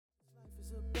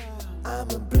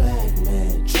I'm a black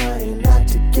man trying not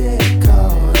to get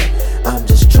caught. I'm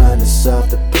just trying to solve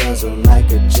the puzzle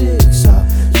like a jigsaw.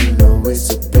 You know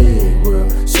it's a big world,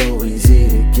 so easy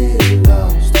to get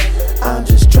lost. I'm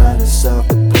just trying to solve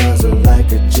the puzzle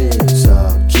like a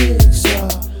jigsaw.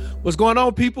 What's going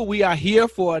on, people? We are here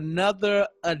for another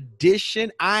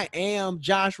edition. I am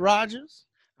Josh Rogers.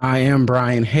 I am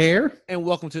Brian Hare. And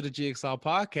welcome to the Jigsaw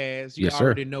Podcast. You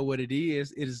already know what it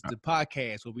is. It is the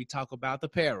podcast where we talk about the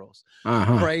perils,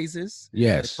 praises,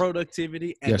 the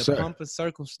productivity, and the pomp and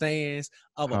circumstance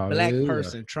of a black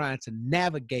person trying to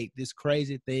navigate this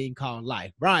crazy thing called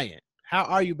life. Brian, how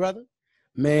are you, brother?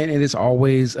 Man, it is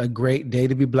always a great day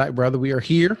to be black, brother. We are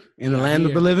here in the land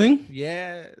of the living.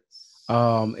 Yes.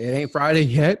 It ain't Friday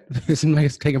yet. It seems like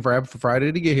it's taking forever for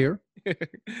Friday to get here.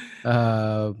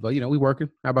 But you know, we working.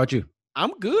 How about you?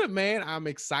 I'm good, man. I'm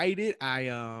excited.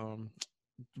 I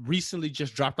recently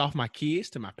just dropped off my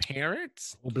kids to my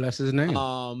parents. Oh, bless his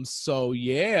name. So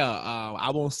yeah,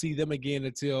 I won't see them again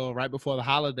until right before the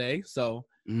holiday. So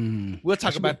we'll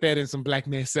talk about that in some black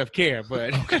man self-care.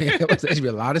 But okay, there should be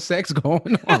a lot of sex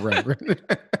going on, Reverend.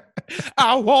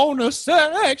 I wanna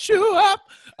sex you up.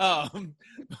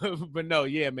 But no,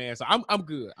 yeah, man. So I'm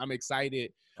good. I'm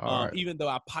excited. Right. Even though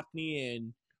I popped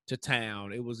in to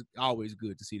town, it was always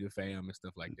good to see the fam and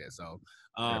stuff like that. So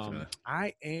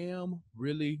I am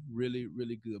really, really,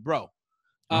 really good, bro.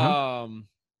 I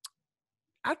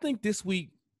think this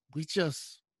week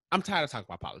I'm tired of talking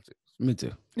about politics. Me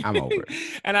too. I'm over it.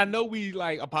 And I know we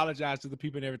like apologize to the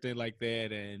people and everything like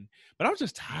that, but I'm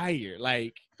just tired.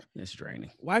 Like, it's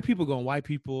draining. White people going white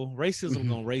people, racism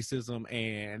going racism,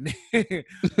 and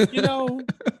you know,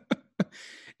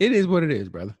 it is what it is,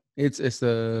 brother. It's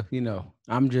you know,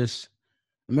 America's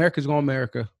going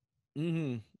America.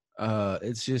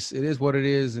 It's just, it is what it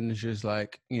is, and it's just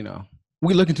like, you know,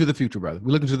 we look into the future, brother.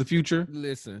 We look into the future.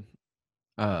 Listen,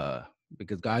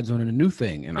 because God's doing a new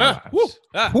thing in our lives.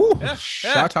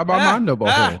 Shout out Armando,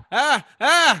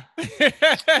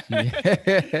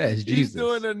 yes, Jesus. He's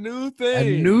doing a new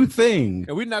thing. A new thing.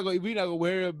 And we're not gonna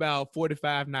worry about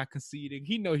 45 not conceding.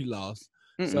 He know he lost.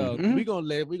 So we're gonna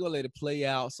let it play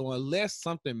out. So unless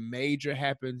something major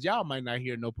happens, y'all might not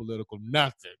hear no political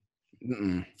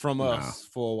nothing from us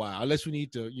for a while. Unless we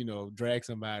need to, you know, drag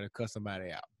somebody, cut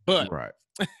somebody out. But right.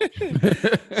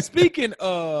 Speaking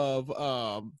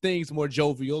of things more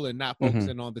jovial and not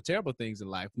focusing on the terrible things in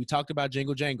life, we talked about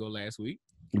Jingle Jangle last week.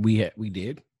 We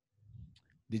did.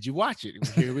 Did you watch it?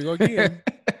 Here we go again.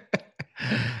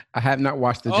 I have not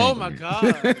watched the Jangle. Oh my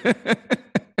God.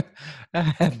 I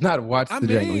have not watched the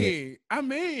Jangle yet. I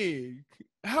mean,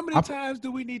 how many times do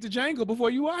we need to jangle before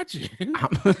you watch it?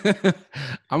 I'm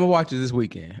gonna watch it this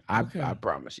weekend. I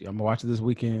promise you, I'm gonna watch it this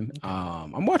weekend. Okay.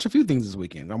 I'm watching a few things this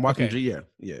weekend. I'm watching yeah.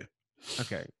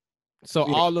 Okay. So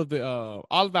all of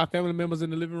our family members in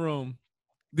the living room,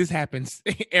 this happens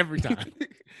every time.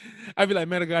 I'd be like,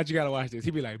 man of God, you gotta watch this.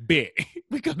 He'd be like, bet.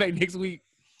 We come back next week.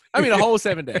 I mean, a whole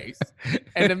 7 days,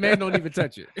 and the man don't even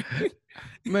touch it.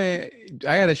 Man,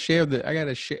 I gotta share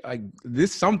like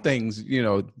this. Some things, you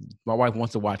know, my wife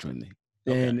wants to watch with me,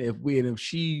 and if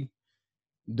she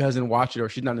doesn't watch it or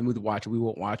she's not in the mood to watch it, we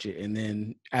won't watch it. And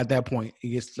then at that point, it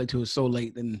gets like to so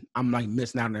late, then I'm like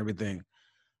missing out on everything.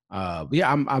 But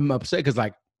yeah, I'm upset because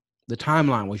like the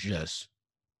timeline was just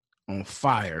on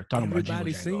fire. Talking about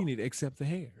everybody seen it except the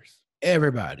Hares.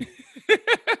 Everybody.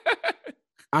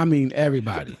 I mean,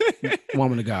 everybody,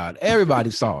 woman of God,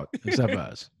 everybody saw it except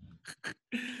us.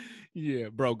 Yeah,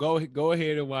 bro, go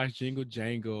ahead and watch Jingle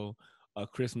Jangle, A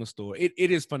Christmas Story. It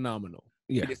is phenomenal.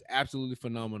 Yeah, it is absolutely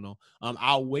phenomenal.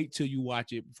 I'll wait till you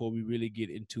watch it before we really get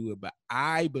into it, but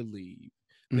I believe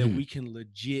that we can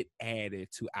legit add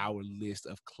it to our list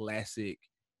of classic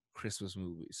Christmas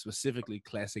movies, specifically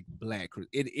classic black.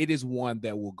 It is one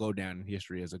that will go down in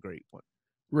history as a great one.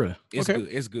 Really, it's good.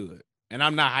 It's good. And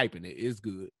I'm not hyping it. It's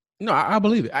good. No, I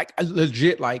believe it. I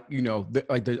legit, like, you know,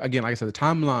 again, like I said, the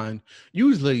timeline,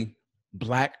 usually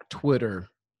Black Twitter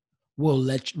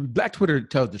Black Twitter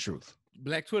tells the truth.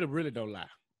 Black Twitter really don't lie.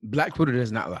 Black Twitter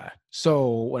does not lie.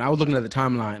 So when I was looking at the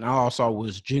timeline, all I saw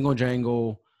was Jingle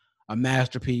Jangle, a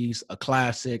masterpiece, a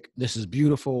classic. This is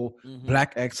beautiful,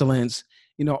 Black excellence,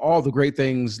 you know, all the great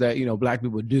things that, you know, Black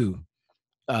people do.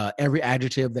 Every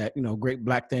adjective that, you know, great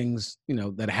Black things, you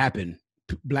know, that happen.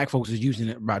 Black folks is using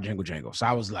it about Jingle Jangle. So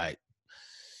I was like,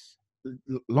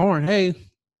 Lauren, hey, did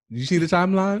you see the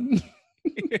timeline?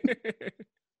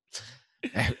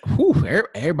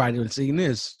 Everybody done seen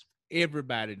this.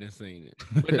 Everybody done seen it.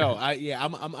 But no,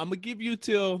 I'm gonna give you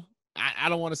till I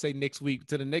don't want to say next week,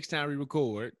 till the next time we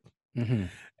record. Mhm.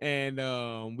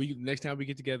 And we next time we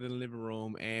get together in the living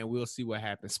room, and we'll see what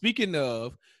happens. Speaking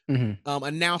of Mhm.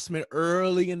 announcement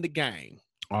early in the game,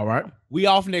 All right. we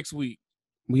off next week.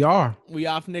 We are. We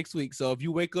off next week. So if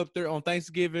you wake up there on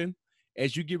Thanksgiving,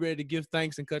 as you get ready to give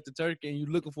thanks and cut the turkey, and you're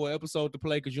looking for an episode to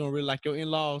play because you don't really like your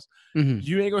in-laws, Mhm.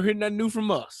 you ain't gonna hear nothing new from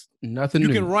us. Nothing You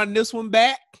new. can run this one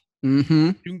back. Mm-hmm.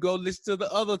 You can go listen to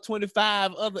the other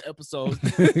 25 other episodes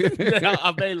that are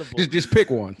available. Just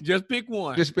pick one. Just pick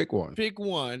one. Just pick one. Pick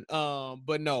one.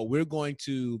 But no, we're going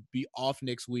to be off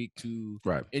next week to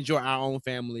enjoy our own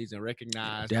families and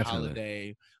recognize the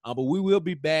holiday. But we will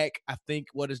be back. I think,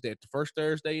 what is that? The first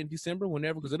Thursday in December,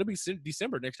 whenever, because it'll be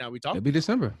December next time we talk. It'll be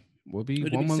December. We'll be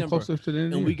 1 month closer to the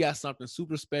end. And we got something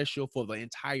super special for the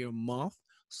entire month.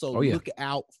 So look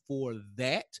out for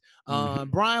that.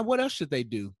 Brian, what else should they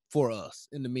do for us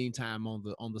in the meantime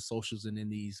on the socials and in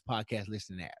these podcast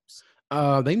listening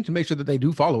apps? They need to make sure that they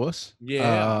do follow us.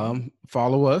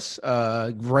 Follow us,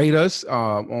 rate us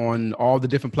on all the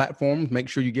different platforms. Make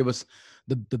sure you give us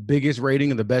the biggest rating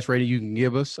and the best rating you can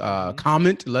give us.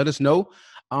 Comment, let us know.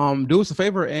 Do us a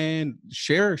favor and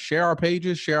share our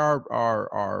pages, share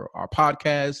our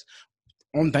podcast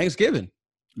on Thanksgiving.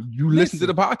 You listen to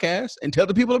the podcast and tell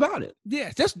the people about it.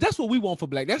 Yes, that's what we want for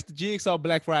Black. That's the Jigsaw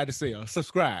Black Friday sale.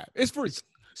 Subscribe. It's free.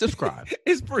 Subscribe.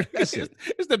 It's free. That's it.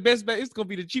 It's the best. It's gonna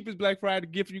be the cheapest Black Friday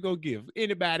gift you gonna give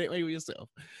anybody or yourself.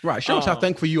 Right. Show us how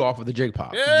thankful you are for the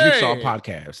Jigsaw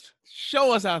podcast.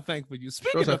 Show us how thankful you.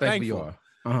 Speaking of thankful you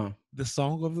are. The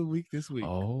song of the week this week.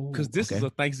 Because this is a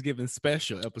Thanksgiving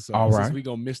special episode. All right. Since we're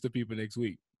gonna miss the people next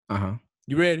week.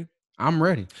 You ready? I'm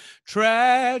ready.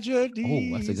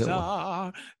 Tragedies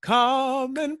are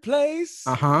commonplace.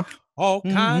 All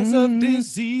kinds of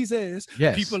diseases.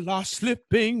 Yes. People are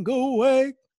slipping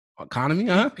away.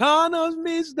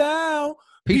 Economy's down.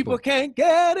 People can't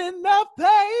get enough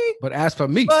pay. But as for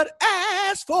me. What?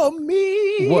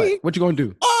 What you gonna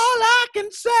do? All I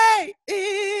can say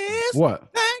is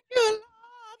what? Thank you,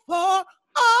 Lord, for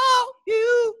all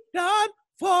you done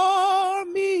for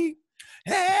me.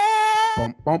 Hey,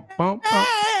 bump, bump, bump, bump.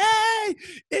 Hey,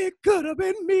 it could have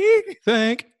been me.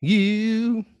 Thank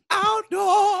you.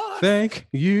 Outdoors. Thank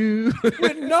you.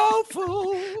 With no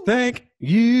food. Thank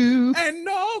you. And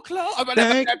no clothes.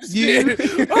 Thank you.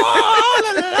 All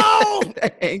alone.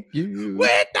 Thank you.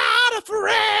 Without a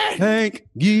friend. Thank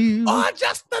you. Or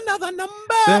just another number.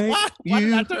 Why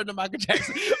did I turn to Michael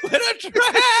Jackson? With a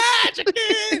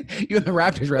tragedy. You're the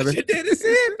Raptors, Reverend. You didn't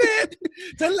see fit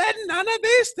to let none of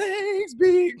these things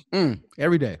be.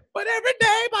 Every day. But every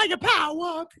day by your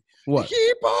power. What?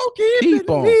 Keep on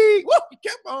keeping me. Woo,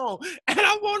 keep on. And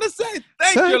I want to say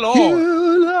thank you, Lord.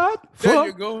 You, Lord, there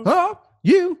you go. All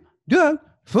you done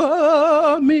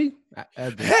for me.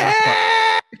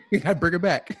 I bring it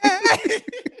back.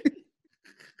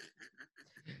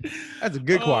 That's a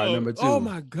good choir number 2. Oh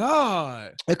my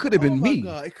God. It could have been me.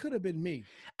 God. It could have been me.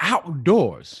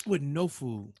 Outdoors. With no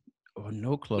food. Or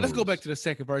no clothes. Let's go back to the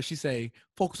second verse. She say,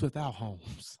 folks without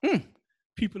homes.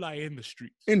 People are in the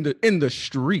streets. In the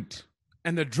street.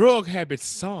 And the drug habits,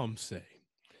 some say,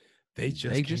 they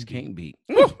just can't beat.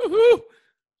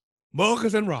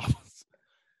 Muggers and robbers.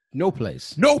 No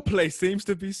place seems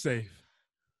to be safe.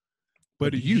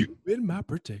 But you in my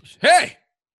protection. Hey!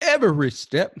 Every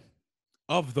step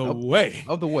of the way.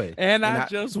 Of the way. And I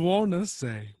just want to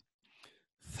say,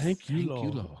 thank you,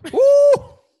 Lord. Woo!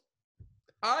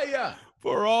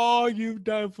 For all you've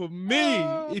done for me.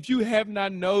 If you have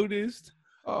not noticed,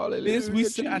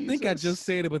 hallelujah, I think I just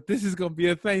said it, but this is going to be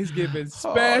a Thanksgiving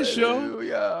special.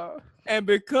 Hallelujah. And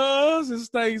because it's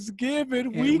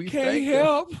Thanksgiving, we can't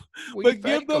help but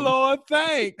give the Lord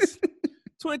thanks.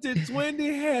 2020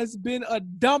 has been a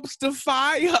dumpster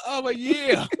fire of a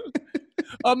year.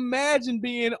 Imagine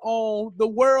being on the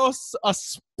world's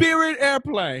Spirit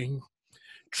airplane,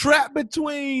 trapped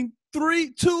between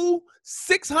 2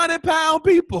 600-pound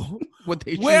people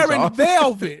wearing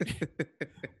velvet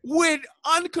with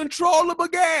uncontrollable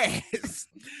gas.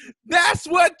 That's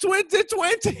what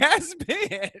 2020 has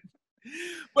been.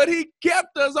 But he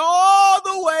kept us all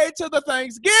the way to the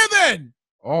Thanksgiving.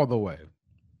 All the way.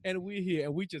 And we're here,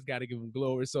 and we just got to give him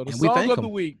glory. So the song of the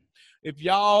week, if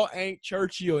y'all ain't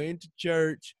churchy or into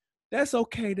church, that's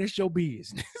okay. That's your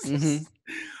business.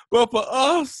 But for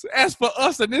us, as for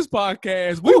us in this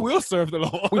podcast, we will serve the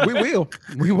Lord.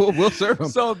 We'll serve him.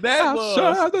 So that was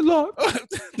serve the Lord.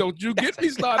 Don't you get me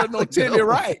started on Timmy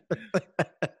Wright.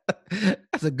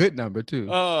 That's a good number too.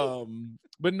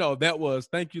 But no, that was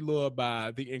Thank You, Lord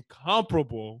by the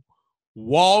incomparable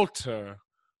Walter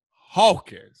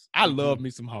Hawkins. I love me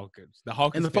some Hawkins. The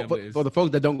Hawkins family for the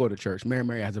folks that don't go to church,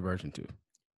 Mary has a version too.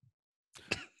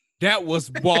 That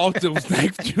was Walter's.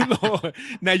 Thank you, Lord.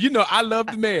 Now, you know, I love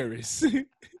the Marys,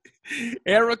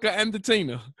 Erica and the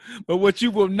Tina. But what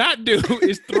you will not do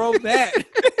is throw that.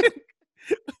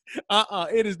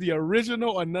 It is the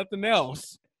original or nothing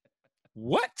else.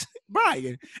 What?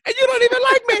 Brian? And you don't even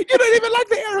like me. You don't even like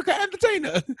the Erica and the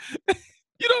Tina.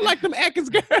 You don't like them Atkins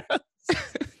girls.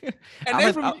 And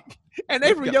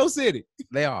they from your city.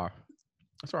 They are.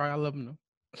 That's all right. I love them though.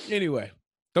 Anyway,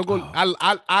 don't go.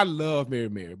 I love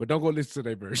Mary, but don't go listen to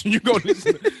their version. You go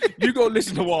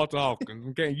listen to Walter Hawkins.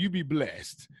 Okay, you be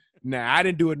blessed. Now I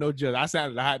didn't do it no justice. I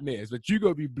sounded a hot mess, but you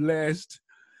gonna be blessed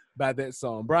by that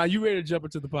song. Brian, you ready to jump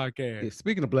into the podcast? Yeah,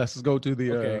 speaking of blessed, let's go to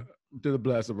the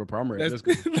bless of report. I'm ready. Let's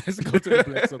go to the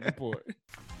bless of report.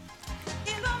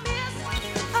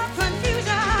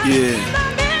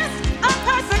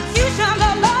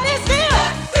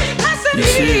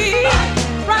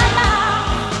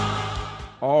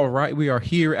 All right, we are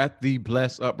here at the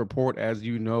Bless Up Report. As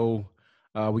you know,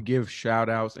 we give shout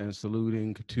outs and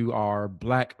saluting to our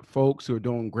Black folks who are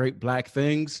doing great Black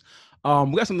things. We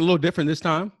got something a little different this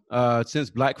time. Since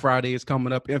Black Friday is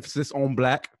coming up, emphasis on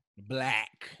Black.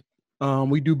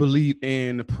 We do believe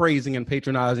in praising and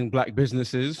patronizing Black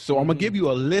businesses. So I'm going to give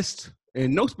you a list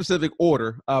in no specific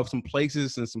order of some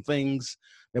places and some things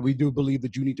that we do believe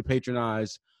that you need to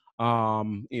patronize,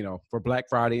 for Black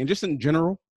Friday and just in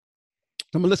general.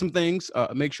 I'm gonna list some things.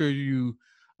 Make sure you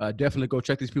definitely go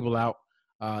check these people out.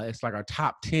 It's like our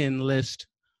top 10 list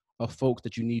of folks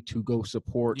that you need to go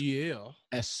support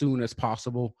as soon as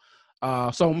possible. So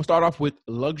I'm gonna start off with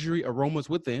Luxury Aromas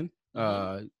Within,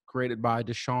 created by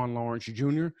Deshaun Lawrence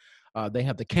Jr. They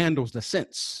have the candles, the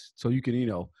scents, so you can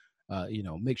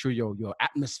make sure your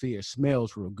atmosphere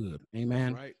smells real good.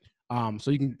 Amen. Right.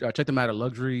 So you can check them out at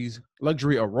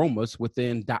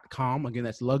luxuryaromaswithin.com. Again,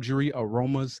 that's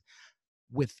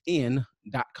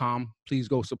luxuryaromaswithin.com. Please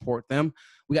go support them.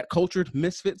 We got Cultured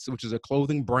Misfits, which is a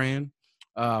clothing brand.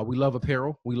 We love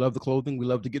apparel. We love the clothing. We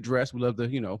love to get dressed. We love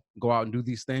to, go out and do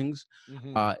these things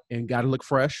and got to look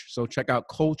fresh. So check out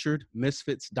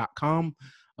culturedmisfits.com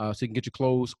so you can get your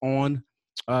clothes on.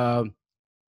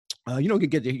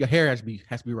 Your hair has to be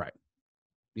right.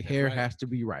 Your hair has to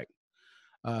be right.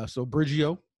 So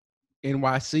Brigio,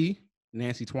 NYC,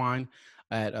 Nancy Twine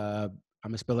at, I'm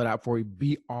going to spell it out for you,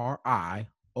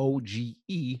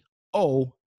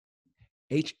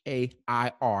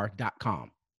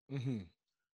 BRIOGEOHAIR.com.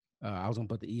 I was going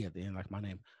to put the E at the end like my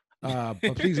name. But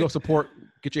please go support,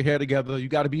 get your hair together. You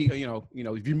got to be,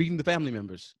 if you're meeting the family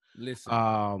members.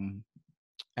 Listen.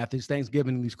 At these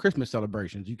Thanksgiving, these Christmas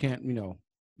celebrations, you can't, be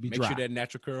Make dry. sure that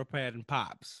natural curl pattern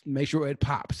pops. Make sure it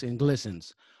pops and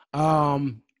glistens.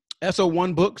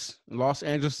 SO1 Books, Los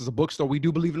Angeles is a bookstore. We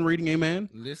do believe in reading, amen.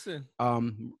 Listen. A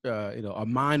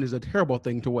mind is a terrible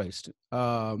thing to waste.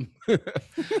 So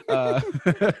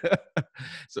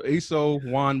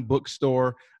ESO1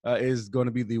 Bookstore is going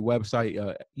to be the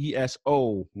website,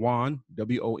 ESO1,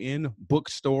 WON,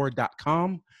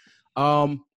 bookstore.com.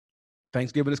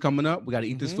 Thanksgiving is coming up. We got to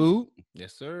eat this food.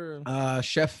 Yes, sir.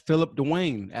 Chef Philip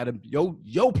Dwayne at yo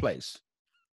place.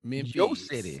 Memphis. Yo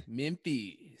city.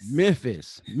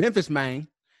 Memphis, man.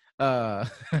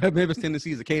 Memphis,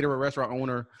 Tennessee is a caterer, restaurant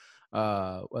owner.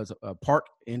 Was a Park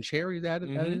and Cherry, that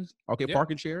is? Okay, yep.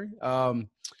 Park and Cherry.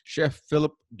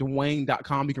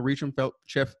 ChefPhilipDwayne.com. You can reach him,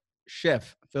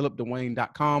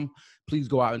 ChefPhilipDwayne.com. Please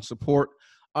go out and support.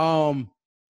 We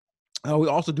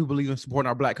also do believe in supporting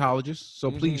our Black colleges.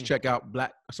 So please check out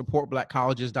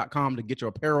supportblackcolleges.com to get your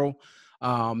apparel.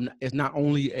 It's not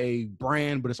only a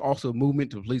brand, but it's also a movement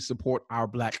to please support our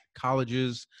Black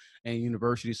colleges and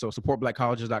universities. So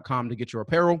supportblackcolleges.com to get your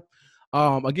apparel.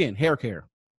 Again, hair care,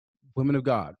 women of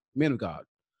God, men of God.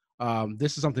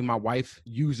 This is something my wife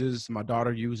uses, my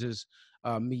daughter uses,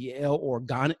 Miel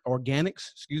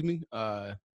Organics,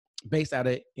 based out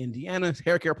of Indiana,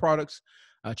 hair care products.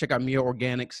 Check out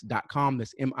mielorganics.com.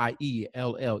 That's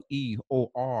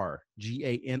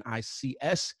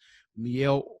MIELLEORGANICS,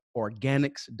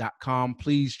 mielorganics.com.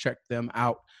 Please check them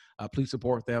out. Please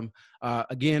support them.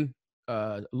 Again,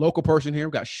 local person here.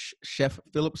 We've got Chef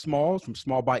Philip Smalls from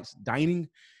Small Bites Dining.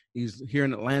 He's here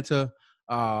in Atlanta.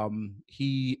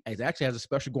 He actually has a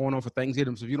special going on for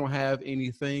Thanksgiving. So if you don't have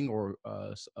anything or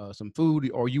some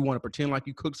food, or you want to pretend like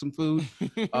you cook some food,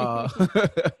 you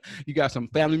got some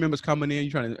family members coming in,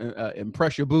 you're trying to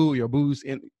impress your boo's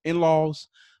in-laws.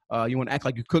 You want to act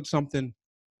like you cook something,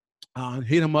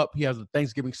 hit him up. He has a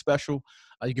Thanksgiving special.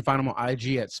 You can find him on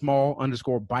IG at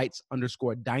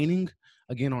small_bites_dining.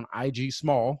 Again, on IG,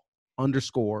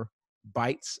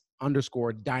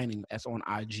 small_bites_dining. That's on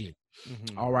IG.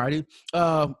 All righty.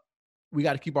 we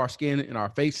got to keep our skin and our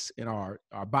face and our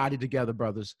body together,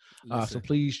 brothers. So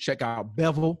please check out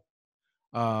Bevel.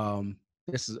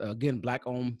 This is again Black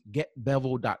owned.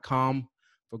 GetBevel.com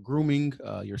for grooming,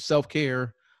 your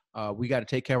self-care. We got to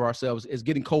take care of ourselves. It's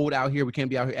getting cold out here. We can't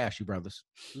be out here ashy, brothers.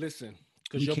 Listen,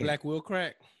 because your black will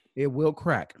crack. It will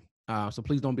crack. So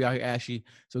please don't be out here ashy.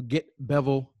 So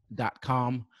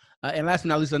GetBevel.com. And last but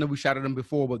not least, I know we shouted them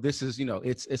before, but this is,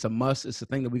 it's a must. It's a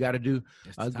thing that we got to do.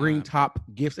 Green Top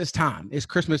Gifts. It's time. It's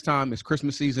Christmas time. It's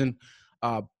Christmas season.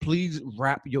 Please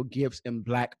wrap your gifts in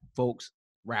Black folks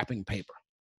wrapping paper.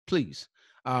 Please.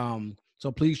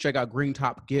 So please check out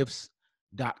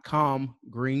greentopgifts.com.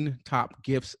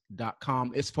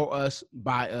 greentopgifts.com. It's for us,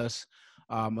 by us.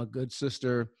 A good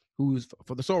sister who's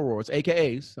for the sorors,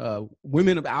 AKAs,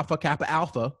 women of Alpha Kappa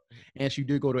Alpha. And she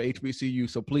did go to HBCU.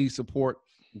 So please support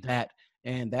that.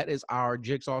 And that is our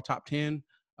Jigsaw Top 10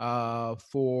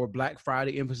 for Black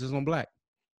Friday. Emphasis on Black.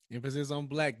 Emphasis on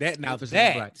Black. That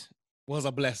was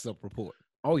a bless up report.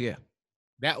 Oh yeah,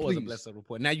 that was a bless up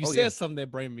report. Now you said something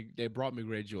that brought me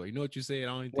great joy. You know what you said? I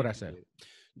don't even what I said.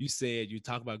 You said you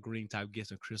talk about green top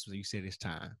gifts on Christmas. And you said it's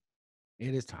time.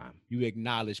 It is time. You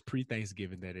acknowledge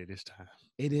pre-Thanksgiving that it is time.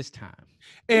 It is time.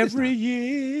 Every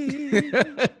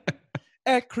year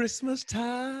at Christmas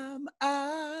time,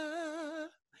 I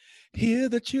hear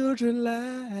the children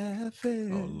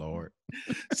laughing. Oh, Lord.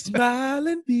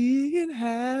 Smiling, being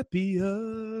happy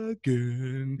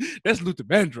again. That's Luther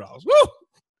Vandross. Woo!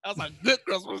 That was a good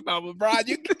Christmas number, Brian.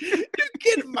 You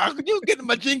getting my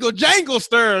jingle jangle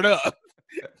stirred up.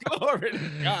 Glory to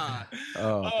God.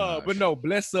 But no,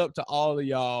 bless up to all of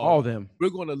y'all. All of them. We're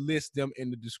going to list them in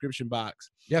the description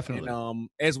box. Definitely. And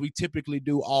as we typically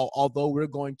do, although we're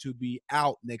going to be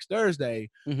out next Thursday,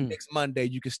 next Monday,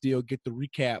 you can still get the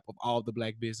recap of all the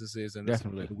Black businesses and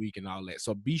the week and all that.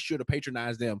 So be sure to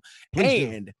patronize them.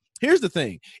 Please here's the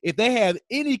thing. If they have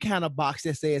any kind of box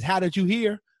that says, "How did you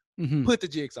hear?" Put the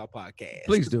Jigsaw Podcast.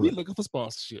 Please do. We're looking for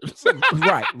sponsorships.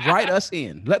 Right. Write us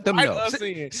in. Let them know.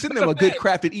 Send them a good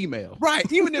crafted email. Right.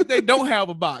 Even if they don't have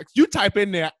a box, you type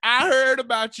in there, "I heard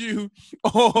about you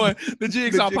on the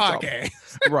Jigsaw Podcast."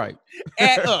 Right.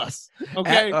 At us.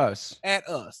 Okay. At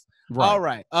us. Right. All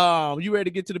right. You ready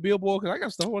to get to the billboard? Because I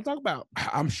got stuff I want to talk about.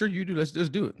 I'm sure you do. Let's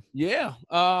just do it. Yeah.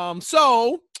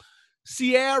 So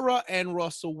Ciara and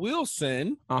Russell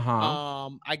Wilson,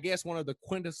 I guess one of the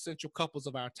quintessential couples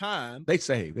of our time. They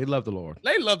love the Lord.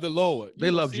 They love the Lord.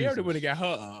 They love Ciara Jesus. When they got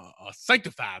her a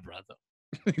sanctified brother.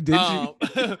 Did you?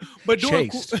 But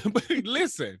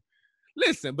listen.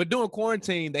 But during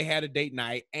quarantine, they had a date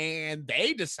night and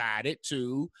they decided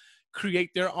to create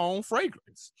their own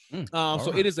fragrance.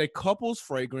 So it is a couple's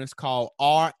fragrance called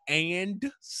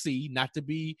R&C, not to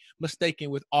be mistaken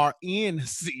with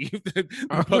RNC, the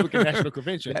Republican National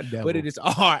Convention, but it is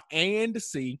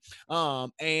R&C.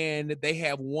 And they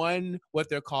have what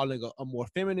they're calling a more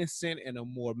feminine scent and a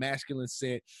more masculine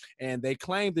scent. And they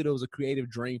claimed that it was a creative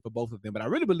dream for both of them. But I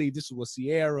really believe this was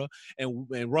Ciara and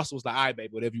Russell was like, "All right,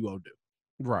 babe, whatever you want to do."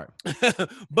 Right.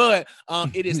 But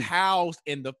it is housed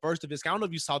in the first of its. I don't know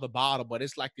if you saw the bottle, but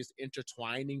it's like this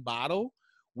intertwining bottle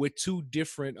with two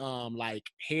different like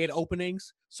head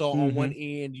openings. So on one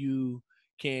end you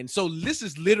can. So this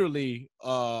is literally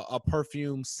a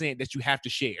perfume scent that you have to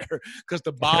share because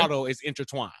the bottle is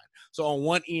intertwined. So on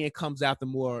one end comes out the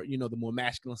more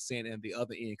masculine scent, and the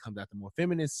other end comes out the more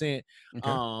feminine scent.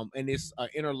 And it's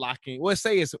interlocking. Well,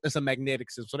 say it's a magnetic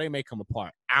system, so they may come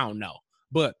apart. I don't know.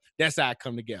 But that's how it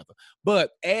come together.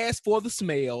 But as for the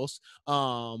smells,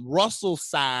 Russell's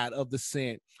side of the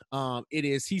scent,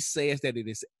 he says that it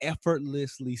is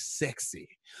effortlessly sexy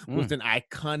with an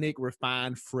iconic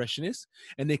refined freshness,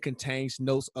 and it contains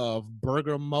notes of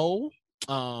bergamot,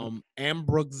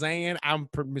 ambroxan, I'm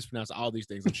mispronouncing all these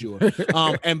things, I'm sure,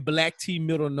 and black tea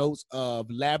middle notes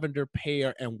of lavender,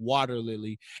 pear, and water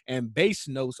lily, and base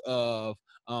notes of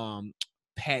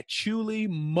patchouli,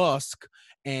 musk,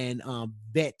 and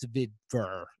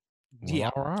vetiver. Yeah,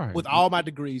 all right. With all my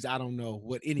degrees, I don't know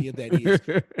what any of that is.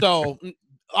 So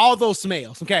all those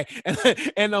smells, okay.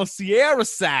 And on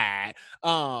Ciara's side,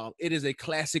 it is a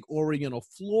classic Oriental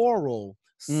floral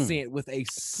scent with a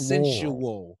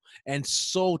sensual and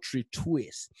sultry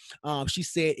twist. She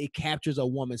said it captures a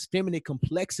woman's feminine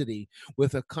complexity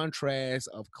with a contrast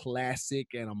of classic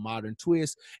and a modern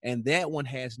twist. And that one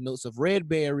has notes of red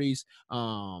berries,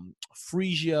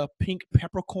 freesia, pink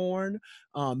peppercorn,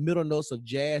 middle notes of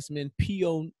jasmine,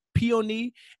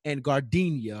 peony and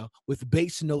gardenia with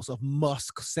base notes of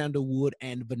musk, sandalwood,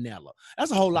 and vanilla.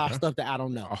 That's a whole lot of stuff that I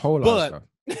don't know. A whole lot of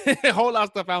stuff. A whole lot of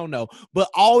stuff I don't know. But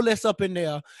all that's up in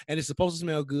there, and it's supposed to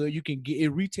smell good. You can get it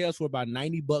retails for about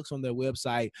 $90 on their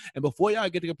website. And before y'all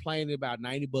get to complaining about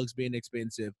 $90 being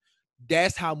expensive,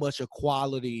 that's how much a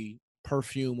quality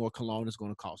perfume or cologne is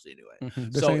going to cost anyway.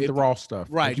 This ain't the Ross stuff.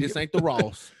 Right. This ain't the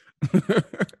Ross.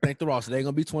 Ain't the Ross. They ain't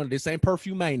gonna be 20. This ain't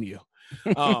Perfume Mania.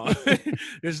 This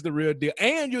is the real deal.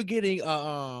 And you're getting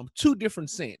 2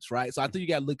 different scents, right? So I think you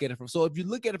gotta look at it from. So if you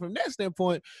look at it from that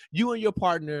standpoint, you and your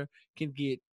partner can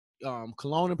get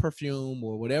cologne and perfume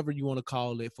or whatever you want to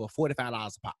call it for $45 a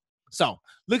pop. So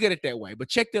look at it that way. But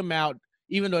check them out.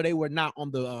 Even though they were not on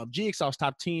the Jigsaw's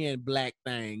top 10 black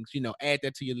things, add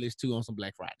that to your list too on some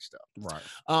Black Friday stuff. Right.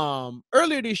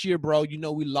 Earlier this year, bro,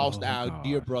 we lost our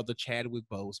dear brother Chadwick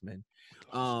Boseman.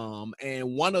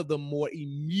 And one of the more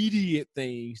immediate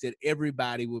things that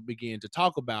everybody would begin to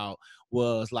talk about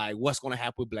was like, what's going to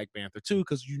happen with Black Panther 2?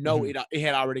 Because it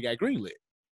had already got greenlit.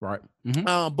 Right.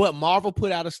 But Marvel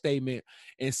put out a statement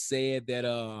and said that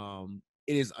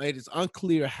it is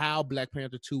unclear how Black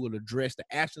Panther 2 will address the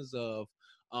actions of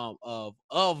Boseman.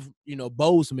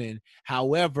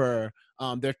 However,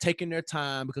 they're taking their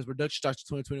time because production starts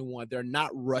in 2021. They're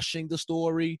not rushing the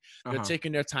story. They're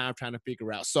taking their time trying to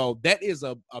figure out. So that is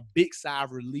a big sigh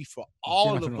of relief for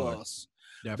all of us.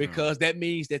 Definitely. Because that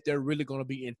means that they're really going to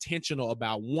be intentional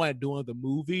about one, doing the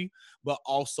movie, but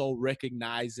also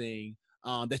recognizing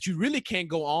that you really can't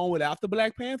go on without the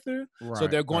Black Panther. Right, so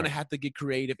they're going to have to get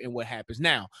creative in what happens.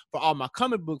 Now, for all my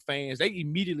comic book fans, they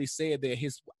immediately said that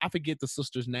I forget the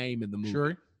sister's name in the movie.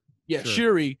 Shuri? Yeah,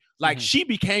 Shuri. Like, she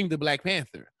became the Black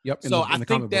Panther. Yep. So I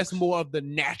think that's more of the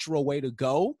natural way to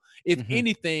go, if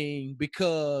anything,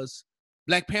 because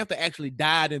Black Panther actually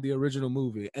died in the original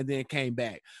movie and then came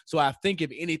back. So I think,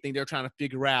 if anything, they're trying to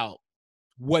figure out,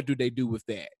 what do they do with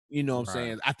that? You know what I'm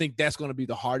saying? I think that's going to be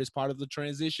the hardest part of the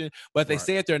transition. But they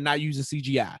said they're not using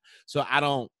CGI. So I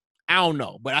don't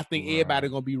know. But I think everybody's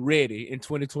going to be ready in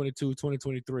 2022,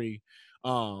 2023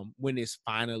 when it's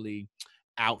finally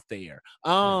out there.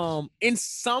 In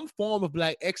some form of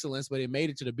Black excellence, but it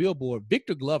made it to the Billboard,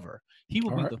 Victor Glover, he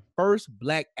will be the first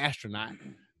Black astronaut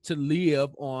to live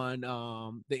on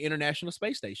the International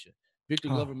Space Station. Victor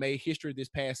Glover made history this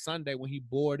past Sunday when he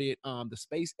boarded the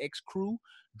SpaceX Crew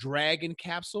Dragon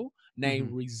capsule named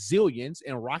Resilience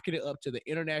and rocketed up to the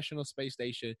International Space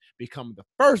Station, becoming the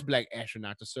first Black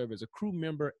astronaut to serve as a crew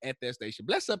member at that station.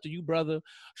 Bless up to you, brother.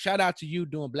 Shout out to you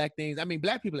doing Black things. I mean,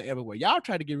 Black people are everywhere. Y'all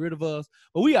try to get rid of us,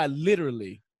 but we are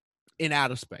literally in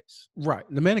outer space. Right.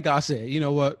 The man of God said, you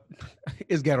know what?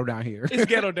 It's ghetto down here. It's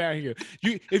ghetto down here.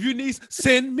 If you need,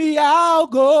 send me, I'll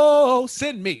go.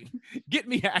 Send me. Get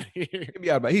me out of here. Get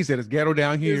me out. He said it's ghetto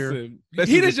down here.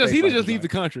 Listen, he didn't just leave the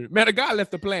country. Man of God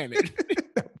left the planet.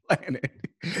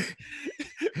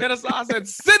 Man of God said,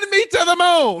 send me to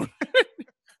the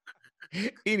moon.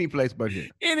 Any place but here.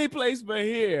 Any place but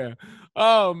here.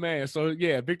 Oh man. So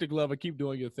yeah, Victor Glover, keep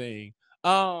doing your thing.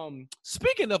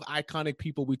 Speaking of iconic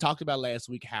people, we talked about last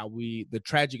week how the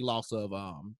tragic loss of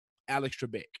Alex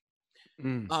Trebek.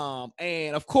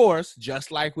 And of course,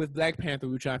 just like with Black Panther,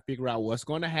 we were trying to figure out what's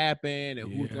going to happen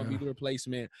and who's going to be the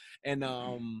replacement. And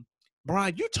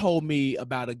Brian, you told me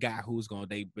about a guy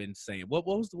they've been saying,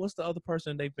 what's the other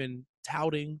person they've been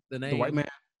touting the name? The white man?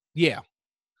 Yeah.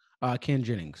 Ken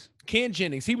Jennings. Ken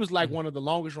Jennings. He was like one of the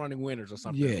longest running winners or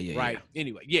something. Yeah. Right.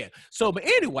 Anyway, yeah. So, but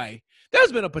anyway,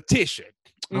 there's been a petition,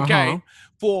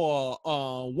 for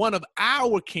one of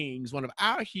our kings, one of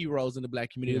our heroes in the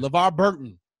Black community, LeVar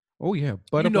Burton. Oh yeah,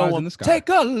 butterflies in the sky. Take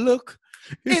a look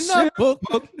in the book.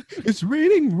 It's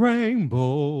reading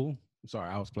rainbow. I'm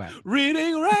sorry, I was flat.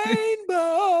 Reading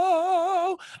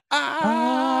rainbow.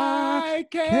 I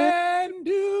can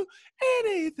do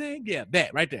anything. Yeah,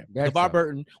 that right there. LeVar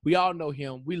Burton. We all know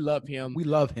him. We love him.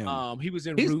 He was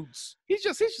in Roots. He's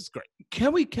just great.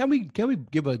 Can we give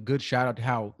a good shout out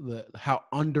to how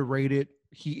underrated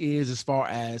he is as far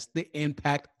as the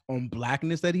impact on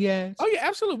Blackness that he has? Oh yeah,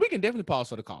 absolutely. We can definitely pause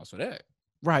for the cause for that.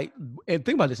 Right. And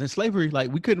think about this. In slavery,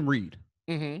 like, we couldn't read.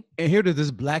 And here there's this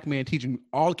Black man teaching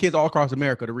all kids all across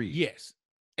America to read. Yes.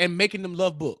 And making them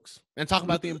love books and talking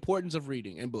about the importance of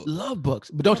reading and books. Love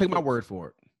books. But don't take my word for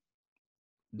it.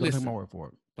 Don't take my word for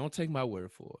it. Don't take my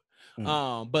word for it.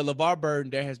 But LeVar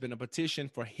Burton, there has been a petition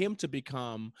for him to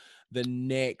become the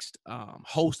next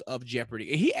host of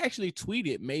Jeopardy. And he actually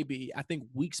tweeted I think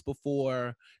weeks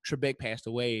before Trebek passed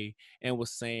away, and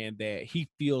was saying that he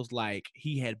feels like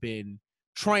he had been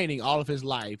training all of his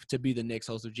life to be the next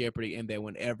host of Jeopardy, and that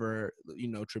whenever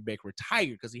Trebek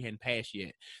retired, because he hadn't passed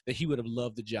yet, that he would have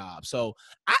loved the job. So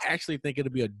I actually think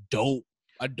it'll be a dope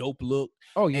look.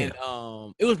 Oh yeah.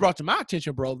 And it was brought to my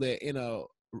attention, bro, that in a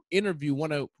interview,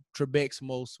 one of Trebek's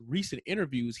most recent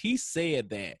interviews, he said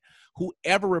that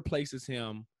whoever replaces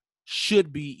him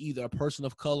should be either a person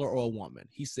of color or a woman.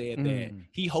 He said that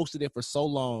he hosted it for so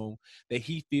long that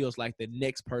he feels like the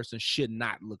next person should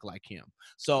not look like him.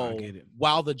 So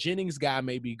while the Jennings guy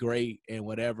may be great and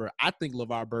whatever, I think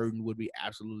LeVar Burton would be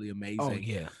absolutely amazing. Oh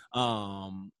yeah.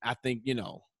 I think,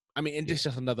 and this is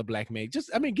just another black man.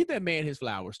 Get that man his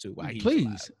flowers too. While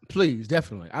he's please,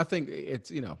 definitely. I think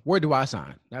it's, where do I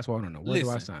sign? That's what I don't know. Where do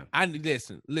I sign?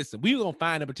 Listen. We're gonna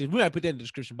find a petition. We're gonna put that in the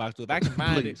description box too. If I can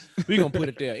find it, we're gonna put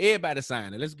it there. Everybody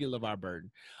sign it. Let's get LeVar Burton.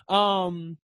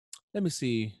 Let me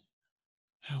see.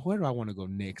 Where do I want to go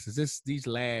next? Is this these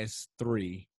last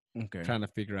three? Okay. I'm trying to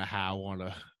figure out how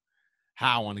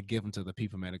I want to give them to the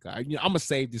people, man. I'm gonna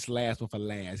save this last one for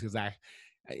last because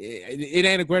it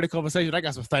ain't a greater conversation. I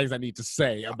got some things I need to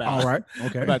say about. All right.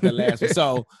 Okay. About the last one.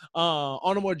 So,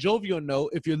 on a more jovial note,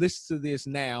 if you're listening to this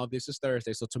now, this is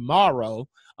Thursday. So tomorrow,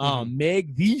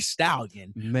 Meg Thee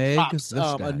Stallion drops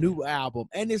a new album,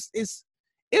 and it's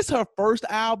her first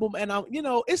album. And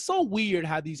it's so weird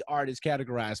how these artists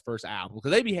categorize first album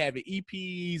because they be having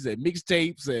EPs and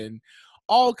mixtapes and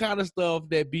all kind of stuff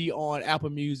that be on Apple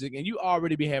Music, and you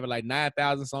already be having like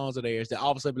 9,000 songs of theirs that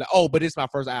all of a sudden be like, oh, but it's my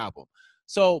first album.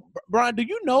 So, Brian, do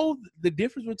you know the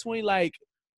difference between, like,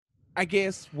 I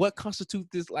guess, what constitutes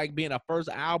this, like, being a first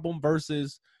album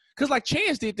versus – because, like,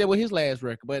 Chance did that with his last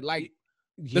record, but, like,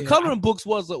 the Coloring Book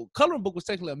was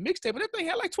technically a mixtape, but that thing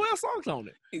had, like, 12 songs on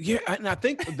it. Yeah, and I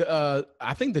think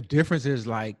the difference is,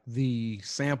 like, the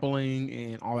sampling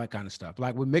and all that kind of stuff.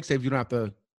 Like, with mixtapes, you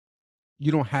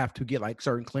don't have to get, like,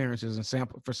 certain clearances and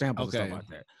samples and stuff like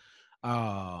that.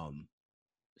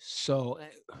 So –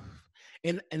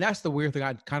 And that's the weird thing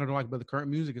I kind of don't like about the current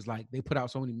music is like they put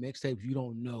out so many mixtapes you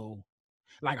don't know.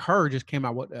 Like her just came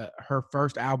out with her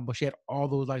first album, but she had all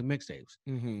those like mixtapes,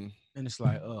 and it's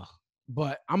like ugh.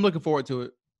 But I'm looking forward to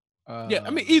it.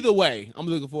 Either way, I'm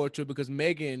looking forward to it because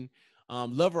Megan,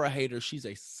 love her or hate her, she's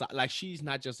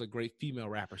not just a great female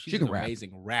rapper. She's an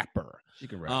amazing rapper. She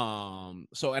can rap.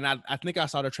 So and I think I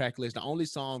saw the track list. The only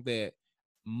song that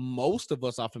most of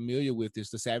us are familiar with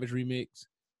is the Savage remix.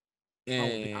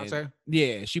 And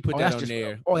yeah, she put that on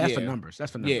there. That's for numbers.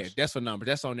 That's for numbers. Yeah, that's for numbers.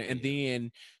 That's on there. And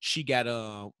then she got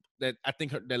that I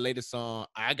think that latest song,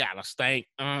 I Gotta Stank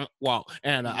Walk.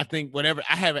 And I think whatever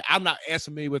I haven't, I'm not as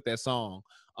familiar with that song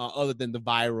other than the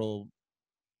viral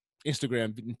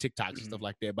Instagram and TikToks and stuff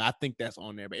like that. But I think that's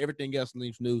on there. But everything else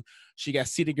seems new. She got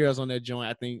City Girls on that joint.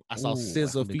 I think I saw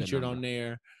SZA featured on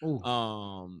there.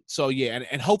 So yeah,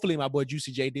 and hopefully my boy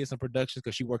Juicy J did some productions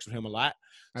because she works with him a lot.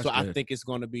 That's so good. I think it's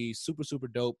going to be super, super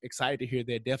dope. Excited to hear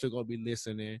that. Definitely going to be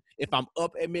listening. If I'm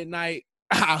up at midnight,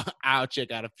 I'll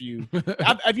check out a few.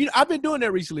 I've been doing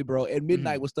that recently, bro. At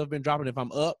midnight when stuff been dropping, if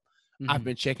I'm up, I've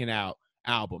been checking out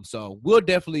albums. So we'll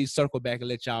definitely circle back and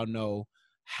let y'all know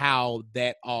how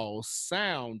that all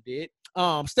sounded.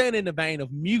 Staying in the vein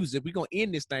of music, we're gonna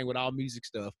end this thing with all music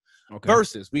stuff. Okay.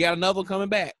 Versus, we got another one coming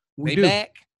back.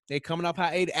 They coming off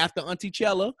hiatus after Auntie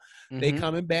Chella. They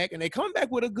coming back, and they coming back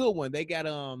with a good one. They got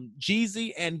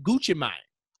Jeezy and Gucci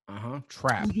Mane.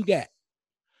 Trap. Who you got?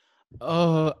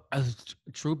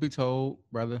 Truth be told,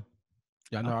 brother,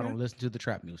 y'all know I don't listen to the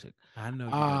trap music. I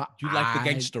know you like the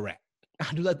gangster rap.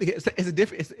 I do like it's a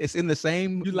different. It's in the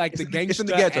same. You like the gangster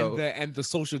and the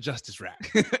social justice rap.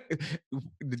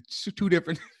 The two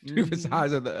different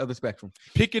sides of the spectrum.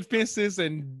 Picket fences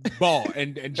and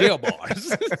jail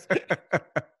bars.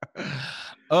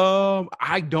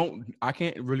 I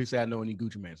can't really say I know any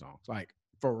Gucci Mane songs. Like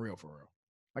for real.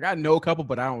 Like I know a couple,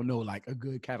 but I don't know like a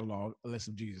good catalog list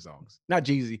of Jeezy songs. Not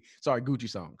Jeezy, sorry, Gucci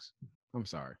songs. I'm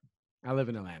sorry. I live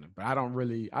in Atlanta, but I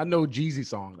know Jeezy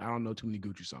songs. I don't know too many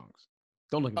Gucci songs.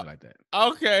 Don't look at me like that.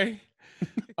 Okay.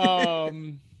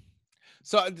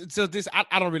 So this,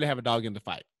 I don't really have a dog in the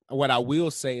fight. What I will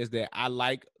say is that I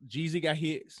like Jeezy got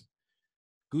hits,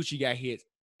 Gucci got hits.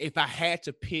 If I had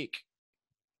to pick,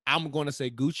 I'm going to say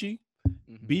Gucci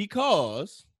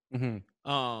because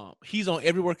he's on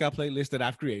every workout playlist that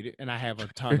I've created, and I have a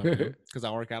ton of them because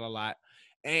I work out a lot.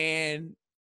 And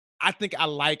I think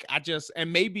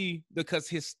and maybe because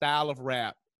his style of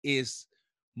rap is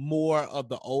more of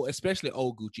the old, especially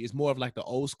old Gucci. It's more of like the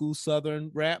old school Southern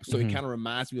rap. So it kind of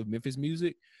reminds me of Memphis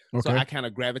music. Okay. So I kind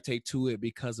of gravitate to it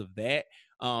because of that.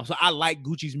 So I like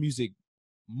Gucci's music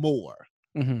more.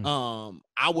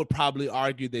 I would probably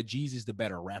argue that Jeezy's the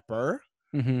better rapper.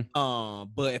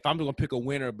 But if I'm gonna pick a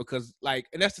winner, because like,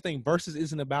 and that's the thing, Versus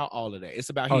isn't about all of that. It's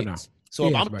about hits. No. So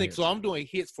if I'm doing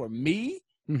hits for me,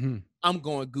 I'm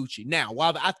going Gucci. Now,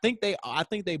 while I think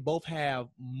they both have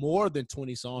more than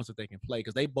 20 songs that they can play,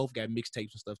 because they both got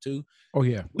mixtapes and stuff too. Oh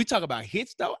yeah. We talk about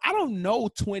hits though. I don't know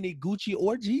 20 Gucci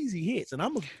or Jeezy hits, and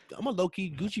I'm a low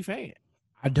key Gucci fan.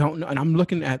 I don't know, and I'm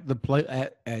looking at the play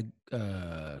at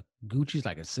Gucci's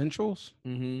like essentials. I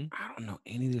don't know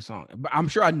any of the songs, but I'm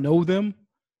sure I know them.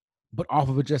 But off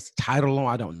of it, just title alone,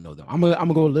 I don't know them. I'm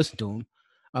gonna go listen to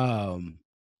them.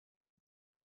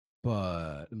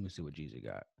 But let me see what Jeezy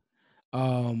got.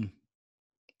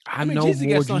 I know Jeezy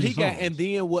more got some. Jeezy songs. And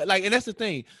then what? Like, and that's the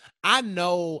thing. I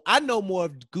know more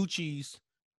of Gucci's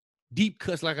deep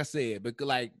cuts, like I said, but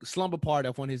like Slumber Party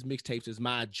off one of his mixtapes is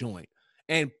my joint.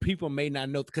 And people may not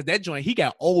know, because that joint, he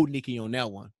got old Nicki on that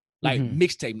one, like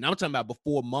mixtape. Now I'm talking about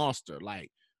before Monster,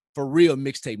 like for real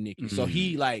mixtape Nicki. So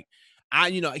he like,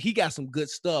 he got some good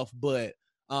stuff. But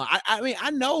I mean, I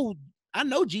know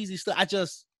Jeezy stuff.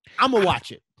 I'm gonna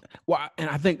watch it. Well, and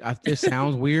I think it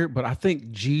sounds weird, but I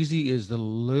think Jeezy is a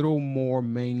little more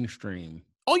mainstream.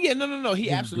 Oh yeah, no,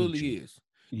 he absolutely is.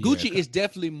 Yeah, Gucci is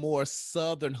definitely more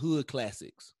Southern hood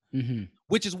classics.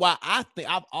 Which is why I've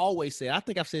always said, I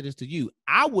think I've said this to you,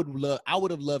 I would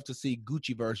have loved to see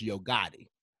Gucci versus Yo Gotti.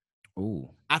 Ooh.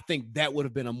 I think that would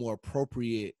have been a more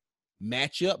appropriate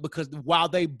matchup, because while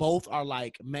they both are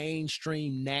like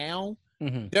mainstream now,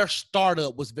 their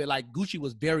startup was like Gucci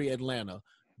was very Atlanta,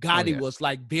 Gotti was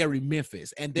like very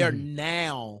Memphis, and they're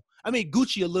now, I mean,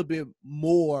 Gucci a little bit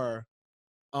more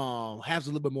has a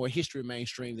little bit more history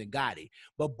mainstream than Gotti,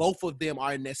 but both of them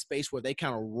are in that space where they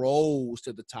kind of rose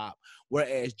to the top.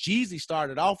 Whereas Jeezy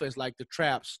started off as like the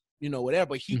traps, whatever,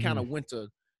 but he kind of went to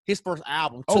his first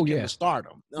album, took him to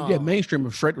stardom. Mainstream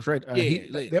of straight. I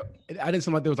didn't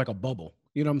seem like there was like a bubble.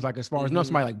 It's like, as far as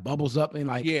somebody like bubbles up and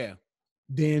like,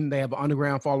 then they have an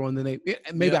underground following, then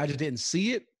maybe I just didn't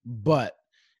see it, but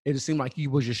it just seemed like he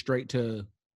was just straight to.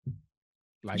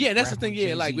 Like, that's the thing.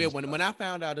 Yeah, like when I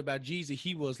found out about Jeezy,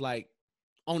 he was like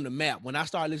on the map. When I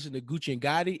started listening to Gucci and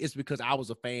Gotti, it's because I was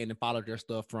a fan and followed their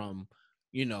stuff from,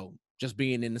 just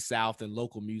being in the South and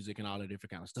local music and all the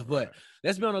different kind of stuff. But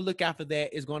let's be on the lookout for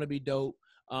that. It's going to be dope.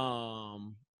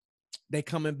 They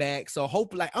coming back, so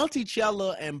hopefully, like Auntie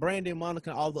Chella and Brandy and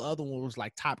Monica, all the other ones was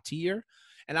like top tier,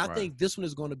 and I think this one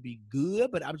is going to be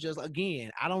good. But I'm just, again,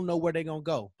 I don't know where they're gonna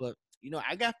go, but.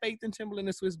 I got faith in Timbaland and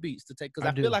Swizz Beatz to take, because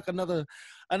I feel like another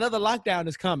lockdown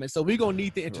is coming. So we're going to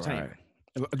need the entertainment.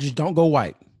 Right. Just don't go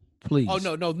white, please. Oh,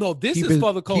 no. This is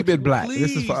for the culture. Keep it black. Please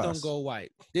this is for us. Don't go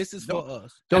white. This is for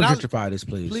us. Don't gentrify this,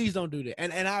 please. Please don't do that.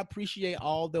 And I appreciate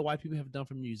all that white people have done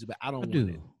for music, but I don't want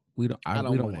it. We don't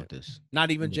want this. Not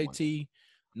even JT,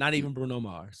 not even Bruno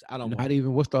Mars. I don't want it. Not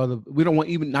even, what's the other? We don't want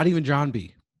not even John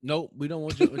B. Nope, we don't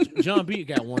want John B.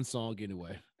 got one song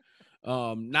anyway.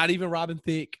 Not even Robin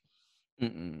Thicke.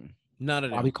 None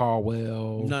of them. Bobby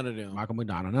Caldwell. None of them. Michael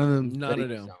McDonald. None of them. None of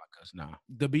them. Nah.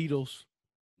 The Beatles.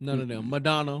 None of them.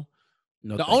 Madonna.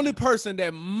 No, the only person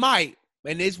that might,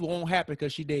 and this won't happen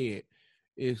because she dead,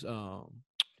 is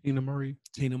Tina Marie.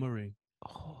 Tina Marie.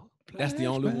 Oh, that's the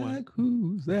only one.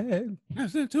 Who's that?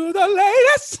 Listen to the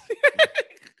latest.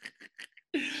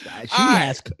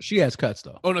 She has cuts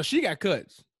though. Oh no, she got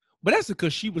cuts. But that's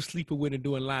because she was sleeping with and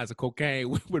doing lines of cocaine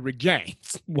with Rick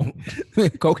James.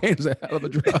 Cocaine is a hell of a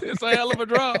drug. It's a hell of a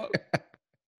drug.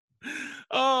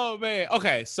 Oh man.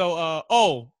 Okay. So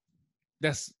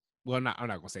I'm not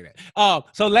gonna say that.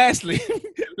 So lastly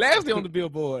on the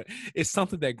Billboard is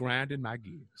something that grinded my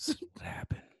gears. What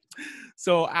happened?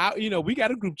 So we got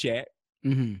a group chat.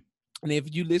 And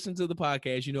if you listen to the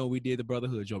podcast, we did the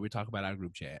Brotherhood joint. We talk about our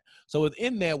group chat. So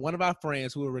within that, one of our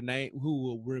friends who will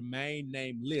remain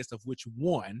named list, of which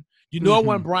one,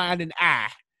 one Brian and I.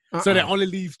 So that only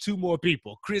leaves two more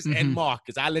people, Chris and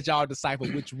Marcus. I'll let y'all decipher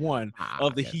which one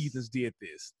of the heathens did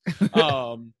this.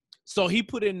 So he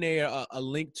put in there a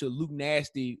link to Luke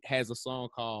Nasty has a song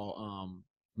called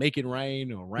Make It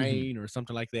Rain or Rain or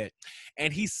something like that.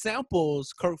 And he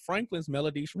samples Kirk Franklin's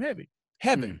Melodies from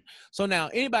Heaven. So now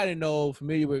anybody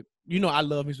familiar with, I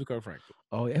love music with Kirk Franklin.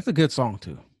 Oh, it's a good song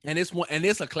too. And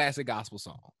it's a classic gospel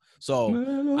song. So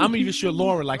I'm even sure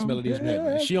Lauren likes Melodies from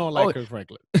Heaven. She don't like Kirk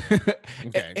Franklin.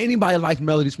 Okay. Anybody likes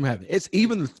Melodies from Heaven. It's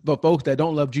even the folks that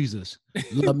don't love Jesus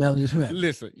love Melodies from Heaven.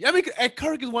 Listen, I mean, and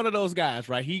Kirk is one of those guys,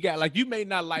 right? He got, like, you may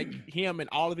not like him and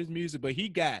all of his music, but he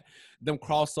got them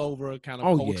crossover kind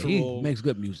of cultural. Yeah, he makes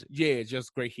good music. Yeah,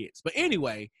 just great hits. But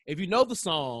anyway, if you know the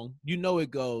song,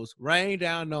 it goes, rain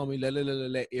down on me, let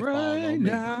it fall on me. Rain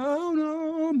down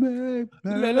on me,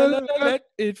 let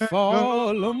it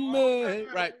fall on me.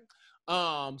 Right.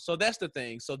 So that's the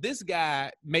thing. So this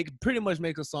guy pretty much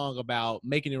makes a song about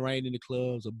making it rain in the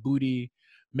clubs, a booty,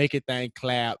 make it thing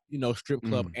clap, strip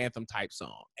club anthem type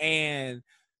song. And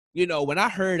when I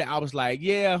heard it, I was like,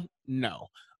 yeah, no.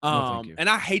 Thank you. And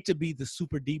I hate to be the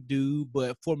super deep dude,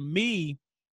 but for me,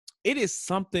 it is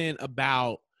something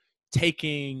about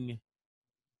taking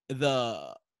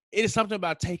the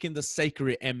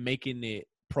sacred and making it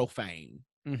profane.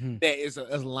 That is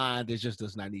a line that just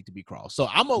does not need to be crossed. So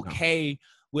I'm okay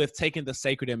with taking the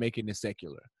sacred and making it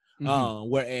secular.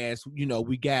 Whereas,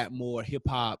 we got more hip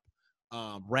hop,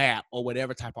 rap, or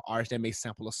whatever type of artist that may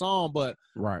sample a song. But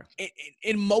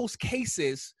in most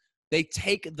cases, they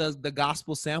take the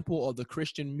gospel sample or the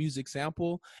Christian music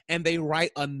sample and they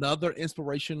write another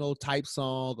inspirational type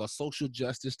song, a social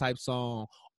justice type song,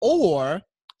 or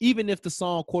even if the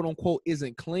song, quote unquote,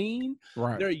 isn't clean,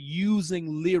 they're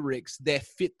using lyrics that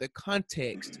fit the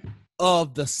context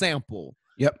of the sample.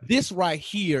 Yep. This right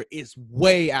here is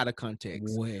way out of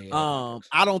context. I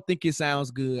don't think it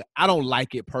sounds good. I don't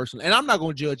like it personally. And I'm not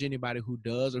going to judge anybody who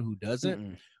does or who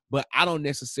doesn't, but I don't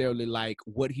necessarily like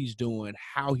what he's doing,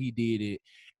 how he did it,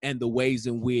 and the ways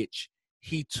in which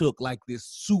he took like this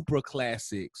super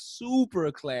classic,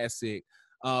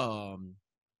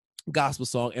 gospel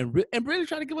song and really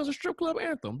try to give us a strip club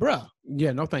anthem, bruh.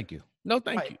 Yeah, no, thank you. No,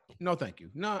 thank you. No, thank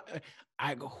you. No,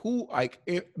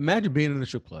 imagine being in the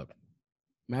strip club.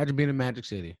 Imagine being in Magic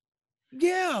City.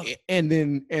 Yeah. And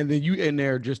then you in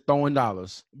there just throwing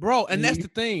dollars. Bro, and that's the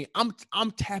thing.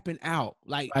 I'm tapping out.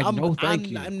 Like no, thank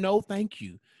you. No, thank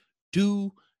you.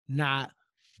 Do not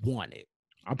want it.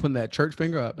 I'm putting that church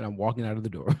finger up and I'm walking out of the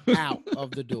door. Out of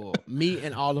the door. Me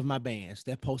and all of my bands.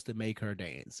 They're supposed to make her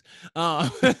dance.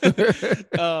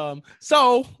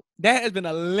 So that has been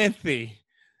a lengthy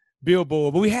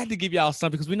billboard, but we had to give y'all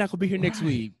something because we're not gonna be here next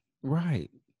week. Right.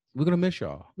 We're gonna miss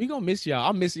y'all. We're gonna miss y'all.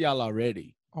 I'm missing y'all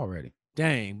already.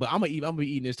 Dang, but I'm gonna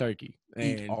be eating this turkey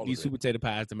and these sweet potato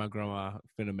pies that my grandma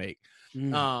finna make.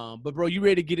 But bro, you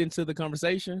ready to get into the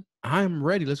conversation? I'm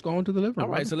ready. Let's go on to the living room.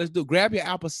 All right, so let's grab your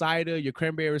apple cider, your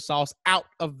cranberry sauce out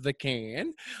of the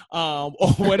can, or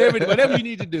whatever you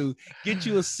need to do. Get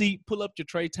you a seat, pull up your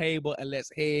tray table, and let's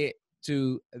head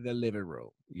to the living room.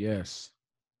 Yes.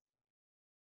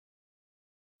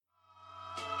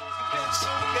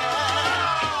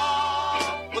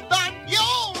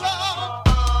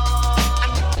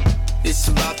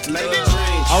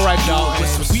 All right, y'all.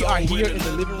 We are here in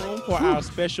the living room for our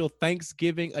special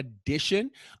Thanksgiving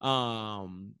edition.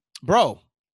 Bro,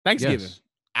 Thanksgiving.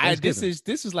 Yes.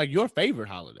 This is like your favorite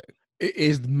holiday. It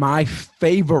is my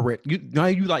favorite.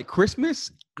 You like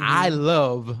Christmas? I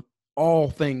love all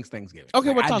things Thanksgiving.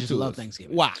 Okay, I just love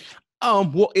Thanksgiving. Why?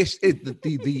 Well, it's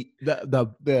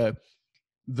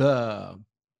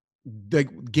the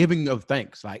giving of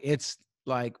thanks. Like it's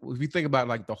like if you think about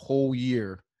like the whole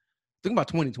year, think about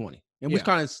 2020, and we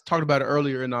kind of talked about it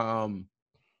earlier in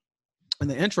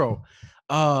the intro.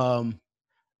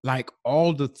 Like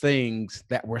all the things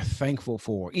that we're thankful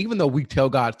for, even though we tell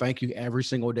God thank you every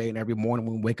single day and every morning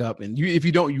when we wake up, and if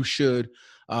you don't, you should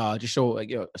just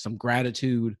show some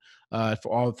gratitude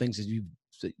for all the things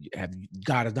that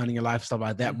God has done in your life, stuff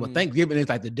like that. But Thanksgiving is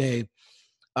like the day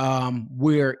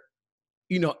where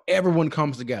everyone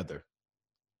comes together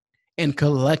and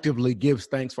collectively gives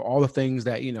thanks for all the things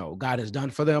that God has done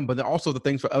for them, but then also the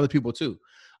things for other people too.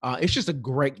 It's just a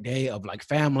great day of like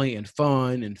family and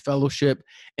fun and fellowship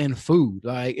and food.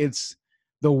 Like it's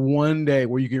the one day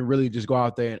where you can really just go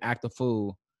out there and act a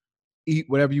fool, eat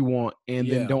whatever you want, and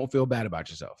then don't feel bad about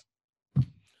yourself.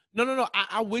 No.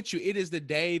 I with you. It is the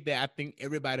day that I think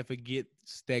everybody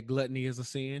forgets that gluttony is a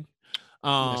sin.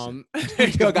 God,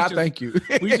 thank you.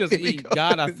 We just eat.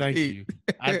 God, I thank you.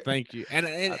 I thank you.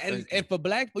 And for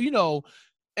Black people,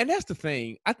 and that's the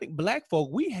thing. I think Black folk,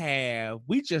 we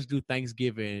just do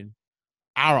Thanksgiving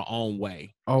our own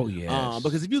way. Oh yeah.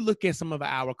 Because if you look at some of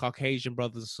our Caucasian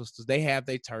brothers and sisters, they have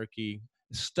their turkey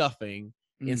stuffing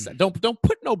inside. Don't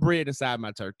put no bread inside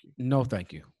my turkey. No,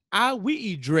 thank you. We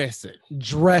eat dressing.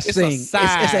 Dressing. It's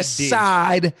a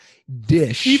side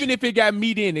dish. Even if it got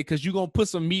meat in it, because you're gonna put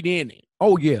some meat in it.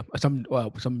 Oh yeah, some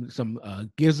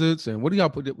gizzards and what do y'all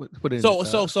put in?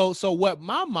 So what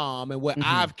my mom and what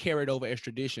I've carried over as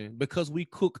tradition, because we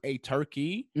cook a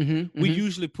turkey, we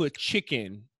usually put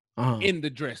chicken in the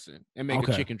dressing and make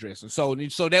a chicken dressing. So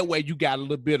that way you got a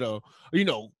little bit of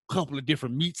couple of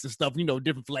different meats and stuff,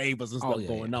 different flavors and stuff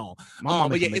going on. My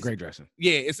mom makes a great dressing.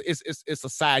 Yeah, it's a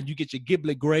side. You get your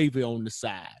giblet gravy on the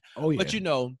side. Oh yeah. But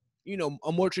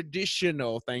a more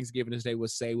traditional Thanksgiving, as they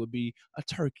would say, would be a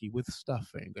turkey with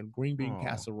stuffing and green bean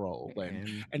casserole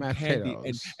and candy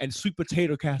and sweet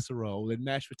potato casserole and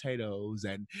mashed potatoes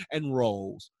and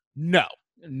rolls.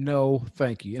 No,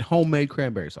 thank you. And homemade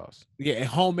cranberry sauce. Yeah, and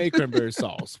homemade cranberry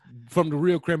sauce from the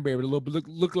real cranberry. A little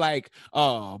look like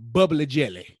bubbly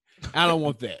jelly. I don't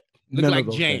want that. Look like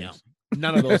jam. Things.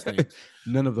 None of those things.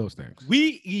 None of those things.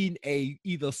 We eat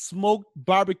either smoked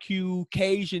barbecue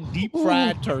Cajun deep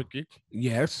fried turkey.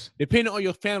 Yes. Depending on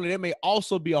your family, there may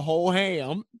also be a whole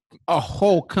ham. A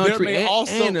whole country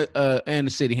and a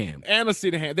city ham. And a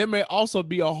city ham. There may also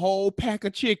be a whole pack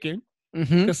of chicken. Because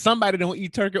mm-hmm. somebody don't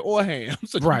eat turkey or ham.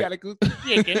 So you gotta cook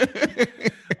chicken.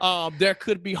 There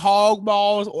could be hog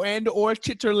balls or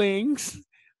chitterlings.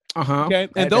 Okay.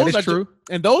 And those are true.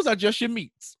 And those are just your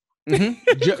meats.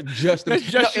 Mm-hmm. Just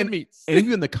your meats. And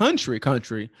even in the country,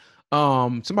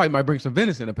 somebody might bring some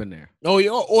venison up in there. Oh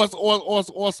yeah,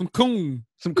 or some coon.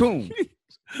 Some coon.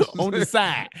 On the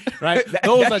side, right?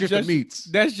 Those are just meats.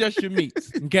 That's just your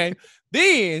meats. Okay.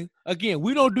 Then again,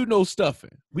 we don't do no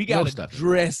stuffing. We got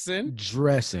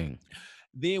dressing.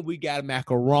 Then we got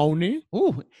macaroni.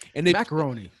 Ooh, and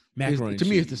macaroni to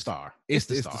me is the star. It's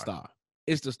the star.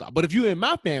 It's the star. But if you're in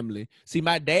my family, see,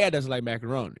 my dad doesn't like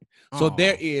macaroni, so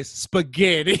there is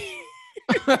spaghetti.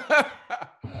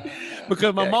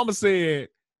 Because my mama said,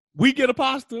 we get a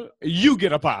pasta, you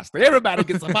get a pasta. Everybody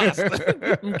gets a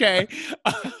pasta. Okay.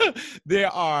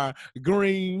 There are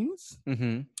greens.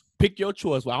 Mm-hmm. Pick your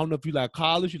choice. Well, I don't know if you like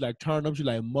collards, you like turnips, you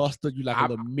like mustard, you like a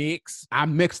little mix. I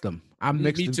mix them. I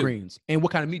mix the greens. And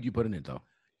what kind of meat do you put in it, though?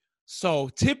 So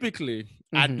typically,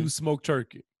 I do smoked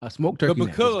turkey. A smoked turkey. But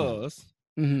because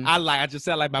I just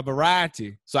said like my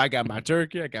variety. So I got my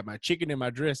turkey, I got my chicken, and my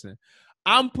dressing.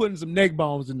 I'm putting some neck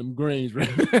bones in them greens,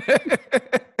 right?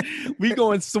 We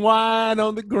going swine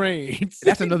on the greens.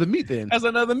 That's another meat then. That's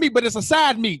another meat, but it's a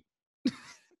side meat.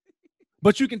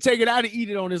 But you can take it out and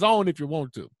eat it on its own if you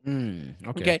want to.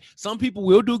 Okay. Some people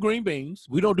will do green beans.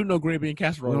 We don't do no green bean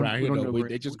casserole around here.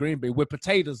 They're just green beans with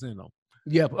potatoes in them.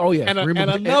 Yeah. Oh yeah. And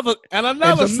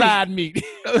another side meat.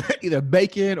 Either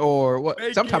bacon or what?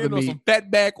 Some type of meat. Some fat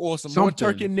back or some more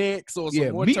turkey necks or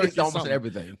some more meat turkey. Is almost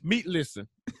everything. Meat. Listen.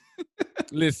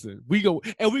 We gonna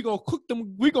cook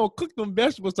them. We gonna cook them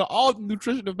vegetables to all the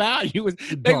nutritional value.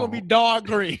 They're gonna be dark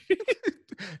green.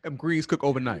 Them greens cook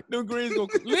overnight. Them greens gonna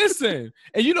cook. Listen,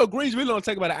 and greens really don't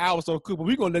take about an hour or so to cook, but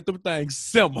we gonna let them things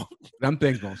simmer. Them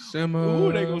things gonna simmer.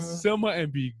 Ooh, they gonna simmer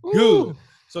and be good.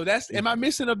 So am I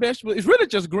missing a vegetable? It's really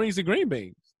just greens and green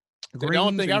beans.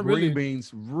 Green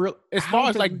beans. As far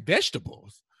as like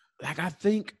vegetables, like I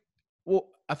think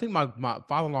my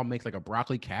father-in-law makes like a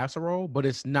broccoli casserole, but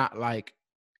it's not like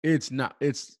it's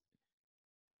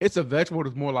a vegetable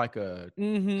that's more like a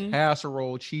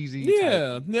casserole, cheesy.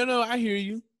 Yeah, type. No, I hear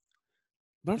you.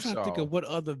 But I'm trying to think of what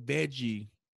other veggie.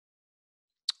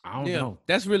 I don't know.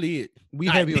 That's really it. We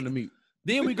heavy on the meat.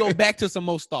 Then we go back to some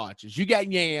more starches. You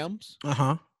got yams.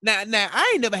 Now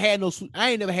I ain't never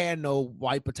had no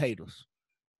white potatoes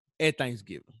at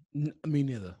Thanksgiving. Me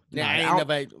neither. Yeah, I ain't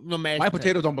never had no mashed white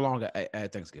potatoes don't belong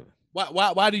at Thanksgiving.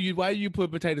 Why do you put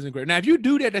potatoes in gravy? Now if you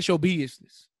do that, that's your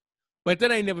business. But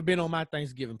that ain't never been on my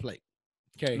Thanksgiving plate.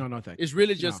 Okay. No, thank you. It's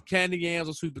really just candy yams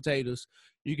or sweet potatoes.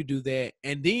 You can do that.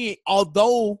 And then,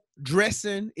 although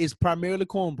dressing is primarily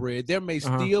cornbread, there may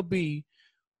still be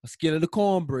a skillet of the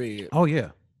cornbread. Oh, yeah.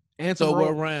 And some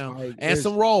rolls. Around. And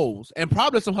some rolls. And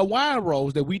probably some Hawaiian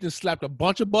rolls that we just slapped a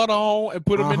bunch of butter on and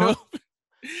put them in the oven.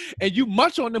 And you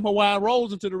munch on them Hawaiian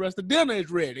rolls until the rest of dinner is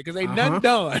ready because ain't nothing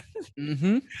done.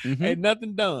 Ain't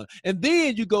nothing done. And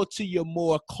then you go to your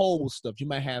more cold stuff. You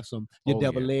might have your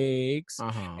deviled eggs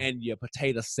and your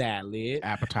potato salad.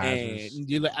 Appetizers. And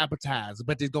your appetizers.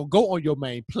 But it's going to go on your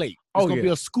main plate. It's going to be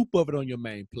a scoop of it on your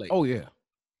main plate. Oh, yeah.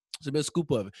 It's a bit scoop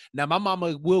of it. Now, my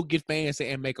mama will get fancy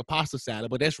and make a pasta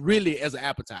salad, but that's really as an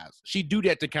appetizer. She do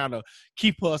that to kind of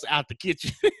keep us out the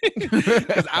kitchen.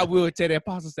 Because I will tear that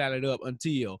pasta salad up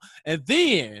until. And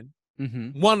then,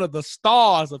 one of the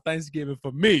stars of Thanksgiving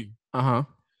for me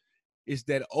is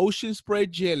that ocean spray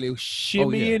jelly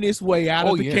shimmying its way out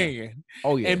of the can.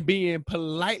 And being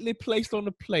politely placed on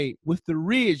the plate with the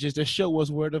ridges that show us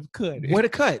where to cut it. Where to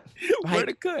cut. Where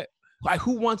to cut. Like,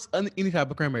 who wants any type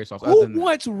of cranberry sauce? Who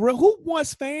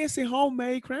wants fancy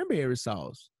homemade cranberry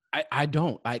sauce? I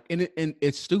don't. Like, and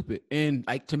it's stupid. And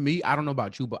like, to me, I don't know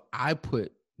about you, but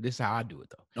this is how I do it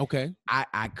though. Okay.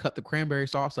 I cut the cranberry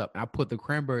sauce up and I put the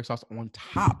cranberry sauce on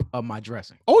top of my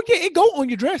dressing. Oh yeah, it go on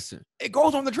your dressing. It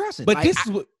goes on the dressing. But this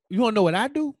is what you want to know what I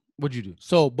do? What'd you do?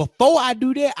 So before I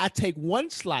do that, I take one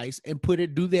slice and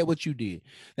do that what you did.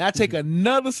 Then I take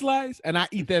another slice and I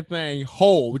eat that thing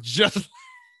whole, just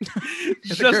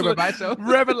Just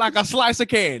rub it like a slice of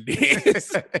candy.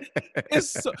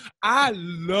 I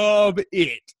love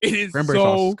it. It is Cranberry so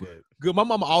sauce is good. My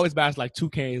mama always buys like 2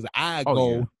 cans. I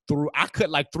cut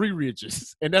like 3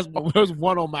 ridges, and there's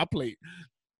one on my plate.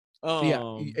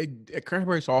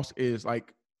 Cranberry sauce is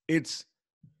like, it's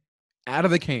out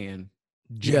of the can,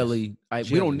 jelly. Like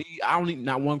jelly. I don't need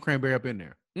not one cranberry up in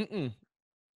there.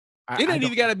 It ain't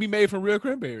even got to be made from real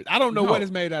cranberries. I don't know what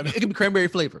it's made out of. It can be cranberry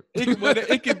flavored.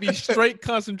 It can be straight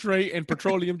concentrate and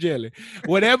petroleum jelly.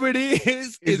 Whatever it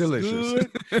is, it's delicious.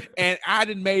 Good. And I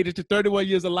done made it to 31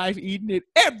 years of life eating it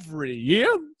every year.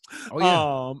 Oh,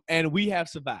 yeah. And we have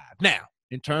survived. Now,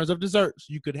 in terms of desserts,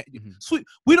 you could sweet.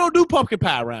 We don't do pumpkin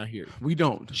pie around here. We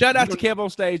don't. Shout out to Kev on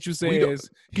stage who says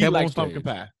he likes pumpkin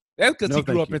pie. That's because he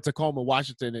grew up in Tacoma,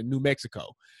 Washington, and New Mexico.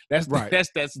 That's right. That's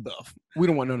that stuff. We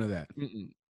don't want none of that.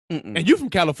 And you from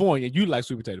California, you like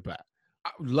sweet potato pie.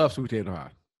 I love sweet potato pie.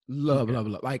 Love.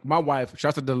 Like my wife,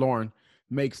 shout out to DeLauren,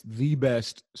 makes the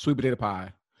best sweet potato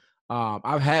pie.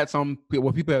 I've had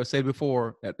people have said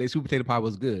before that their sweet potato pie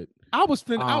was good. I was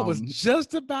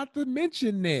just about to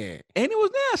mention that. And it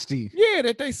was nasty. Yeah,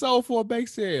 that they sold for a bake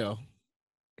sale.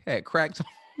 It had cracks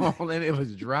on and it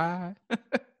was dry.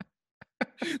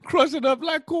 Crush it up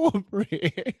like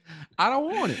cornbread. I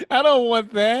don't want it. I don't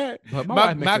want that. But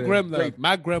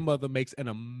my grandmother makes an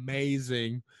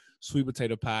amazing sweet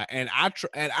potato pie, and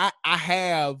I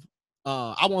have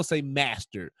I won't say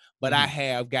mastered, but I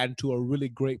have gotten to a really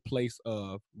great place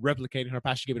of replicating her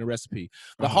pie. She gave me a recipe.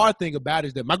 The hard thing about it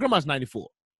is that my grandma's 94.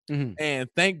 And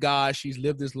thank God she's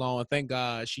lived this long. Thank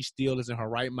God she still is in her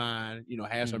right mind,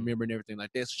 has her memory and everything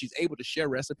like that. So she's able to share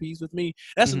recipes with me.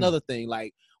 That's another thing.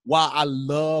 Like, while I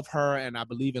love her and I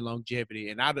believe in longevity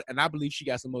and I believe she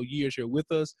got some more years here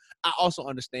with us, I also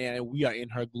understand and we are in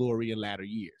her glory and latter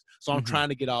years. So I'm trying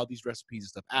to get all these recipes and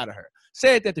stuff out of her.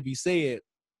 Said that to be said,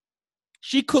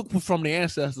 she cooked from the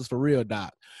ancestors for real,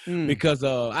 Doc. Because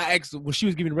I asked her when she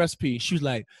was giving the recipe, she was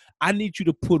like, I need you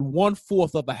to put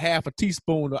 1/4 of a half a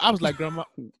teaspoon. I was like, Grandma,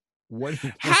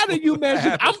 how do you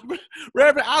measure?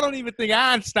 Reverend, I don't even think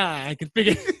Einstein can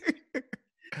figure it.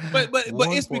 But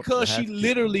it's because she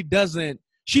literally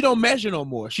she don't measure no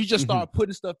more. She just started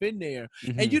putting stuff in there.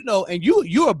 And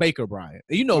you're a baker, Brian.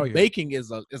 Baking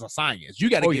is a science. You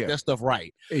got to get that stuff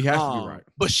right. It has to be right.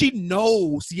 But she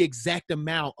knows the exact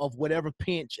amount of whatever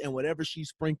pinch and whatever she's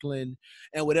sprinkling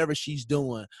and whatever she's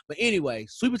doing. But anyway,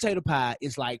 sweet potato pie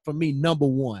is like, for me, number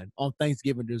 1 on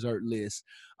Thanksgiving dessert list.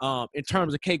 In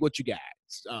terms of cake, what you got?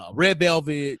 Red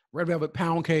velvet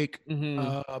pound cake.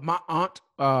 My aunt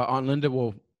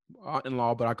Linda,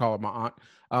 aunt-in-law, but I call her my aunt.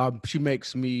 She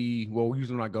makes me,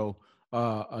 usually when I go,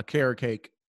 a carrot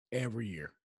cake every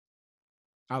year.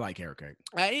 I like carrot cake.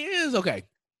 It is okay.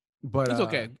 But it's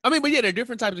okay. I mean, but yeah, there are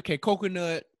different types of cake.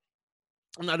 Coconut.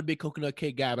 I'm not a big coconut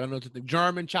cake guy, but I know what to think.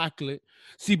 German chocolate.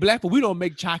 See, Blackfoot, we don't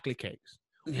make chocolate cakes.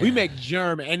 We make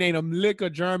German, and ain't a lick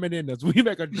of German in us. We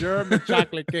make a German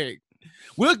chocolate cake.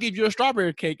 We'll give you a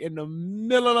strawberry cake in the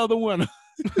middle of the winter.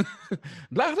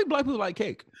 I think black people like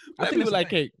cake. I think we like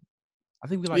cake. I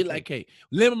think we like cake.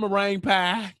 Lemon meringue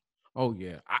pie. Oh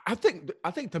yeah. I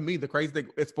think to me the crazy thing,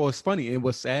 it's funny and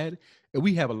what's sad, is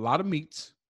we have a lot of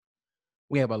meats.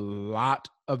 We have a lot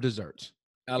of desserts.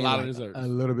 A lot of desserts. A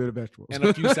little bit of vegetables. And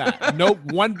a few sides. Nope,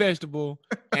 one vegetable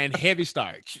and heavy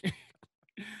starch.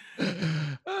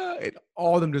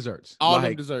 All them desserts.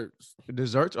 Them desserts.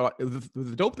 Desserts are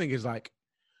the dope thing is like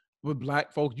with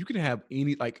black folks, you can have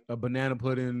any like a banana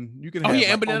pudding. You can have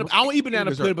and banana. I don't eat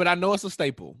banana pudding, but I know it's a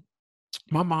staple.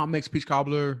 My mom makes peach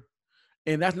cobbler,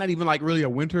 and that's not even like really a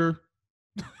winter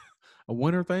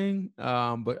thing.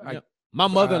 But my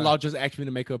mother-in-law just asked me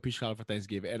to make her a peach cobbler for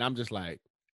Thanksgiving, and I'm just like,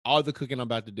 all the cooking I'm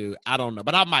about to do, I don't know,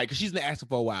 but I might, because she's been asking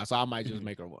for a while, so I might just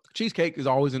make her one. Cheesecake is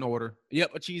always in order.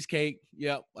 Yep, a cheesecake.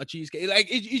 Like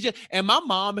it's just, and my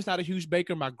mom is not a huge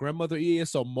baker. My grandmother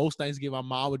is, so most Thanksgiving my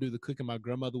mom would do the cooking. My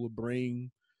grandmother would bring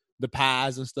the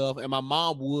pies and stuff, and my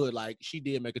mom would, like, she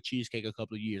did make a cheesecake a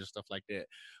couple of years and stuff like that.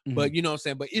 But you know what I'm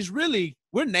saying? But it's really,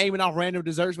 we're naming off random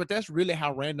desserts, but that's really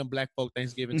how random black folk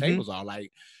Thanksgiving tables are.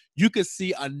 Like, you could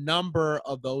see a number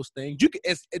of those things. You could,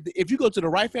 if you go to the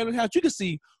Wright family house, you can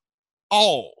see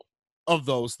all of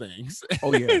those things.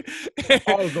 Oh yeah,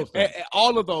 all of those things.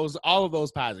 all of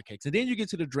those pies and cakes. And then you get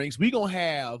to the drinks. We're gonna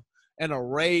have an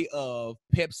array of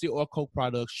Pepsi or Coke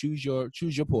products. Choose your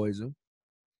poison.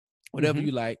 Whatever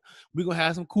you like. We're gonna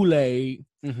have some Kool-Aid.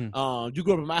 You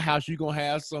grow up in my house, you're gonna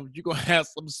have some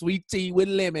sweet tea with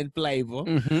lemon flavor.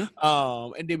 And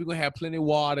then we're gonna have plenty of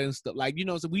water and stuff. Like, you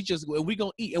know, so we're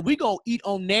gonna eat. And we're gonna eat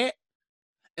on that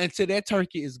until that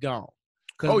turkey is gone.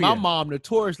 Because my mom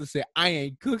notoriously said, I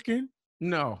ain't cooking.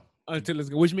 No. until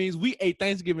it's which means we ate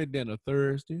Thanksgiving dinner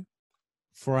Thursday,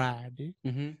 Friday,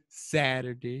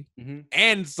 Saturday,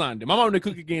 and Sunday. My mom didn't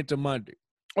cook again till Monday.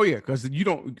 Oh yeah, because you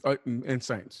don't in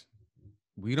Saints,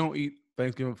 we don't eat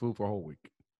Thanksgiving food for a whole week.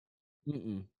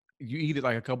 You eat it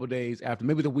like a couple of days after,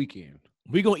 maybe the weekend.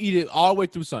 We're gonna eat it all the way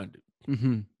through Sunday.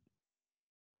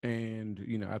 And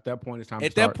at that point, it's time.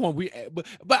 At that point, but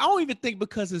I don't even think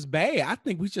because it's bad. I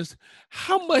think we just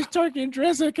how much turkey and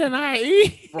dressing can I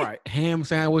eat? Right, ham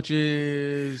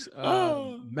sandwiches,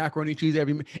 macaroni and cheese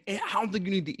every. And I don't think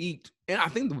you need to eat. And I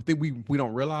think the thing we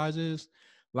don't realize is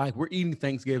like we're eating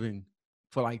Thanksgiving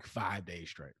for like 5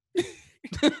 days straight.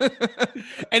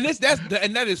 And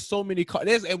that is so many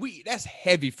that's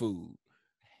heavy food.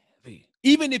 Heavy.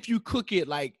 Even if you cook it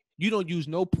like. You don't use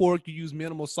no pork, you use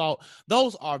minimal salt.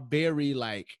 Those are very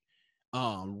like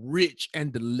rich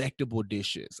and delectable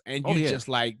dishes. And you just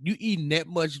like you eating that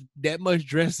much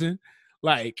dressing,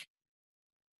 like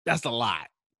that's a lot.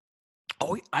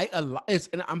 Oh,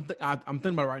 and I'm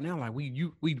thinking about it right now. Like we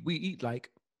eat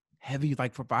like heavy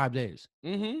like for 5 days.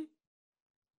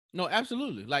 No,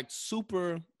 absolutely. Like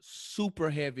super,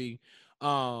 super heavy for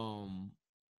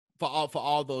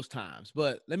all those times.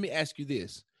 But let me ask you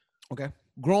this. Okay.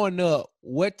 Growing up,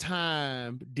 what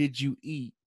time did you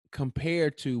eat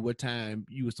compared to what time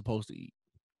you were supposed to eat?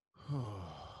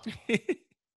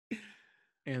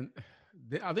 And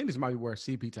I think this might be where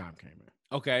CP time came in.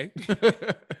 Okay.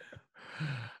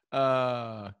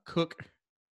 Cook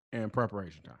and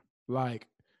preparation time. Like,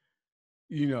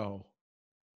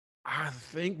 I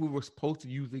think we were supposed to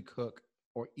usually cook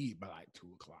or eat by like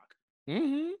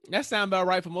 2:00. That sounds about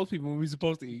right for most people when we're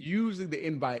supposed to eat. Usually the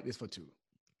invite is for 2.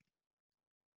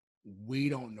 We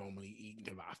don't normally eat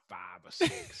until about 5 or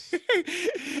 6.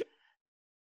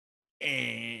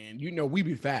 And we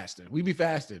be fasting.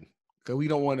 Because we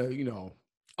don't want to,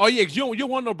 Oh yeah, because you don't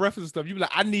want no breakfast and stuff. You be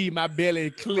like, I need my belly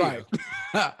clear.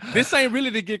 Right. This ain't really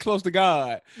to get close to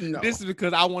God. No. This is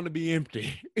because I want to be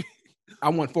empty. I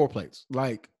want 4 plates.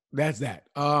 Like that's that.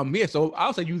 So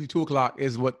I'll say usually 2:00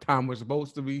 is what time we're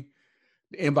supposed to be.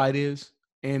 The invite is,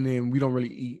 and then we don't really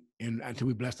eat until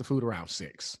we bless the food around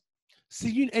 6. See,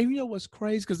 you know what's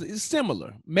crazy? Because it's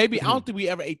similar. Maybe I don't think we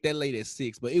ever ate that late at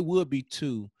 6, but it would be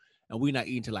 2, and we're not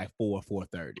eating till like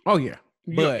 4:30. Oh yeah,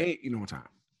 but on time.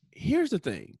 Here's the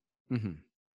thing: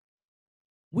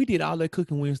 we did all that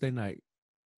cooking Wednesday night.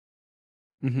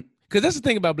 Because that's the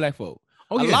thing about black folk.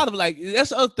 A lot of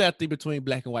that's the other thing between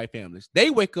black and white families. They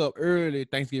wake up early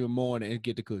Thanksgiving morning and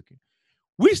get to cooking.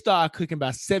 We start cooking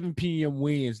by 7 p.m.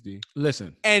 Wednesday.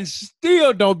 Listen, and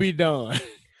still don't be done.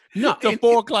 No, till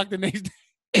 4:00 the next day.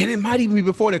 And it might even be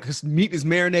before that because meat is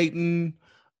marinating,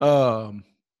 all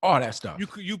that stuff.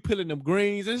 You peeling them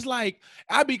greens. It's like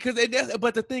but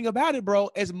the thing about it, bro,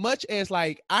 as much as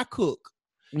like I cook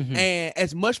and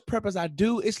as much prep as I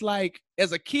do, it's like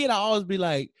as a kid, I always be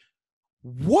like,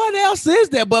 what else is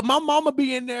there? But my mama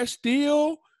be in there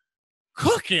still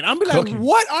cooking. I'm be like,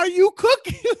 what are you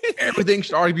cooking? Everything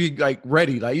should already be like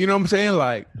ready. Like, you know what I'm saying?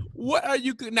 Like, what are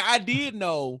you cooking? Now I did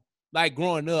know. Like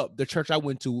growing up, the church I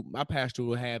went to, my pastor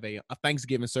would have a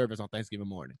Thanksgiving service on Thanksgiving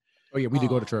morning. Oh yeah, we did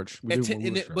go to church.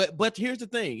 But here's the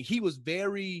thing: he was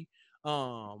very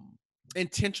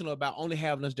intentional about only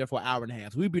having us there for an hour and a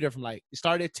half. We'd be there from it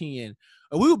started at 10,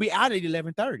 and we would be out at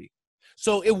 11:30.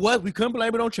 So we couldn't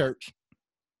blame it on church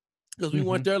because we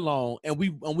weren't there long, and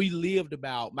we lived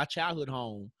my childhood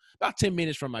home about 10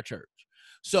 minutes from my church.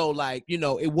 So,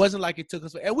 it wasn't like it took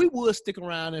us, and we would stick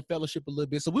around and fellowship a little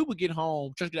bit. So we would get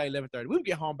home, church at 11:30. We would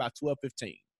get home about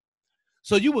 12:15.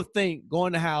 So you would think, go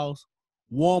in the house,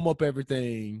 warm up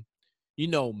everything,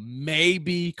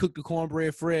 maybe cook the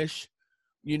cornbread fresh,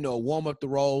 warm up the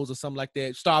rolls or something like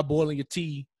that. Start boiling your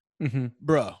tea.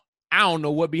 Bruh, I don't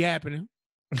know what be happening.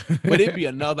 But it'd be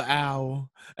another hour,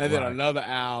 and then another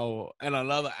hour, and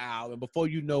another hour, and before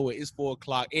you know it, it's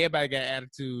 4:00. Everybody got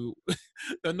attitude.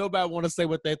 Don't nobody want to say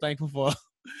what they're thankful for.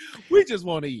 We just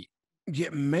want to eat.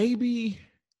 Yeah, maybe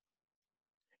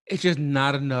it's just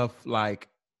not enough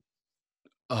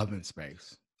oven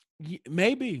space. Yeah,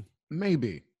 maybe.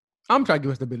 I'm trying to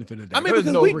give us the benefit of that. I mean,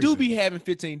 because we do be having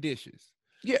 15 dishes.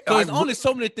 Yeah, there's only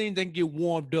so many things that can get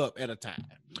warmed up at a time,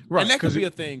 right? And that could be a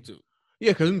thing too.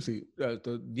 Yeah, because let me see.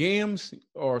 The yams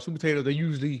or sweet potatoes, they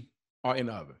usually are in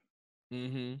the oven.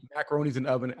 Macaroni's in the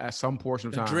oven at some portion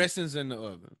of time. The dressing's in the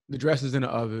oven. The dressing's in the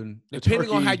oven. Depending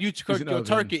on how you cook your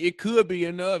turkey, it could be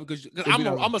in the oven. Because I'm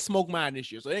going to smoke mine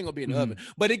this year, so it ain't going to be in the oven.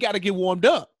 But it got to get warmed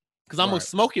up because I'm going to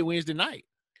smoke it Wednesday night.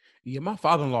 Yeah, my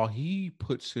father-in-law, he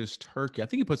puts his turkey, I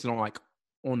think he puts it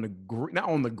on the grill, not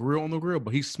on the grill,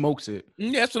 but he smokes it.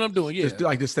 Yeah, that's what I'm doing, yeah. Just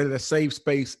to set it a safe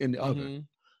space in the oven.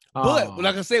 But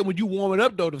like I said, when you warm it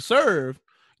up though to serve,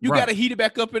 you got to heat it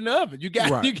back up in the oven. You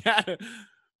got to.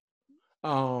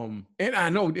 And I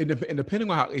know, and depending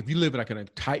on how, if you live in like in a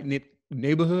tight knit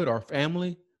neighborhood or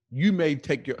family, you may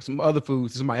take some other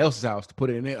foods to somebody else's house to put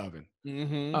it in their oven,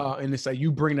 and it's like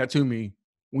you bring that to me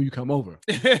when you come over.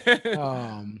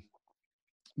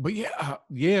 But I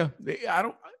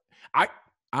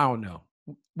don't know.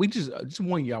 We just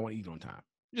 1 year I want to eat on time.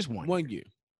 Just one year.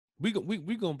 We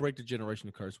gonna break the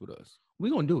generational curse with us. We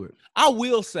gonna do it. I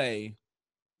will say,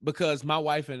 because my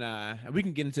wife and I, we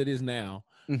can get into this now.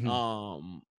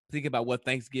 Think about what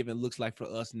Thanksgiving looks like for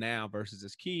us now versus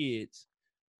as kids.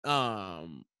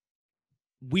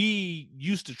 We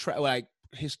used to like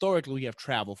historically we have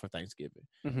traveled for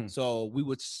Thanksgiving. So we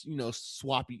would,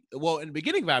 swap. Well, in the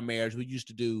beginning of our marriage, we used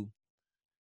to do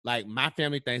like my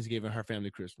family Thanksgiving, her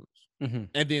family Christmas. And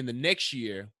then the next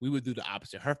year we would do the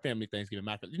opposite. Her family Thanksgiving,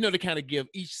 my family, to kind of give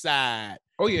each side,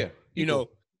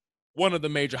 one of the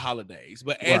major holidays.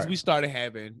 But as we started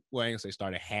having, well, I ain't gonna say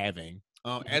started having,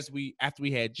 after we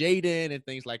had Jaden and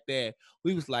things like that,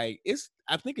 we was like,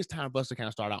 I think it's time for us to kind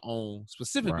of start our own,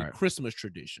 specifically Christmas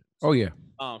traditions. Oh yeah.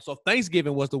 So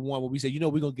Thanksgiving was the one where we said,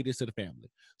 we're gonna get this to the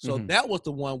family. So that was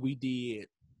the one we did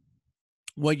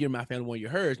 1 year my family, 1 year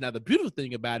hers. Now the beautiful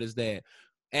thing about it is that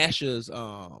Asha's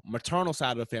maternal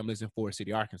side of the family is in Forest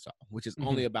City, Arkansas, which is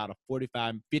only about a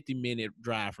 45, 50-minute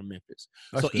drive from Memphis.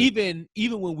 That's so good.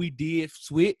 Even when we did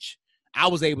switch, I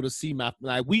was able to see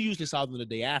we usually saw them the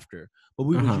day after, but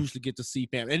we would usually get to see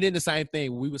family. And then the same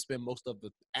thing, we would spend most of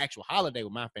the actual holiday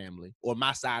with my family, or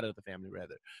my side of the family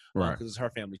rather, because it's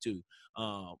her family too.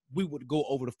 We would go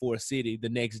over to Forest City the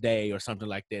next day or something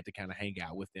like that to kind of hang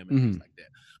out with them and things like that.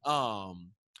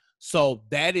 So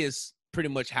that is pretty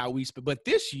much how we spend. But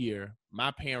this year,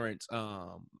 my parents,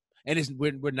 and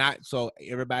we're not, so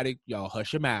everybody, y'all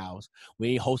hush your mouths. We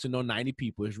ain't hosting no 90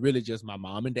 people. It's really just my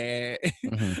mom and dad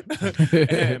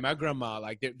and my grandma.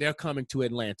 Like they're coming to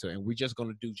Atlanta, and we're just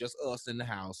gonna do just us in the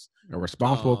house. A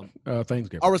responsible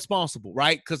Thanksgiving. A responsible,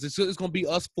 right? Because it's gonna be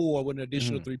us four with an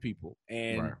additional 3 people,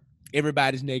 and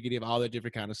everybody's negative, all that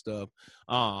different kind of stuff.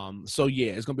 So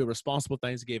yeah, it's gonna be a responsible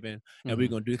Thanksgiving, and we're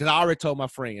gonna do it. Because I already told my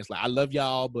friends, like, I love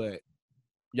y'all, but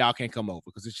y'all can't come over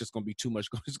because it's just gonna be too much.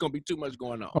 It's gonna be too much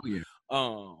going on. Oh yeah.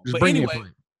 But anyway,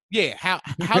 how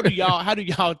do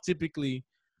y'all typically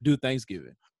do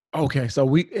Thanksgiving? Okay, so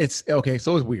it's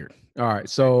weird. All right,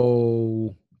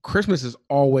 so Christmas is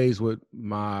always with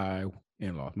my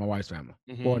in-laws, my wife's family,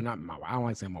 or not my. I don't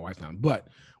like saying my wife's family, but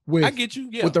with I get you.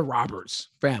 Yeah. With the Roberts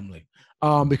family,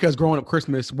 because growing up,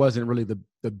 Christmas wasn't really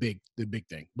the big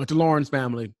thing, but to Lauren's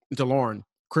family, to Lauren,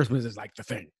 Christmas is like the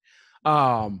thing.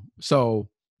 So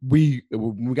when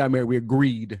we got married, we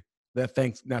agreed that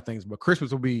but Christmas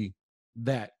will be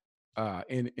that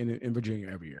in Virginia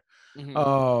every year.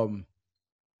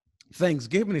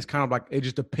 Thanksgiving is kind of like, it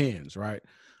just depends, right?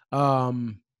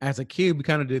 As a kid, we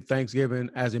kind of did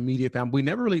Thanksgiving as immediate family. We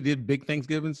never really did big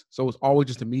Thanksgivings, so it's always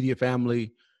just immediate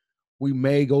family. We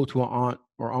may go to an aunt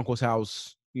or uncle's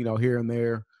house, here and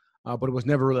there, but it was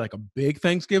never really like a big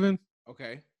Thanksgiving.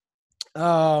 Okay.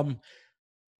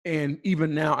 And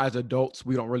even now as adults,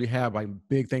 we don't really have like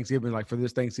big Thanksgiving. Like for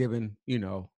this Thanksgiving,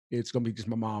 it's going to be just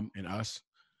my mom and us.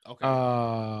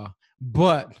 Okay.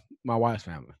 But my wife's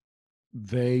family,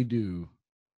 they do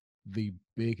the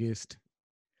biggest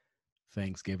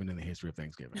Thanksgiving in the history of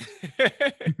Thanksgiving.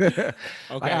 Okay.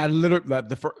 I literally,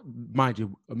 mind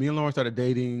you, me and Lauren started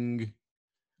dating,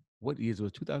 what year was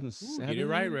it? 2007? Get it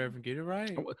right, Reverend. Get it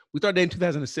right. We started dating in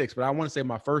 2006, but I want to say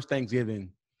my first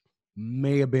Thanksgiving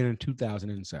may have been in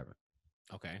 2007.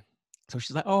 Okay. So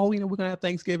she's like, oh, we're going to have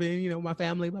Thanksgiving, my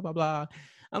family, blah, blah, blah.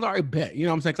 I'm like, bet, what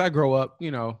I'm saying? Because I grow up,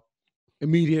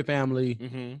 immediate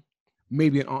family,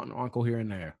 maybe an aunt and uncle here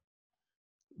and there.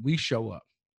 We show up.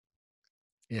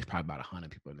 It's probably about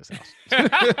 100 people in this house.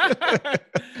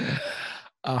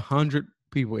 100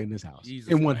 people in this house, Jesus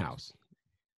in one Christ. House.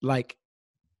 Like,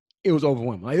 it was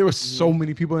overwhelming. Like, there were so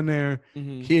many people in there,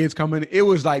 kids coming. It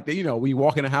was like, we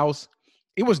walk in the house.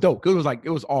 It was dope. It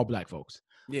was all black folks.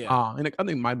 Yeah. And I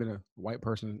think it might have been a white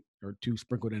person or two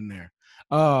sprinkled in there.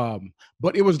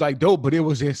 But it was like dope, but it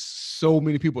was just so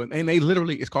many people. And they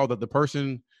literally, it's called the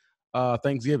person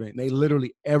Thanksgiving. They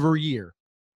literally every year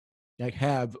like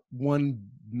have one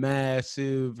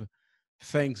massive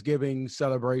Thanksgiving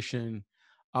celebration.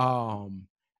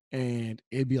 And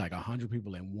it'd be like 100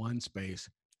 people in one space.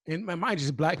 And mind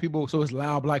just black people, so it's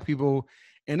loud black people.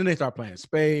 And then they start playing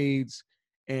spades.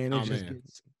 And it just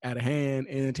gets out of hand,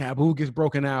 and then taboo gets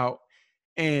broken out,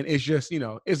 and it's just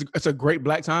it's a great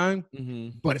black time,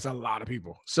 but it's a lot of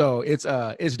people, so it's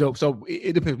dope. So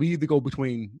it depends. We either go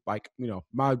between like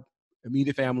my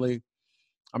immediate family.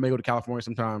 I may go to California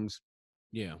sometimes.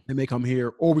 Yeah. They may come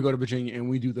here, or we go to Virginia and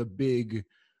we do the big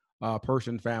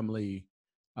person family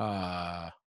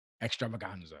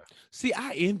extravaganza. See,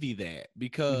 I envy that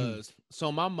because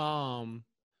so my mom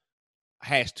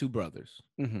has 2 brothers.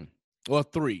 Well,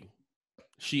 3.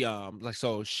 She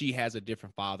she has a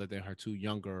different father than her 2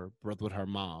 younger brothers with her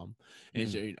mom,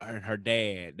 and her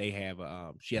dad. They have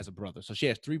she has a brother, so she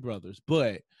has 3 brothers.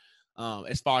 But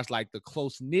as far as like the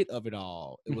close knit of it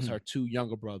all, it was her 2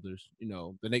 younger brothers. You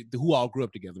know, who all grew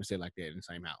up together. Say like that in the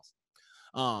same house.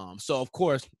 So of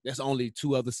course, that's only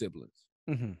 2 other siblings.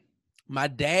 My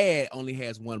dad only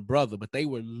has 1 brother, but they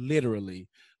were literally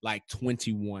like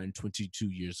 21, 22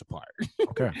 years apart.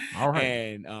 Okay. All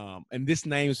right. And this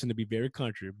name is going to be very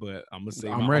country, but I'm going to say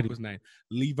I'm my ready. uncle's name,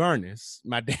 Lee Vernus.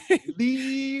 My dad.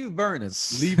 Lee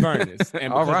Vernus. Lee Vernus.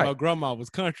 And All because right. my grandma was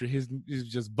country, his was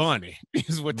just Bunny.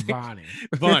 Is what Bonnie.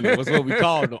 Bunny was what we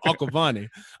called him, Uncle Bunny.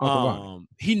 Uncle Bunny.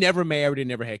 He never married and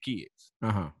never had kids.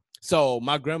 Uh-huh. So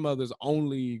my grandmother's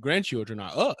only grandchildren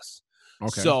are us.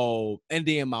 Okay. So, and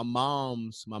then my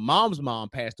mom's mom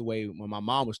passed away when my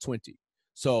mom was 20.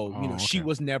 So, she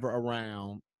was never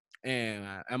around, and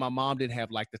my mom didn't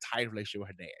have like the tight relationship with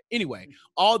her dad. Anyway,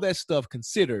 all that stuff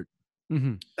considered,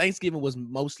 Thanksgiving was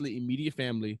mostly immediate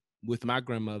family with my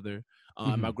grandmother,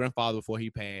 my grandfather before he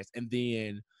passed, and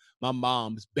then my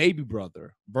mom's baby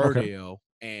brother, Verdell,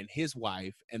 and his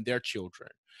wife and their children.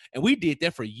 And we did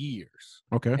that for years.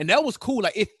 Okay. And that was cool.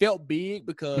 Like, it felt big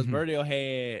because Verdell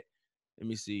had, let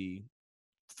me see,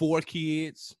 4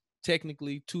 kids,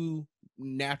 technically 2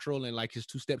 natural and like his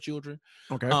 2 stepchildren.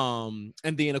 Okay.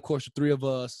 And then of course the 3 of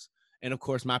us, and of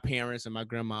course my parents and my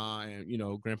grandma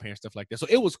and grandparents, stuff like that. So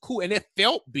it was cool and it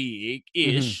felt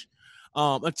big-ish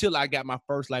until I got my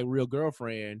first like real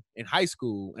girlfriend in high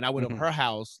school, and I went over her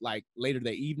house like later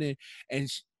that evening, and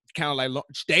kind of like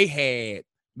they had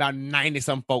about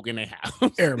 90-some folk in their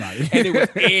house. Everybody. And it was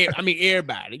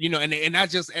everybody, and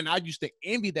I used to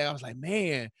envy that. I was like,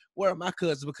 man, where are my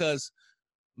cousins? Because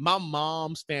my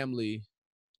mom's family,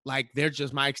 like, they're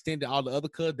just my extended, all the other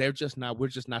cousins, we're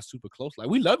just not super close. Like,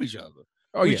 we love each other.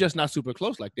 We're just not super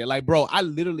close like that. Like, bro, I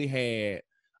literally had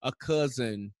a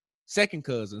cousin, second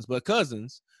cousins, but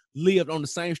cousins lived on the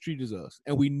same street as us,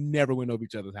 and we never went over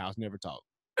each other's house, never talked.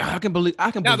 I can believe.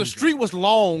 Now the street was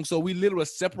long, so we literally were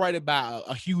separated by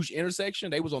a huge intersection.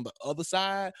 They was on the other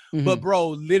side, but bro,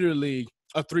 literally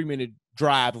a 3-minute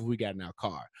drive if we got in our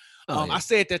car. I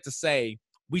said that to say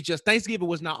Thanksgiving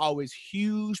was not always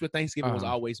huge, but Thanksgiving was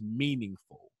always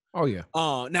meaningful. Oh yeah.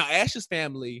 Now Ash's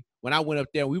family, when I went up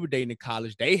there, we were dating in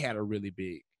college. They had a really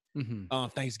big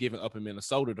Thanksgiving up in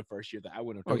Minnesota the first year that I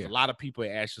went up there. There was a lot of people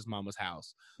at Ash's mama's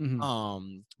house.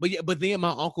 But then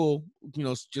my uncle,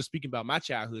 just speaking about my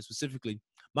childhood specifically,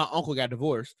 my uncle got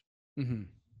divorced.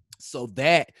 So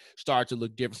that started to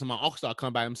look different. So my uncle started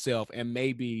coming by himself, and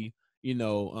maybe,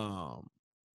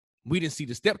 we didn't see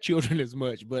the stepchildren as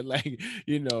much, but like,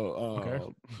 his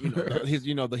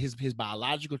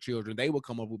biological children, they would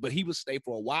come over, but he would stay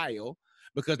for a while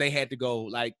because they had to go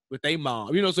like with their mom,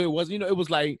 so it was, it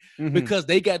was like, because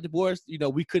they got divorced,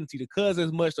 we couldn't see the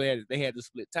cousins much. So they had to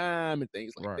split time and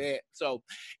things like that. So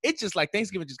it's just like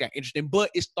Thanksgiving just got interesting,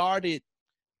 but it started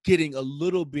getting a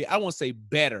little bit, I won't say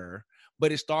better,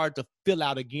 but it started to fill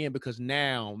out again because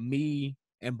now me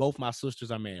and both my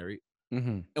sisters are married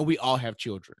and we all have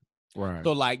children. Right.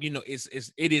 So like, it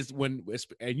is when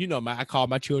I call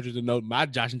my children to know my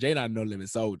Josh and Jada are No Limit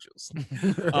Soldiers.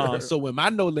 So when my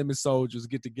No Limit Soldiers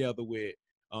get together with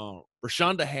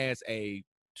Rashonda has a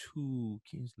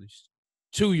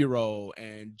 2-year-old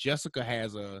and Jessica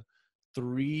has a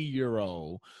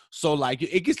 3-year-old. So like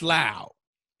it gets loud.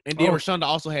 And then Rashonda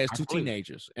also has 2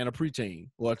 teenagers and a preteen,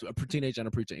 or a teenager and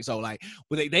a preteen. So like,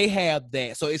 they have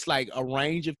that. So it's like a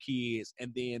range of kids,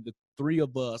 and then the 3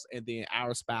 of us, and then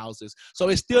our spouses. So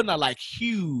it's still not like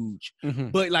huge,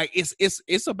 but like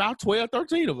it's about 12,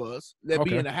 13 of us that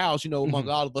be in the house, among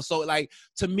all of us. So like,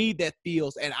 to me, that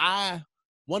feels, and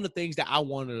one of the things that I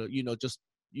want to, just,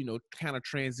 kind of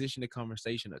transition the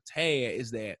conversation a tad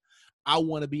is that I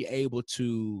want to be able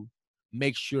to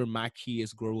make sure my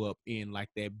kids grow up in like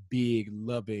that big,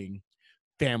 loving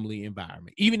family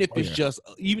environment, even if it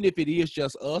is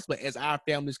just us. But as our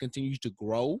families continues to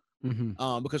grow,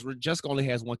 because Jessica only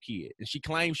has 1 kid, and she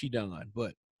claims she done,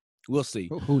 but we'll see.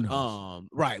 Who knows?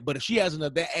 Right. But if she has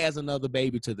that adds another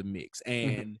baby to the mix,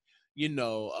 and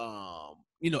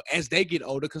as they get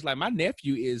older, because like my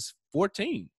nephew is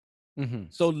 14,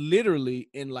 so literally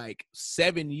in like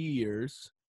 7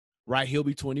 years. Right, he'll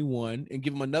be 21, and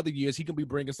give him another years, he can be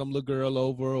bringing some little girl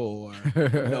over, or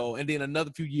and then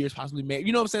another few years possibly married.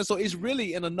 You know what I'm saying? So it's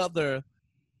really in another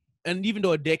and even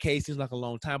though a decade seems like a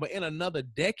long time, but in another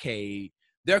decade,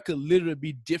 there could literally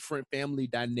be different family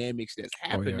dynamics that's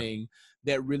happening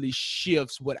that really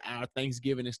shifts what our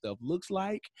Thanksgiving and stuff looks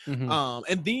like.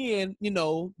 And then, you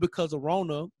know, because of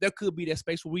Rona, there could be that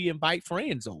space where we invite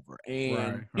friends over.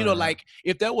 And, you know, like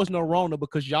if there was no Rona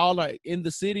because y'all are in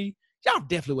the city, y'all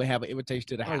definitely would have an invitation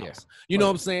to the house. You know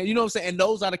what I'm saying? You know what I'm saying? And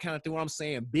those are the kind of thing where I'm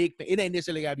saying big thing. It ain't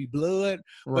necessarily gotta be blood,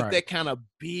 but that kind of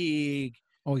big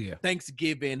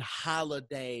Thanksgiving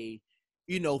holiday,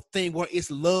 you know, thing where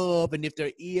it's love, and if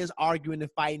there is arguing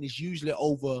and fighting, it's usually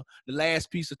over the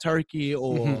last piece of turkey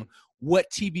or what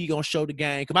TV gonna show the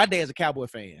game. Cause my dad's a Cowboy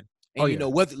fan, and you know,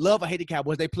 whether love or hate the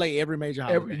Cowboys, they play every major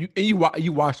holiday. You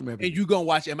watch them every and you gonna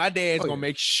watch it. And my dad's gonna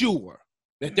make sure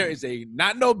that there is a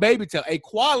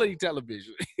quality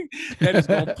television that is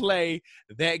gonna play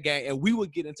that game. And we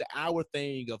would get into our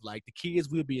thing of like the kids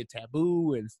will be in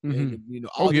Taboo and you know,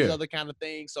 all these other kind of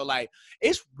things. So like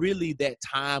it's really that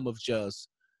time of just,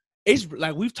 it's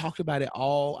like we've talked about it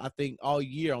all, I think, all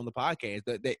year on the podcast.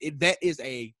 That is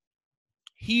a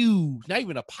huge, not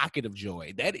even a pocket of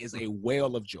joy. That is a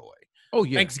well of joy. Oh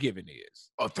yeah, Thanksgiving is.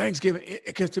 Oh, Thanksgiving,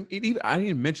 because I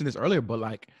didn't mention this earlier, but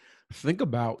like think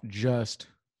about just,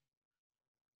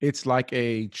 it's like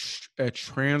a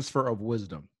transfer of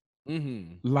wisdom.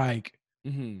 Like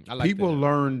I like people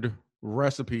learned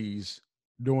recipes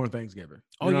during Thanksgiving.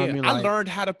 You know what I mean? Like, I learned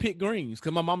how to pick greens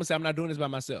because my mama said I'm not doing this by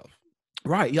myself.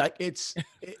 Right. Like it's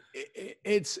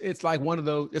like one of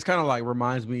those, it's kind of like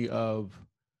reminds me of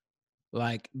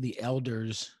like the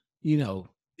elders, you know,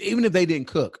 even if they didn't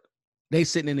cook, they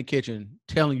sitting in the kitchen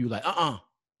telling you like,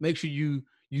 make sure you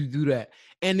do that.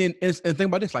 And then and think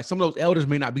about this, like some of those elders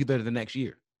may not be there the next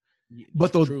year.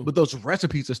 But those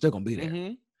recipes are still gonna be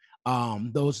there.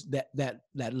 Those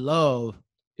that love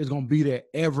is gonna be there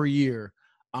every year.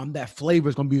 That flavor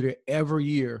is gonna be there every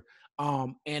year.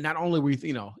 And not only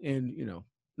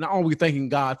not only we thanking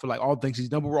God for like all the things He's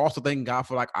done, but we're also thanking God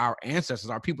for like our ancestors,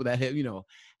 our people that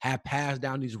have passed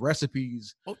down these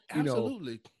recipes.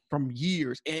 From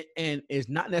years, and it's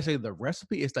not necessarily the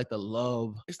recipe; it's like the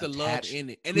love. It's the love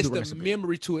in it, and it's the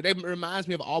memory to it. It reminds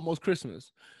me of Almost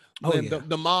Christmas. When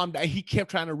the mom, he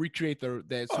kept trying to recreate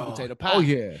that sweet potato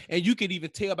pie. And you could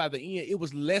even tell by the end, it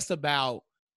was less about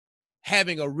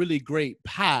having a really great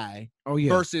pie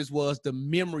versus was the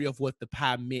memory of what the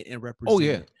pie meant and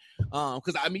represented.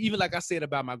 Because I mean, even like I said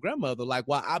about my grandmother, like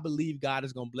while I believe God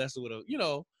is gonna bless her with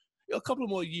a couple of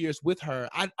more years with her,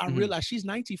 I realize she's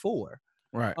 94.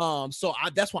 Right. So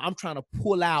that's why I'm trying to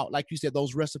pull out, like you said,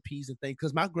 those recipes and things.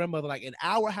 Because my grandmother, like in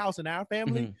our house, in our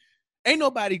family, ain't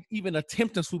nobody even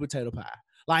attempting sweet potato pie.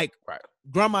 Like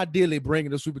Grandma Dilly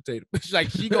bringing the sweet potato. She's like,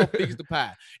 she gonna fix the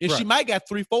pie, and she might got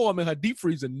 3-4 of them in her deep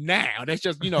freezer now. That's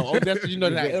just that's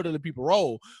how elderly people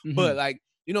roll. But like,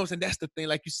 you know what I'm saying? That's the thing.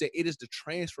 Like you said, it is the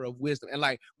transfer of wisdom. And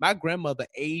like my grandmother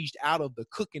aged out of the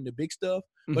cooking, the big stuff,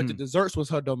 but the desserts was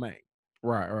her domain.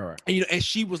 Right. And and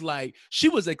she was like, she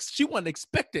wasn't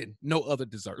expecting no other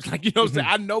desserts. Like, you know what I'm saying?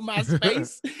 I know my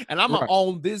space and I'm gonna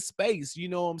own this space. You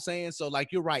know what I'm saying? So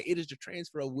like, you're right. It is the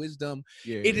transfer of wisdom.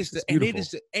 It is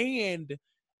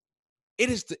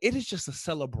just a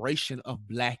celebration of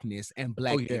blackness and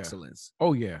black excellence.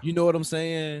 Oh yeah. You know what I'm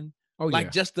saying? Oh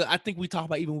like I think we talk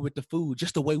about even with the food,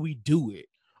 just the way we do it.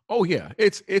 Oh yeah.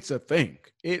 It's a thing.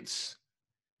 It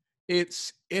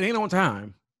ain't on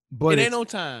time. But it ain't on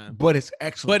time. But it's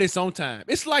excellent. But it's on time.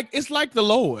 It's like the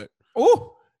Lord.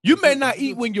 Oh, you may not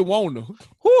eat when you want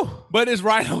to, but it's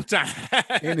right on time.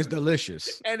 And it's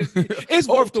delicious. And it's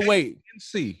worth the wait. And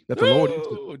see that the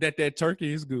Lord that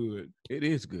turkey is good. It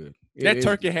is good. That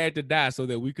turkey had to die so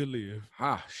that we could live.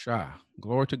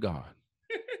 Glory to God.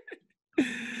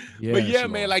 But yeah,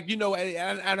 man, like,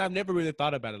 and I've never really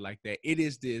thought about it like that. It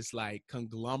is this like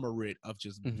conglomerate of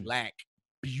just black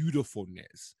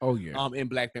beautifulness. In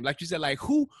black family, like you said, like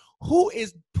who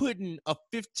is putting a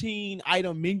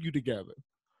 15-item menu together,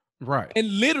 right?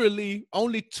 And literally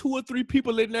only 2 or 3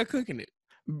 people in there cooking it,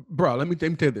 bro. Let me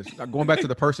tell you this. Going back to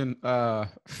the person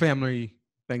family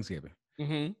Thanksgiving.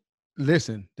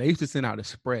 Listen, they used to send out a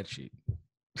spreadsheet.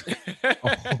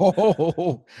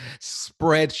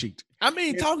 Spreadsheet. I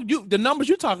mean, the numbers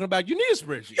you're talking about, you need a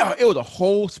spreadsheet. Yeah, it was a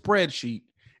whole spreadsheet,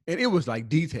 and it was like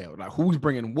detailed, like who's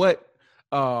bringing what.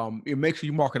 It makes sure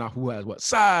you're marking out who has what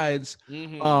sides.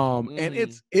 And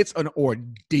it's an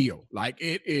ordeal. Like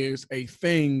it is a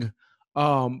thing.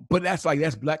 But that's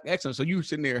black excellence. So you're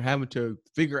sitting there having to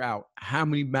figure out how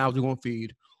many mouths you're gonna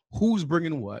feed, who's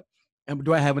bringing what, and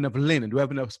do I have enough linen? Do I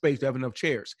have enough space? Do I have enough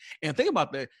chairs? And think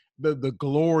about the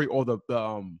glory, or the I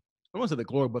don't want to say the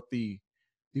glory, but the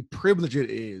privilege it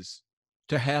is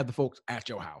to have the folks at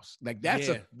your house. Like that's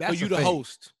for you to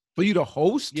host. For you to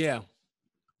host, Yeah.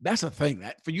 that's a thing.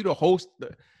 That for you to host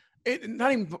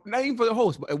not even for the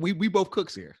host, but we both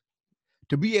cooks here.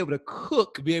 To be able to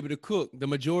cook, the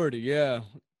majority, yeah.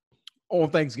 on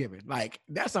Thanksgiving, like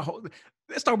that's a whole.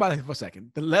 Let's talk about it for a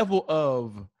second. The level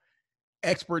of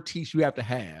expertise you have to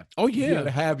have. Oh yeah,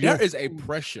 to have there is a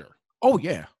pressure. Oh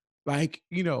yeah, like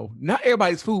not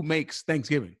everybody's food makes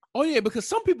Thanksgiving. Oh yeah, because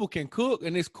some people can cook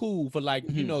and it's cool for like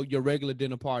your regular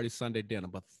dinner party, Sunday dinner,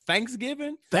 but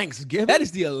Thanksgiving, that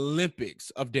is the Olympics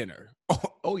of dinner.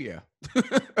 Oh yeah,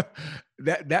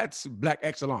 that's black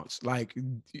excellence. Like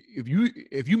if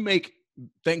you make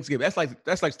Thanksgiving, that's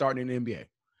like starting in the NBA.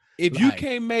 If you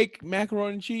can't make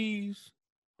macaroni and cheese,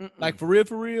 like for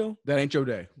real, that ain't your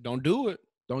day. Don't do it.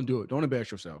 Don't do it. Don't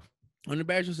embarrass yourself.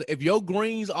 If your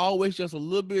greens always just a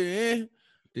little bit,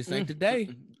 this ain't the day.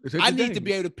 I need to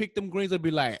be able to pick them greens and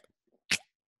be like,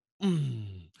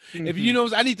 if you know,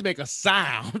 I need to make a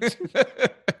sound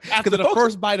after the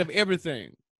first bite of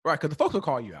everything. Right, because the folks will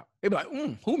call you out. They'll be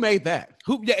like, who made that?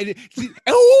 That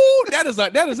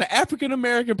is an African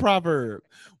American proverb.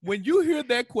 When you hear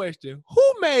that question,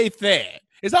 who made that?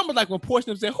 It's almost like when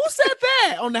Portia said, who said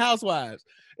that on the Housewives?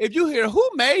 If you hear who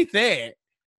made that,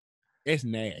 it's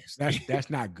nasty.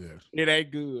 That's not good. It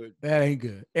ain't good. That ain't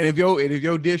good. And if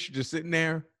your dish is just sitting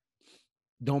there,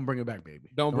 don't bring it back,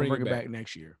 baby. Don't bring it back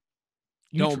next year.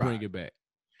 Don't bring it back.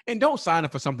 And don't sign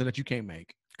up for something that you can't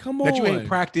make. Come on. That you ain't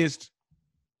practiced.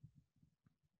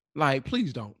 Like,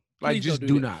 please don't. Like, please just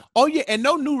do not. Oh yeah, and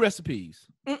no new recipes.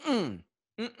 No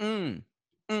new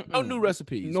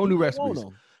recipes. No new recipes.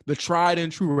 The tried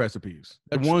and true recipes,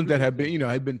 the ones that have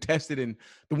been tested, and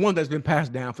the one that's been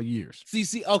passed down for years.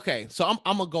 See. Okay, so I'm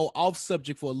gonna go off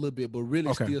subject for a little bit, but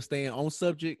really still staying on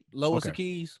subject. Lois the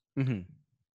keys.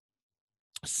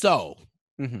 So,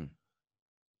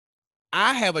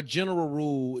 I have a general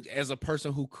rule as a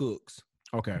person who cooks.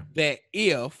 Okay. That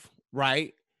if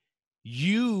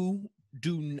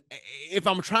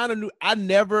I'm trying to do, I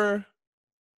never.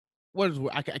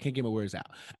 I can't get my words out.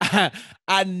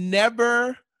 I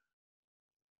never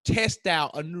test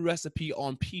out a new recipe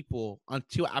on people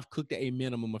until I've cooked it a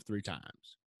minimum of 3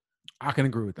 times. I can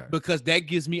agree with that. Because that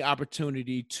gives me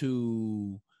opportunity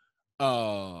to,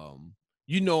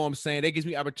 you know what I'm saying? That gives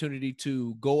me opportunity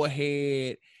to go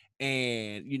ahead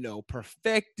and,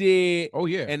 perfect it. Oh,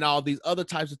 yeah. And all these other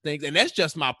types of things. And that's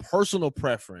just my personal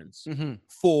preference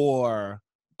for,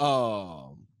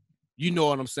 you know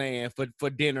what I'm saying,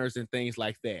 for dinners and things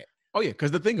like that. Oh, yeah,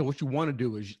 because the thing of what you want to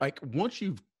do is, like, once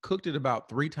you've cooked it about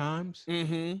 3 times,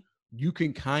 you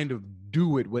can kind of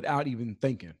do it without even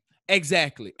thinking.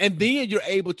 Exactly. And then you're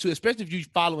able to, especially if you're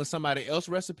following somebody else's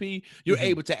recipe, you're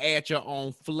able to add your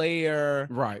own flair.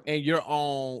 Right. And your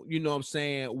own, you know what I'm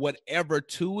saying, whatever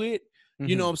to it,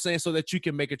 you know what I'm saying, so that you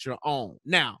can make it your own.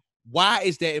 Now, why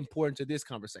is that important to this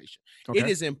conversation? Okay. It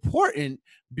is important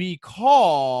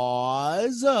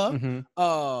because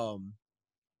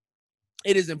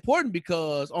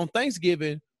on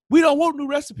Thanksgiving, we don't want new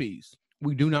recipes.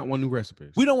 We do not want new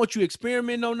recipes. We don't want you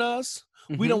experimenting on us.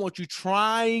 We don't want you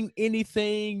trying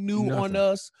anything new on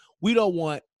us. We don't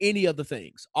want any other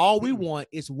things. All we want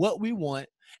is what we want.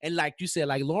 And like you said,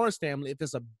 like Lawrence family, if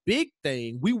it's a big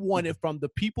thing, we want it from the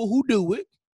people who do it.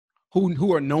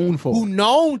 Who are known for who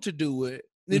known to do it,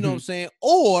 you know what I'm saying?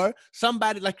 Or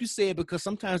somebody, like you said, because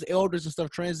sometimes elders and stuff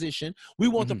transition, we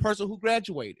want the person who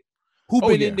graduated, who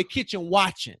been in the kitchen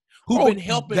watching, who been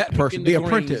helping that person, the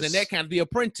apprentice. And that kind of the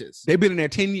apprentice. They've been in there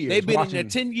 10 years. They've been in there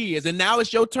 10 years, and now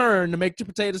it's your turn to make the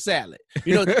potato salad.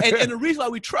 You know, and the reason why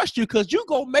we trust you, because you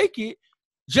gonna make it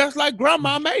just like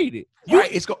grandma made it.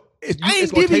 Right. I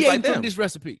ain't deviating from this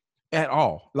recipe. At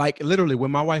all. Like, literally,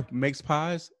 when my wife makes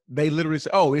pies, they literally say,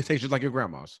 oh, it tastes just like your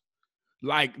grandma's.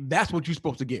 Like, that's what you're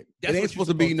supposed to get. It ain't supposed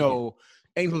to be ain't supposed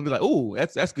to be like, oh,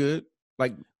 that's good.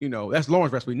 Like, that's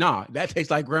Lauren's recipe. Nah, that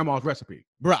tastes like grandma's recipe.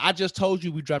 Bro, I just told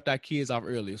you we dropped our kids off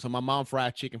earlier. So my mom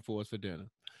fried chicken for us for dinner.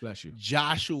 Bless you.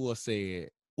 Joshua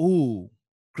said, ooh,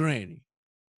 Granny,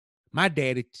 my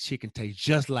daddy chicken tastes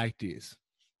just like this.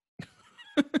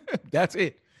 That's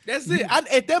it. That's it.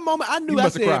 At that moment, I knew. I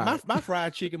said, my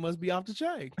fried chicken must be off the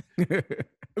chain.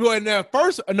 Well, and at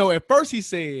first he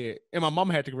said, and my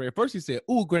mama had to correct. At first he said,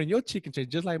 ooh, Granny, your chicken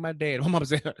tastes just like my dad. My mama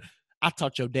said, I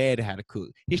taught your dad how to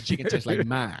cook. His chicken tastes like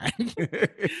mine.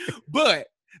 But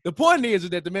the point is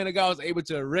that the man of God was able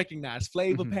to recognize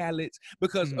flavor palettes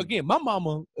because, again, my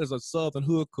mama is a Southern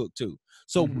hood cook too.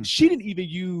 So she didn't even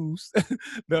use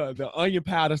the onion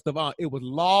powder stuff on. It was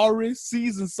Lawry's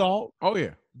seasoned salt. Oh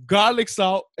yeah. Garlic,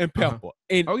 salt, and pepper,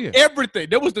 and everything.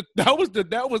 That was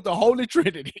the holy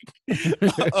trinity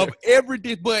of every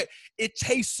dish. But it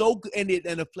tastes so good, and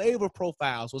the flavor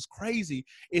profiles was crazy.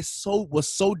 It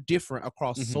was so different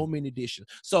across so many dishes.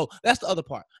 So that's the other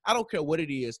part. I don't care what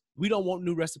it is. We don't want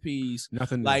new recipes.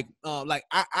 Nothing new. Like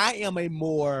I am a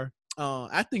more.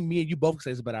 I think me and you both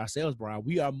say this about ourselves, Brian.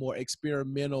 We are more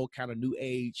experimental, kind of new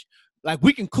age. Like,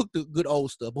 we can cook the good old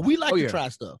stuff, but we like to try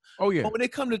stuff. Oh yeah. But when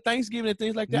it comes to Thanksgiving and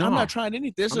things like that, I'm not trying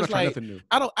anything. It's just like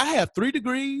I have 3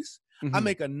 degrees. I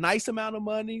make a nice amount of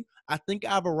money. I think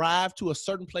I've arrived to a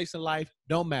certain place in life.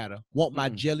 Don't matter. Want my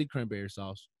jelly cranberry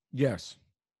sauce. Yes.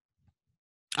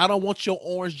 I don't want your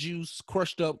orange juice,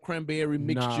 crushed up cranberry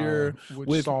mixture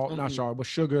with salt, not salt, with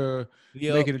sugar,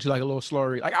 making it into like a little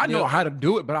slurry. Like, I know how to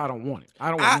do it, but I don't want it. I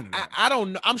don't want it. I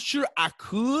don't know. I'm sure I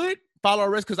could follow a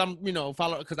recipe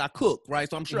because I cook, right?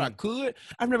 So I'm sure I could.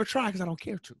 I've never tried because I don't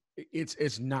care to.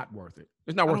 It's not worth it.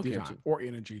 It's not worth the time or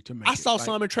energy to make I saw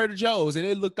some at Trader Joe's and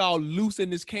it looked all loose in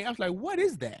this can. I was like, what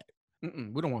is that?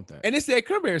 We don't want that. And it said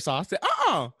cranberry sauce. I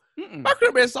said, my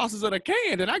cranberry sauce is in a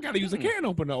can, and I got to use a can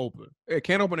opener to open. A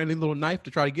can opener and a little knife to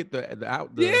try to get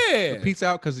the piece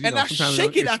out, because I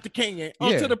shake it out the can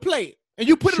onto the plate, and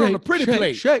you put it on a pretty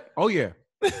plate. Shake. Oh yeah.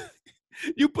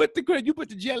 You put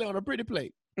the jelly on a pretty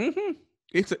plate.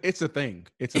 It's a thing.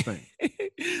 It's a thing.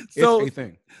 So, it's a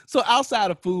thing. So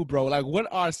outside of food, bro, like, what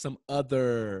are some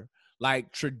other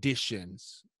like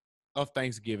traditions of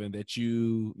Thanksgiving that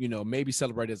you maybe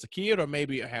celebrate as a kid or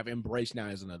maybe have embraced now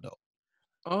as an adult?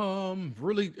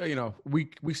 Really,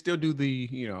 we still do the,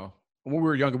 when we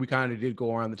were younger, we kind of did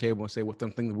go around the table and say what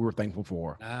something that we were thankful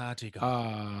for. Take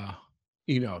that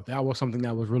was something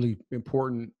that was really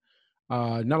important.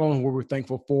 Not only were we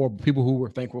thankful for, but people who were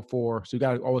thankful for. So you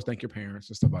got to always thank your parents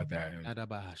and stuff like that.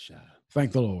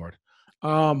 Thank the Lord.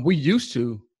 We used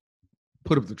to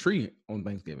put up the tree on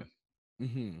Thanksgiving.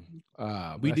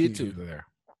 We did too. There.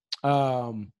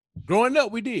 Growing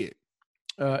up, we did.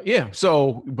 Yeah.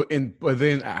 So, but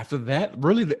then after that,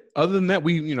 really, other than that,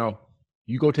 we,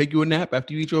 you go take you a nap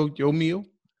after you eat your meal,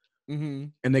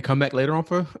 and they come back later on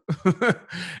for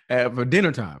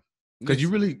dinner time, because you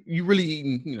really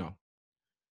eating,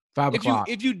 5 o'clock.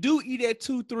 If you do eat at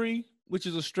 2-3, which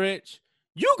is a stretch,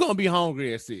 you're gonna be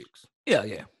hungry at 6. Yeah.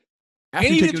 And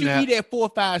even if you eat at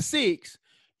 4, 5, 6,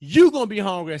 you're gonna be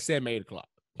hungry at 7, 8 o'clock.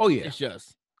 Oh yeah, it's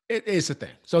just it's a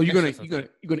thing. So you're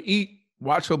gonna eat,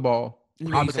 watch football.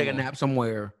 Probably take a nap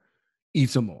somewhere, eat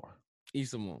some more.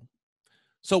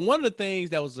 So one of the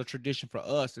things that was a tradition for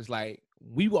us is like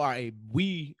we were a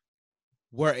big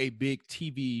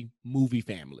TV movie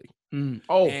family.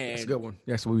 Oh, that's a good one.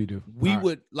 That's what we do. We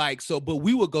would but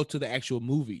we would go to the actual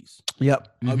movies. Yep.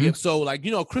 So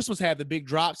Christmas had the big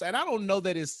drops, and I don't know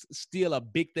that it's still a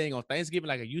big thing on Thanksgiving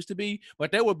like it used to be,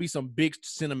 but there would be some big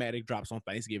cinematic drops on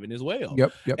Thanksgiving as well.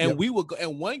 Yep. And we would go.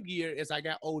 And one year, as I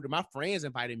got older, my friends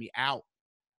invited me out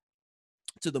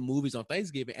to the movies on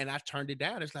Thanksgiving, and I turned it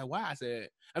down. It's like, why? I said,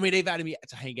 they invited me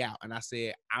to hang out, and I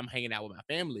said, I'm hanging out with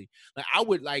my family. Like,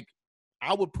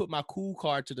 I would put my cool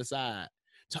card to the side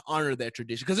to honor that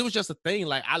tradition, because it was just a thing.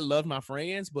 Like, I loved my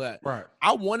friends, but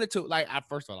I wanted to,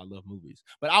 first of all, I love movies,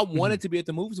 but I wanted to be at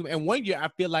the movies. And one year, I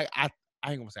feel like I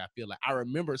ain't gonna say I feel like, I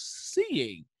remember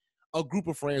seeing a group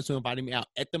of friends who invited me out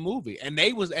at the movie, and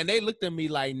they looked at me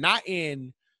like, not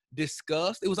in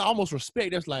disgust, it was almost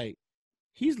respect. It's like,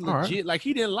 he's legit. Like,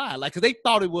 he didn't lie. Like, cause they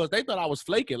thought I was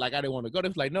flaking. Like, I didn't want to go. They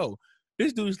was like, no,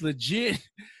 this dude's legit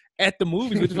at the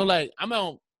movies. Which was like,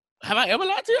 have I ever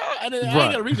lied to y'all? I ain't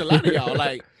got a reason to lie to y'all.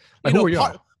 Like who are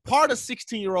y'all? Part of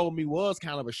 16-year-old me was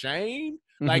kind of ashamed.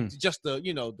 Like, just the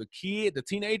kid, the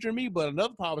teenager in me. But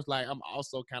another part was like, I'm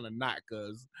also kind of not,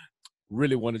 because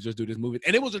really want to just do this movie.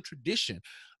 And it was a tradition.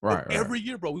 Right. Every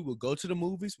year, bro, we would go to the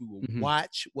movies. We would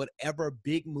watch whatever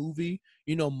big movie,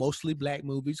 mostly black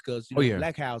movies, because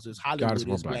black houses, Hollywood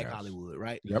is black house. Hollywood,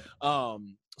 right? Yep.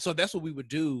 So that's what we would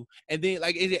do. And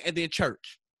then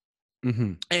church.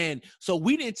 And so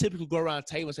we didn't typically go around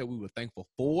the table and say we were thankful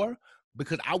for,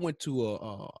 because I went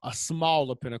to a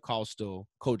smaller Pentecostal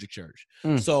Kojic church.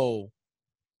 So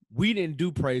we didn't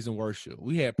do praise and worship.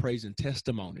 We had praise and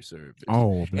testimony service.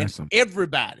 Oh, bless them.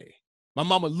 Everybody, my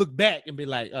mama looked back and be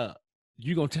like,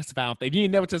 you gonna testify on Thanksgiving. You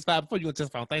ain't never testified before, you gonna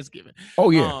testify on Thanksgiving.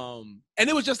 Oh yeah. And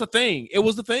it was just a thing. It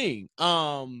was the thing.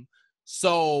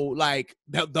 So like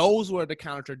those were the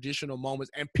kind of traditional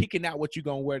moments, and picking out what you're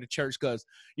gonna wear to church, because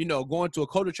going to a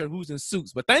Kojic church who's in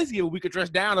suits, but Thanksgiving we could dress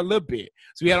down a little bit,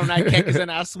 so we had on our khakis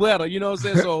and our sweater, you know what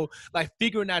I'm saying? So like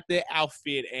figuring out their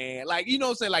outfit, and like, you know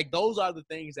what I'm saying, like those are the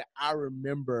things that I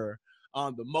remember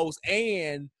the most,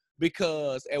 and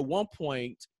because at one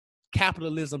point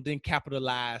capitalism didn't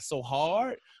capitalize so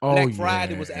hard. Black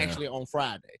Friday was actually on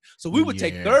Friday, so we would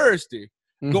take Thursday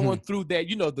going through that.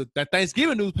 You know, the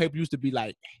Thanksgiving newspaper used to be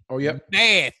like,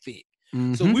 mad thick.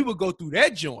 So we would go through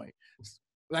that joint.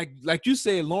 Like you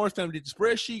said, Lawrence family did the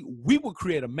spreadsheet. We would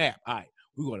create a map. All right,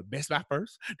 we go to Best Buy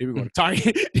first, then we go to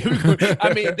Target.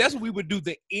 I mean, that's what we would do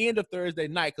the end of Thursday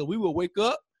night, because we would wake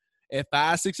up at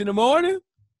 5, 6 in the morning,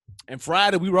 and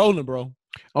Friday we rolling, bro.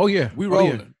 Oh yeah, we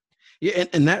rolling. Yeah,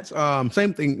 and that's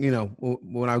same thing. You know,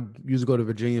 when I used to go to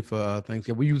Virginia for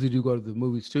Thanksgiving, we usually do go to the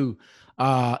movies too.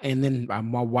 And then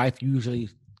my wife usually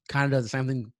kind of does the same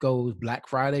thing, goes Black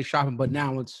Friday shopping, but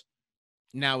now it's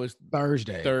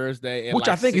Thursday, which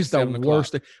I think is the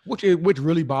worst thing. Which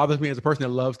really bothers me as a person that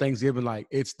loves Thanksgiving. Like,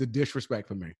 it's the disrespect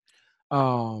for me.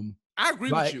 I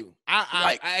agree with you.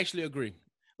 I actually agree.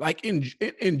 Like,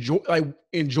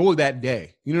 enjoy that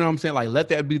day. You know what I'm saying? Like, let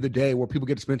that be the day where people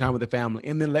get to spend time with their family,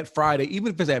 and then let Friday,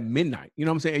 even if it's at midnight. You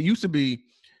know what I'm saying? It used to be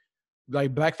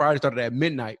like Black Friday started at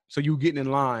midnight, so you getting in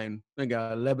line like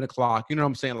 11 o'clock. You know what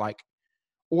I'm saying? Like,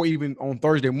 or even on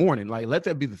Thursday morning. Like, let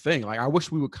that be the thing. Like, I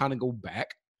wish we would kind of go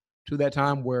back to that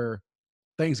time where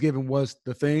Thanksgiving was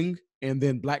the thing, and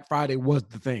then Black Friday was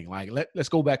the thing. Like, let's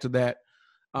go back to that.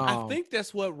 I think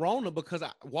that's what Rona, because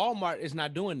Walmart is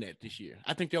not doing that this year.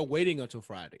 I think they're waiting until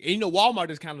Friday. And, you know, Walmart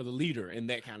is kind of the leader in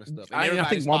that kind of stuff. And I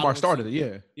think Walmart started it.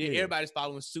 Yeah, everybody's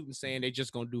following suit and saying they're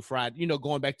just going to do Friday, you know,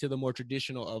 going back to the more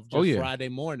traditional of just Friday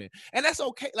morning. And that's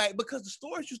okay. Like, because the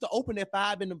stores used to open at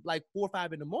 4 or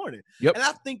 5 in the morning. Yep. And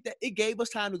I think that it gave us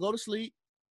time to go to sleep,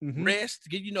 rest,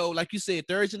 get, you know, like you said,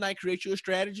 Thursday night, create your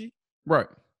strategy. Right.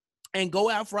 And go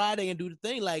out Friday and do the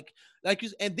thing. Like you,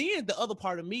 and then the other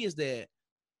part of me is that,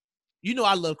 you know,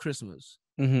 I love Christmas.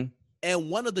 And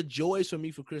one of the joys for me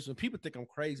for Christmas, people think I'm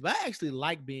crazy, but I actually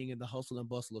like being in the hustle and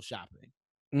bustle of shopping.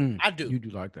 I do. You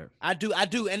do like that. I do.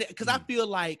 And because I feel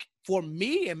like for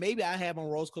me, and maybe I have on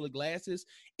rose-colored glasses,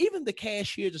 even the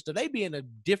cashiers, they be in a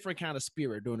different kind of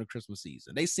spirit during the Christmas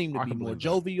season. They seem to be more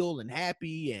jovial and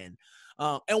happy. And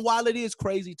while it is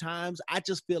crazy times, I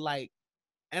just feel like,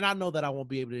 and I know that I won't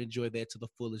be able to enjoy that to the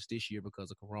fullest this year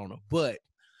because of Corona, but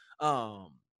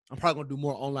I'm probably going to do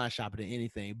more online shopping than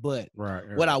anything. But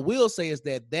what I will say is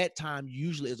that time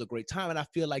usually is a great time. And I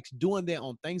feel like doing that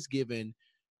on Thanksgiving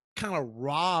kind of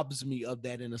robs me of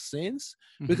that in a sense,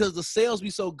 because the sales be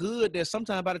so good that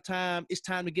sometimes by the time it's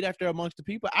time to get out there amongst the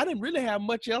people, I didn't really have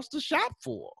much else to shop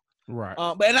for. Right.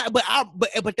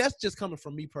 But that's just coming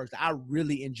from me personally. I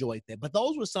really enjoyed that. But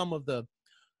those were some of the,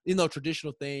 you know,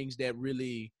 traditional things that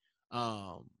really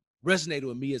resonated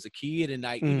with me as a kid. And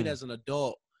like, even as an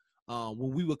adult,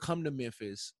 when we would come to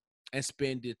Memphis and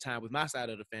spend the time with my side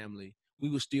of the family, we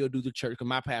would still do the church, because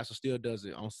my pastor still does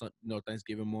it on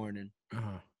Thanksgiving morning.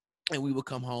 And we would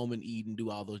come home and eat and do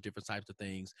all those different types of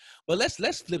things. But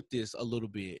let's flip this a little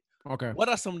bit. Okay. What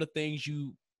are some of the things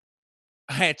you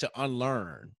had to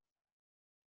unlearn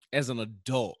as an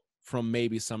adult from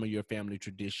maybe some of your family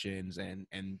traditions and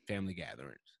family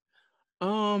gatherings?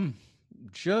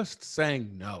 Just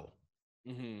saying no.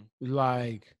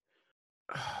 Like,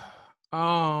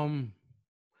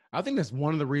 I think that's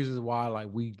one of the reasons why, like,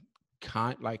 we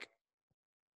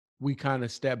kind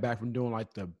of step back from doing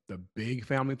like the big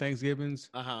family Thanksgivings.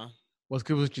 Was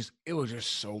because it was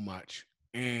just so much.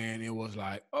 And it was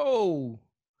like, oh,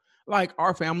 like,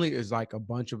 our family is like a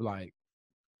bunch of like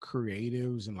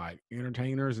creatives and like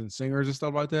entertainers and singers and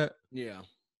stuff like that. Yeah.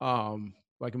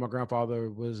 Like, my grandfather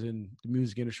was in the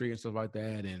music industry and stuff like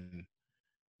that, and,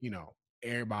 you know,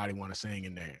 everybody want to sing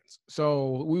and dance.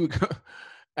 So we would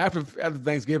after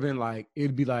Thanksgiving, like,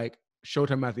 it'd be like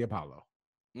Showtime at the Apollo.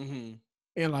 And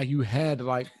like, you had to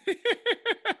like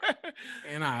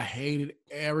and I hated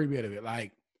every bit of it.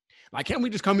 Like, can't we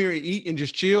just come here and eat and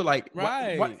just chill? Like,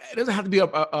 what? It doesn't have to be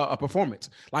a performance.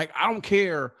 Like, I don't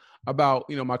care about,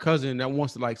 you know, my cousin that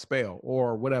wants to like spell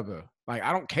or whatever. Like,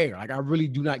 I don't care. Like, I really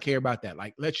do not care about that.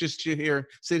 Like, let's just sit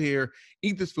here,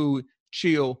 eat this food,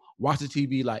 chill, watch the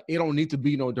TV. Like, it don't need to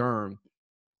be no darn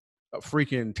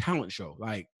freaking talent show.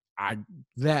 Like, I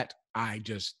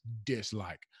just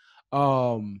dislike.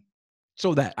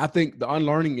 So that I think the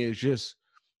unlearning is just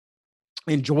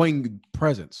enjoying the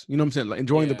presence. You know what I'm saying? Like,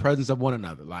 enjoying the presence of one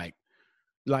another. Like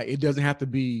it doesn't have to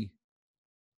be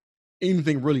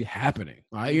anything really happening.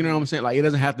 Right? You know what I'm saying? Like, it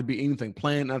doesn't have to be anything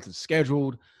planned, nothing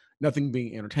scheduled, nothing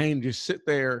being entertained. Just sit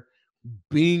there,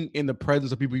 being in the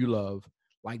presence of people you love.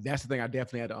 Like, that's the thing I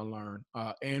definitely had to unlearn.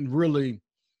 And really,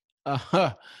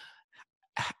 now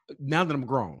that I'm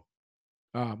grown,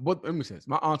 but let me say this,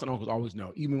 my aunts and uncles always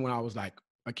know, even when I was like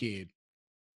a kid,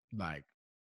 like,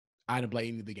 I didn't play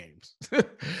any of the games.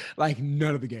 Like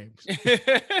none of the games.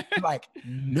 Like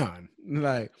none.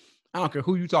 Like I don't care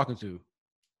who you talking to.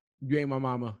 You ain't my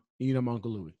mama, and you know my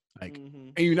Uncle Louie. Like,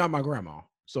 and you're not my grandma.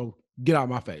 So get out of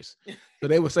my face. So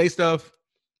they would say stuff,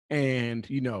 and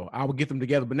I would get them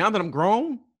together. But now that I'm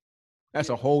grown, that's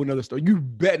a whole nother story. You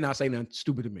bet not say nothing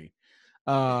stupid to me.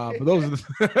 But those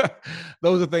are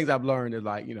those are things I've learned is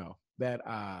like, that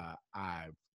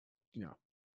I've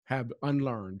have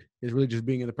unlearned is really just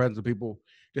being in the presence of people,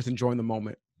 just enjoying the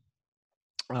moment,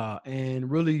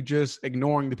 and really just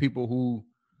ignoring the people who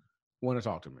want to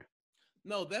talk to me.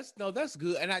 No, that's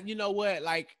good. And you know what?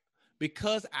 Like,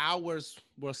 because ours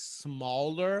were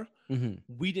smaller,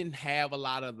 we didn't have a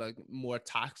lot of the more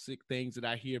toxic things that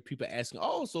I hear people asking.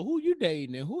 Oh, so who you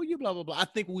dating and who you blah blah blah. I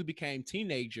think when we became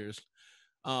teenagers,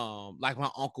 like my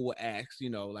uncle would ask,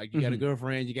 like, you got a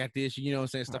girlfriend, you got this, what I'm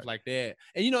saying, stuff like that.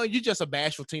 And you're just a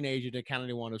bashful teenager that kind of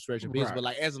didn't want to stretch your business. But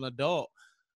like as an adult,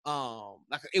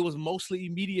 like it was mostly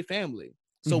immediate family.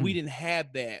 So we didn't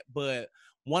have that. But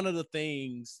one of the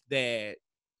things that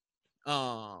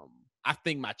I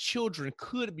think my children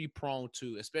could be prone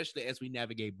to, especially as we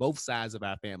navigate both sides of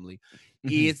our family,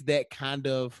 is that kind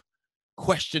of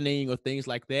questioning or things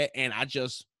like that. And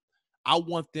I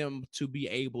want them to be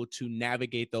able to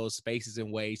navigate those spaces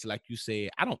in ways, like you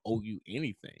said, I don't owe you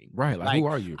anything. Right. Like who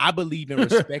are you? I believe in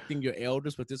respecting your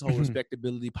elders, but this whole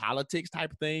respectability politics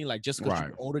type of thing, like just because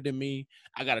you're older than me,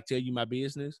 I got to tell you my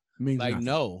business. Means like, nothing.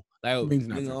 No. Like, means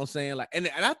nothing. You know what I'm saying? Like, and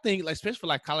I think, like, especially for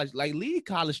like college, like leave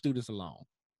college students alone.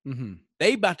 Mm-hmm.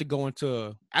 They about to go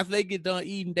into, after they get done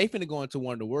eating, they finna go into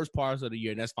one of the worst parts of the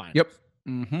year, and that's fine. Yep.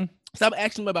 Mm-hmm. Stop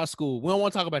asking them about school. We don't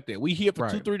want to talk about that. We here for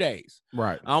 2-3 days.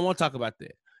 Right. I don't want to talk about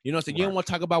that. You know what I'm saying? You don't want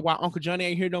to talk about why Uncle Johnny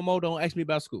ain't here no more. Don't ask me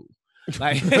about school.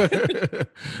 Like,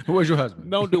 where's your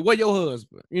husband? Don't do. Where your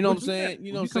husband? You know what I'm saying?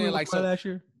 You know what I'm saying? Like, so last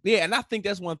year. Yeah, and I think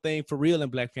that's one thing for real in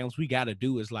Black families we got to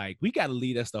do is like we got to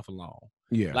leave that stuff alone.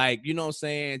 Yeah. Like, you know what I'm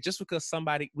saying? Just because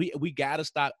somebody we got to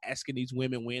stop asking these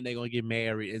women when they're going to get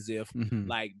married as if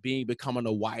like becoming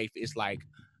a wife is like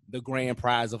the grand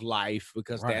prize of life,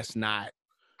 because that's not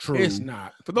true. It's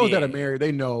not. For those that are married,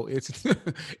 they know it's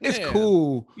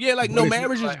cool. Yeah, like no,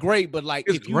 marriage is great, but like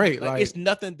it's great. Like, it's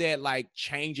nothing that like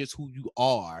changes who you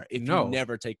are if you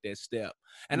never take that step.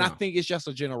 And I think it's just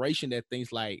a generation that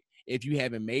thinks like, if you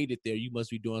haven't made it there, you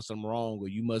must be doing something wrong, or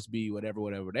you must be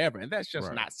whatever. And that's just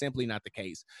simply not the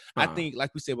case. I think,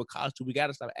 like we said with college too, we got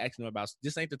to stop asking them about,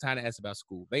 this ain't the time to ask about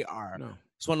school. They are. No.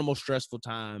 It's one of the most stressful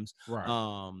times. Right.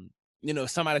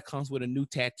 Somebody comes with a new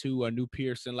tattoo or a new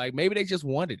piercing, like maybe they just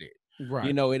wanted it.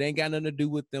 Right. It ain't got nothing to do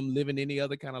with them living any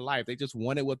other kind of life. They just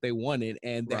wanted what they wanted,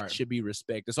 and that should be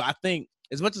respected. So I think,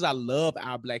 as much as I love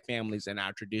our Black families and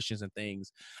our traditions and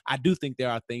things, I do think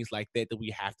there are things like that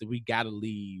we got to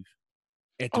leave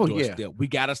at the doorstep. Yeah. We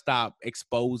got to stop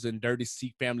exposing dirty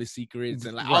family secrets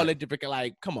and like all that different,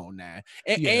 like, come on now.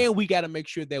 And we got to make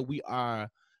sure that we are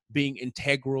being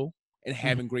integral and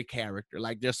having great character.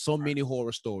 Like, there's so many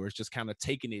horror stories, just kind of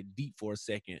taking it deep for a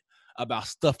second about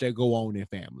stuff that go on in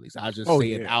families. I'll just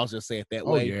say it that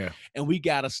way. Yeah. And we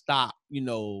got to stop,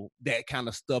 that kind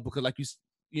of stuff, because like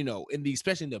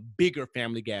especially in the bigger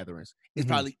family gatherings, it's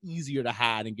probably easier to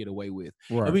hide and get away with.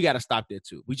 Right. And we got to stop that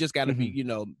too. We just got to be,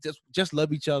 just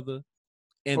love each other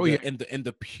in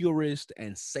the purest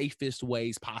and safest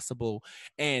ways possible,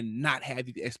 and not have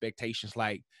these expectations.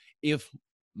 Like, if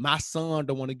my son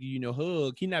don't want to give you no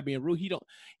hug, he not being rude.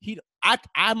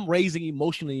 I'm raising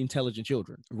emotionally intelligent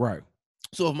children. Right.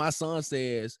 So if my son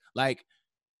says, like,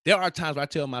 there are times where I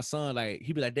tell my son, like,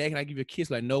 he'd be like, Dad, can I give you a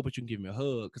kiss? Like, no, but you can give me a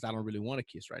hug because I don't really want a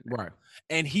kiss right now. Right.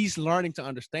 And he's learning to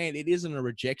understand it isn't a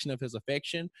rejection of his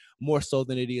affection, more so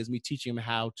than it is me teaching him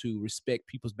how to respect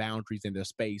people's boundaries and their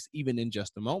space, even in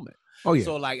just a moment. Oh, yeah.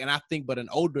 So, like, and I think, but an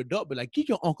older adult be like, give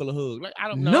your uncle a hug. Like, I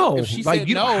don't know. If she said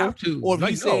no, have to. Or if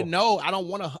he said no, I don't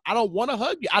want to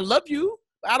hug you. I love you.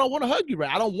 I don't want to hug you, right?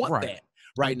 I don't want that.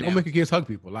 Right now. Don't make your kids hug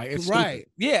people. Like, it's right.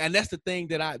 Stupid. Yeah, and that's the thing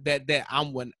that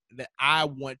I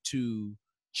want to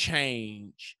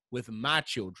change with my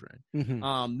children.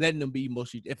 Letting them be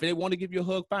emotionally. If they want to give you a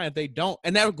hug, fine. If they don't,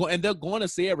 and they're going to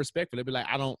say it respectfully. They'll be like,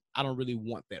 I don't really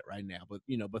want that right now, but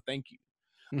but thank you.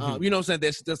 You know what I'm saying?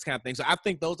 That's kind of thing. So I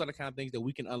think those are the kind of things that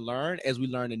we can unlearn as we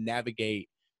learn to navigate,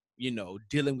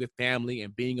 dealing with family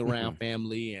and being around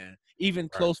family, and even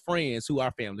close friends who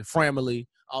are family,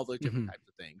 all those different types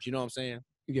of things. You know what I'm saying?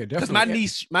 Yeah, definitely.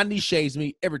 Because my niece shades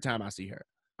me every time I see her.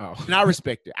 Oh. And I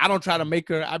respect it. I don't try to make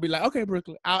her. I'll be like, okay,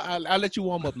 Brooklyn, I'll let you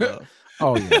warm up, love.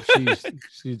 Oh yeah,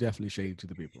 she's definitely shady to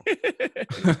the people.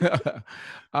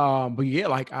 But yeah,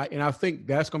 like I think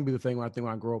that's gonna be the thing when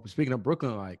I grow up. Speaking of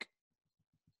Brooklyn, like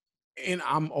And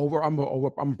I'm a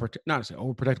not to say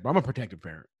overprotective, but I'm a protective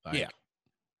parent.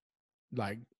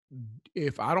 Like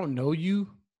if I don't know you,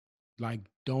 like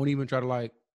don't even try to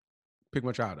like pick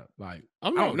my child up. Like I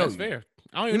I don't know that's you. fair.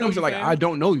 I don't You even know what I'm saying? Like fam. I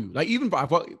don't know you. Like even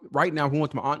if right now, if we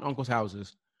went to my aunt and uncle's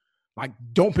houses, like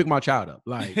don't pick my child up.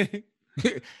 Like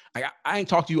I ain't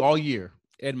talked to you all year.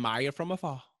 Admire from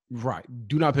afar. Right.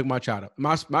 Do not pick my child up.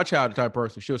 My child, the type of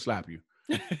person, she'll slap you.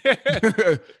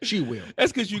 She will.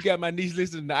 That's because you got my niece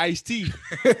listening to Ice-T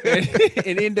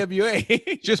and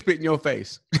NWA. She'll spit in your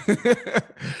face.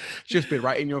 She'll spit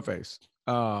right in your face.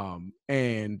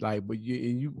 And like, but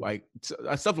you like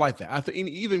stuff like that. I think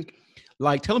even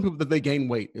like telling people that they gain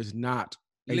weight is not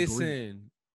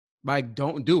listen. Like,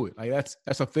 don't do it. Like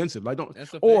that's offensive. Like don't.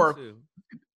 That's offensive. Or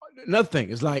another thing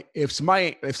is like if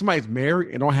somebody's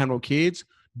married and don't have no kids,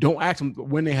 don't ask them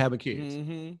when they have a kids.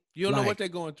 Mm-hmm. You don't know what they're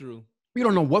going through. You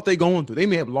don't know what they're going through. They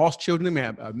may have lost children. They may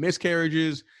have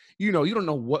miscarriages. You don't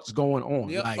know what's going on.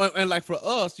 Yeah, like, and like for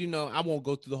us, I won't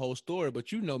go through the whole story, but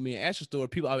me and Asher's story,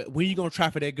 people are, when you gonna try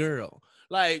for that girl?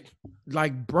 Like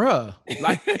bruh.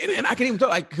 Like, and I can't even tell.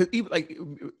 Like, cause even like,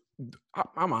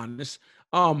 I'm honest.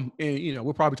 And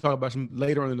we'll probably talk about some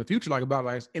later on in the future, like about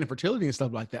like infertility and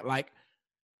stuff like that.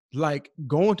 Like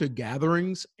going to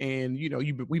gatherings and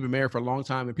we've been married for a long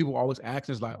time and people always ask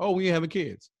us like, oh, we ain't having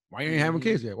kids. Why you ain't having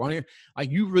kids yet? Why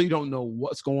like you really don't know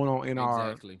what's going on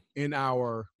in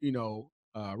our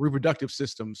reproductive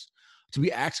systems to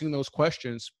be asking those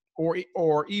questions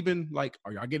or even like,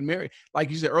 are y'all getting married? Like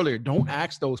you said earlier, don't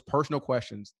ask those personal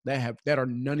questions that are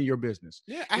none of your business.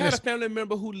 Yeah, I had a family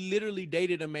member who literally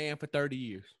dated a man for 30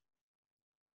 years.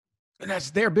 And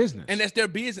that's their business. And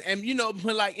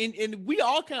like, and we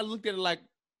all kind of looked at it like,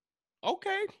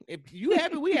 okay, if you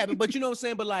have it, we have it. But you know what I'm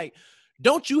saying? But like,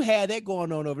 don't you have that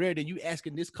going on over there? Then you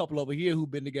asking this couple over here who've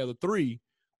been together 3,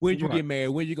 when you get married,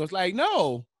 when you go, like,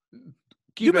 no,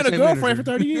 you've been a girlfriend for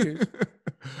 30 years.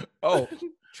 Oh,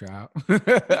 child.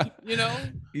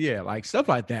 Yeah, like stuff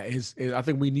like that is I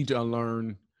think we need to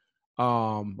unlearn,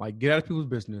 like get out of people's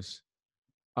business,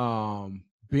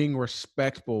 being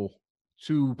respectful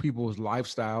to people's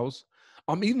lifestyles.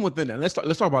 Even within that, let's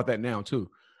talk about that now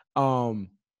too. Oh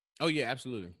yeah,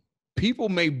 absolutely. People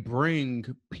may bring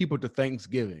people to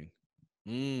Thanksgiving.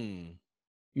 You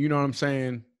know what I'm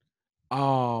saying?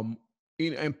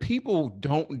 And people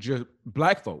don't just,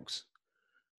 Black folks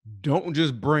don't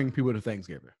just bring people to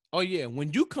Thanksgiving. Oh yeah,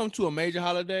 when you come to a major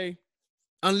holiday,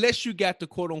 unless you got the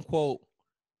quote unquote,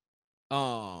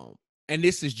 and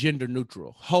this is gender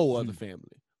neutral, whole other family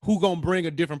who gonna bring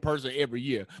a different person every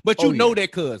year, but that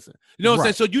cousin, you know what I'm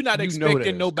saying? So you're not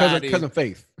expecting nobody. Cousin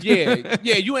Faith. yeah,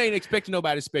 you ain't expecting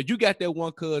nobody special. You got that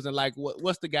one cousin, like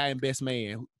what's the guy in Best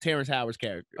Man, Terrence Howard's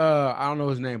character? I don't know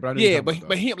his name, but I know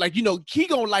but him, like he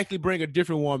gonna likely bring a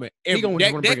different woman.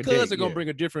 That cousin gonna bring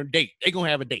a different date. They gonna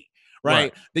have a date,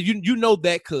 right? That you know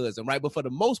that cousin, right? But for the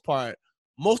most part,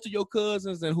 most of your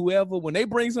cousins and whoever, when they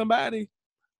bring somebody,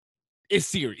 it's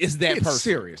serious. It's that person. It's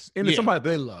serious. And it's somebody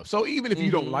they love. So even if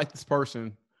you don't like this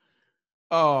person,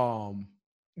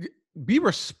 be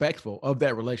respectful of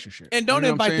that relationship. And don't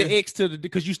invite the ex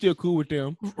because you still cool with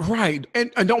them. Right. And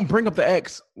don't bring up the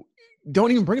ex.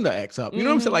 Don't even bring the ex up. You know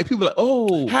what I'm saying? Like people are like,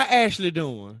 oh. How Ashley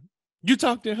doing? You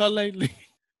talked to her lately?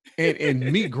 and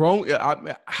me grown,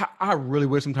 I really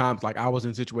wish sometimes like I was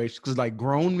in situations because like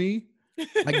grown me,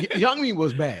 like young me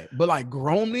was bad, but like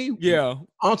grown me,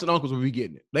 aunts and uncles would be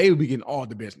getting it. They would be getting all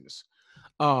the business.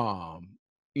 My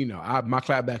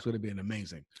clapbacks would have been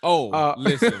amazing. Oh,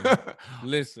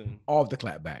 listen, all of the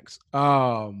clapbacks.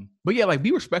 But yeah, like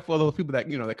be respectful of those people that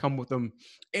that come with them.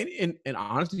 And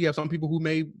honestly, you have some people who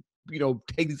may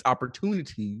take these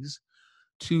opportunities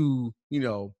to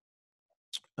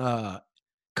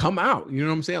come out. You know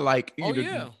what I'm saying? Like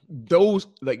those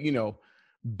like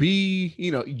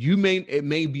it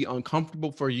may be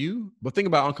uncomfortable for you, but think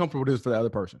about how uncomfortable it is for the other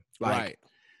person. Like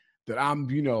that I'm,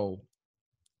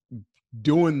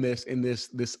 doing this in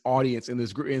this audience, in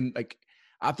this group. And like,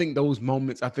 I think those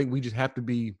moments, I think we just have to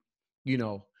be,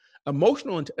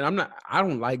 emotional. And I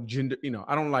don't like gender,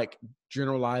 I don't like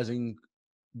generalizing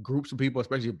groups of people,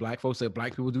 especially Black folks, say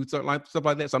Black people do stuff like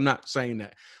that. So I'm not saying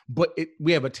that, but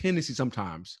we have a tendency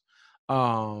sometimes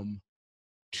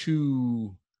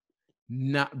to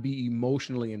not be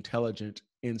emotionally intelligent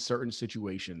in certain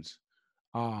situations,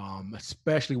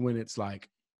 especially when it's like,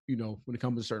 when it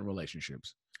comes to certain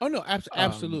relationships. Oh no,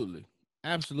 absolutely.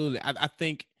 I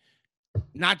think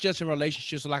not just in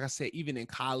relationships, like I said, even in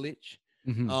college,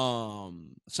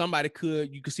 somebody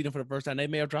you could see them for the first time, they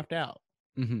may have dropped out.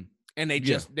 and they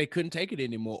Yeah. just they couldn't take it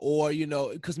anymore, or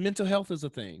because mental health is a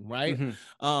thing, right?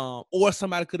 Mhm. Or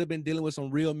somebody could have been dealing with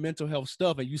some real mental health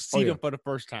stuff, and you see Oh, yeah. them for the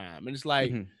first time, and it's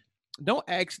like, Mhm. don't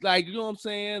ask, like, you know what I'm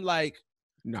saying, like,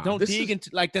 Nah, don't this dig is into,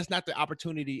 like, that's not the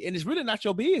opportunity, and it's really not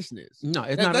your business. no,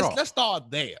 it's not at all. Let's start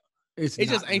there. It's It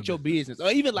just not ain't your business. Or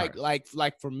even Right.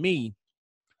 like for me,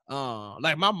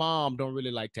 like my mom don't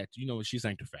really like tattoos. She's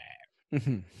sanctified.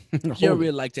 Mhm. She don't Holy.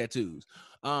 really like tattoos.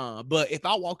 But if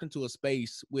I walked into a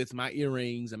space with my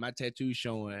earrings and my tattoos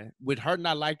showing, with her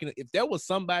not liking it, if there was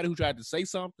somebody who tried to say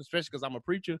something, especially because I'm a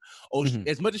preacher, or Mhm.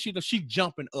 as much as she does, she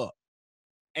jumping up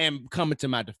and coming to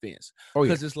my defense. Oh, yeah.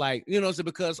 Because it's like, so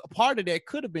because a part of that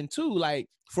could have been too, like,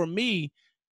 for me,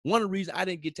 one of the reasons I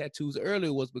didn't get tattoos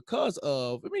earlier was because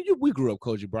of, we grew up,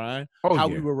 Koji Brian, Oh, how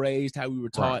yeah. we were raised, how we were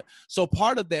taught. Right. So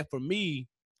part of that for me,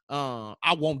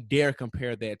 I won't dare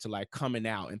compare that to like coming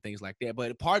out and things like that.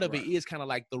 But part of Right. it is kind of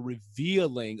like the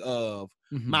revealing of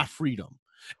Mhm. my freedom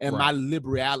and my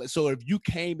liberality. So if you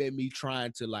came at me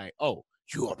trying to like, oh,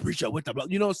 you're a preacher with the,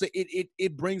 you know what I'm saying?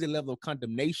 It brings a level of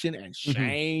condemnation and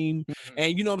shame. Mhm.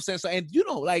 And you know what I'm saying? So, and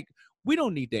like, we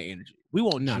don't need that energy. We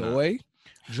want No, no. joy.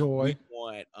 Joy. We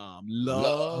want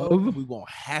love. We want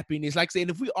happiness. Like saying,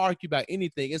 if we argue about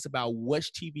anything, it's about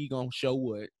which TV gonna show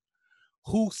what,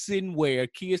 who's sitting where,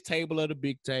 kids table or the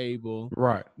big table.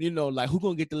 Right. Like who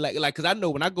gonna get the like, because I know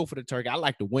when I go for the turkey, I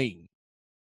like the wing.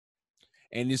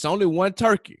 And it's only one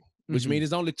turkey, which means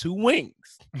there's only two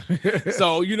wings.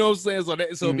 So you know what I'm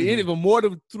saying? So if more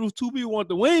than two people want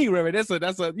the wing, right? That's a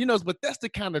but that's the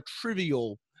kind of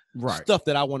trivial stuff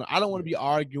that I want to. I don't want to be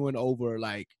arguing over,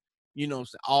 like,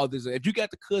 all this. If you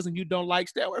got the cousin you don't like,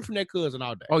 stay away from that cousin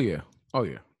all day. Oh yeah.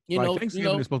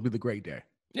 Thanksgiving is supposed to be the great day.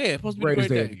 Yeah, it's supposed to be the great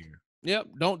day of the year. Yep.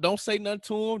 Don't say nothing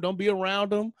to them. Don't be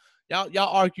around them. Y'all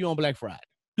argue on Black Friday.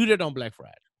 Do that on Black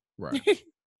Friday. Right.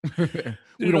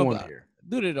 We don't want to hear.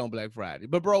 Do that on Black Friday.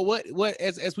 But bro, what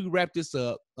as we wrap this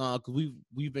up, because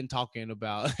we've been talking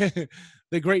about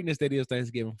the greatness that is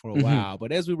Thanksgiving for a while.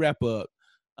 But as we wrap up,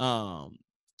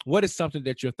 what is something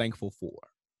that you're thankful for?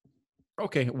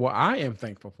 Okay, well, I am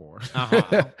thankful for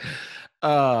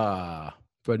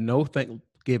for no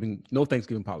Thanksgiving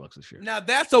potlucks this year. Now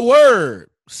that's a word.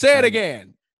 Say it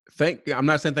again. I'm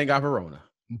not saying thank God for Rona,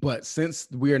 but since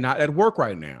we are not at work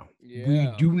right now, we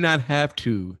do not have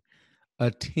to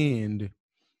attend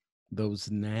those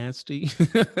nasty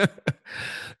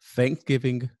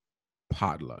Thanksgiving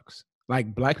potlucks.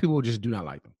 Like, Black people just do not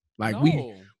like them. Like,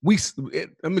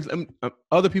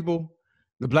 other people,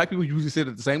 the Black people usually sit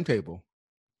at the same table.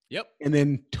 Yep. And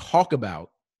then talk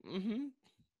about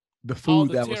the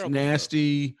food that was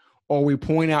nasty, or we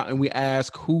point out and we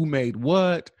ask who made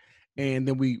what, and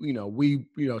then we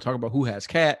talk about who has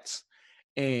cats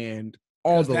and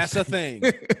all those. That's a thing.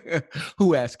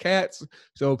 Who has cats?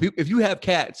 So if you have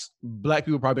cats, Black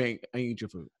people probably ain't eat your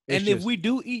food. And if we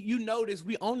do eat, notice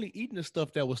we only eating the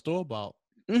stuff that was store-bought.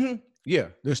 Yeah,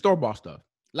 the store-bought stuff.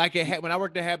 Like when I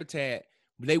worked at Habitat,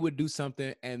 they would do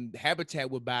something, and Habitat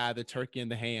would buy the turkey and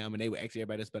the ham, and they would ask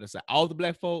everybody to set aside. All the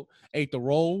Black folk ate the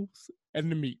rolls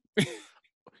and the meat.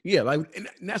 Yeah, like, and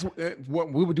that's what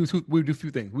we would do. We would do a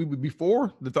few things. We would,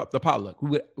 before the potluck,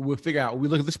 we would figure out. We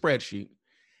look at the spreadsheet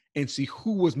and see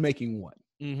who was making what.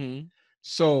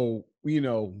 So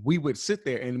we would sit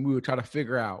there and we would try to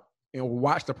figure out and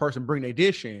watch the person bring their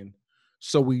dish in,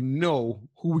 so we know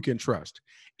who we can trust.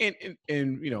 And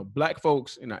Black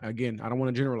folks, and again, I don't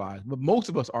want to generalize, but most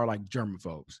of us are like German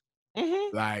folks.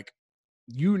 Like,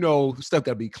 stuff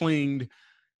gotta be cleaned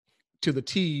to the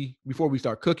T before we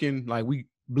start cooking. Like, we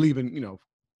believe in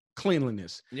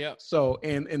cleanliness. Yeah. So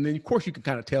and then of course you can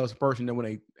kind of tell this person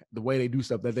that the way they do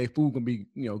stuff, that their food can be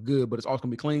good, but it's also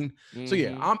gonna be clean. So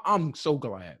yeah, I'm so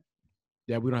glad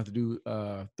that we don't have to do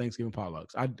Thanksgiving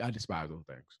potlucks. I despise those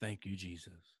things. Thank you,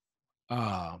 Jesus.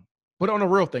 But on a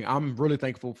real thing, I'm really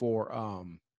thankful for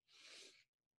and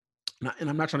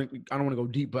I'm not trying to, I don't want to go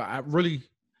deep, but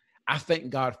I thank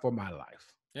God for my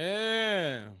life.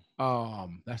 Yeah.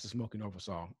 That's the Smoking Over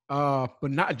song.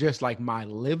 But not just like my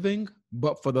living,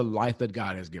 but for the life that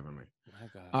God has given me. My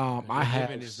God. I have.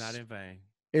 Living is not in vain.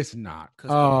 It's not.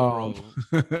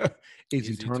 It's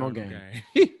eternal gain.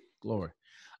 Glory.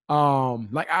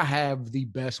 Like, I have the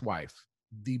best wife,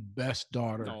 the best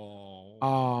daughter,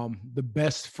 the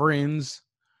best friends.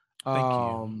 Thank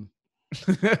you.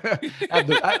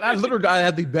 I literally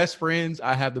have the best friends.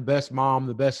 I have the best mom,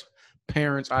 the best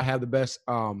parents. I have the best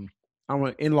I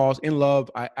want in-laws, in love.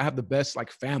 I have the best,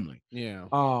 like, family. Yeah.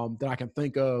 That I can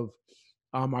think of.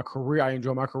 My career, I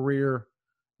enjoy my career.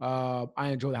 I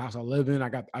enjoy the house I live in. I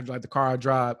like the car I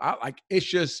drive. It's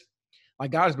just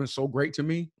like, God has been so great to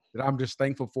me. that I'm just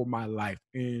thankful for my life.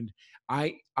 And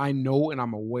I know and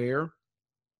I'm aware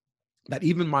that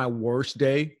even my worst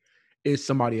day is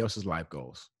somebody else's life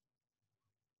goals.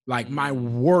 Like my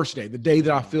worst day, the day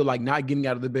that I feel like not getting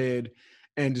out of the bed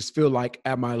and just feel like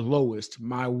at my lowest,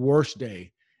 my worst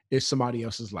day is somebody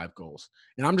else's life goals.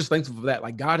 And I'm just thankful for that.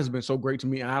 Like God has been so great to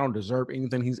me and I don't deserve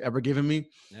anything he's ever given me.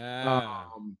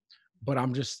 But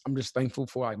I'm just thankful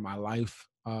for like my life.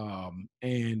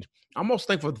 And I'm most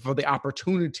thankful for the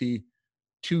opportunity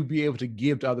to be able to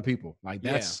give to other people. Like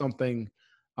that's something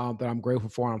that I'm grateful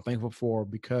for and I'm thankful for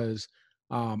because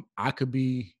I could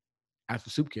be at the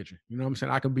soup kitchen. You know what I'm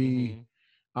saying? I could be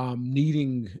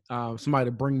needing somebody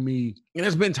to bring me. And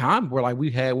there's been time where like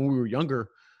we had when we were younger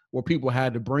where people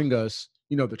had to bring us,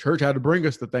 you know, the church had to bring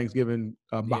us the Thanksgiving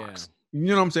box. You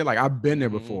know what I'm saying? Like I've been there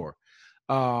before.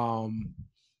 So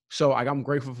like, I'm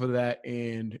grateful for that.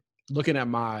 And looking at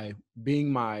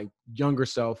being my younger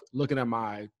self, looking at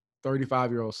my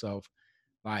 35-year-old self,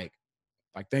 like,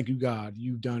 thank you, God,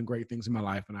 you've done great things in my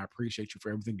life. And I appreciate you for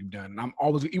everything you've done. And I'm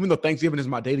always, even though Thanksgiving is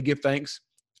my day to give thanks,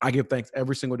 I give thanks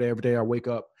every single day. Every day I wake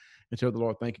up and tell the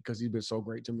Lord, thank you, because he's been so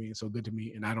great to me and so good to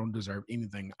me. And I don't deserve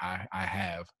anything I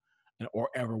have or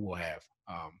ever will have.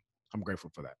 I'm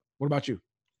grateful for that. What about you?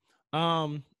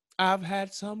 I've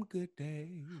had some good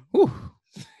days.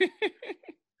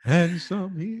 And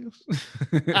some hills.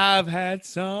 I've had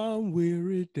some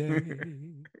weary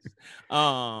days.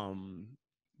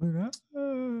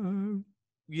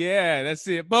 Yeah, that's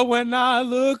it. But when I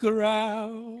look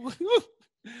around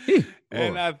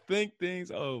and I think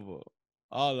things over,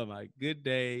 all of my good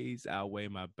days outweigh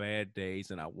my bad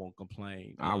days, and I won't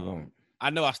complain. I won't. I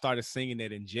know I started singing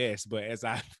that in jest, but as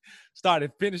I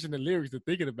started finishing the lyrics and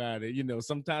thinking about it, you know,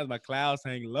 sometimes my clouds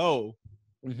hang low.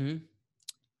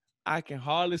 I can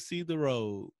hardly see the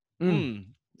road. I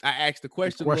asked the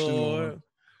question, Lord,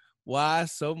 why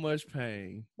so much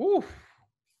pain?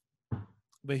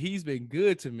 But he's been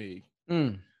good to me.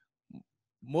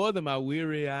 More than my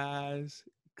weary eyes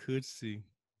could see.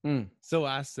 So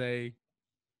I say,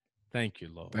 thank you,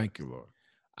 Lord. Thank you, Lord.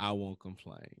 I won't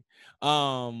complain.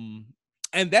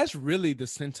 And that's really the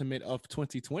sentiment of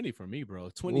 2020 for me, bro.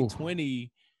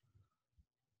 2020.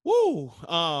 Woo.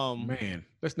 Man,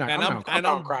 let's not.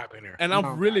 I'm crying in there. And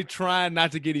I'm really trying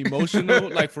not to get emotional,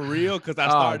 like for real, because I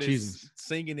started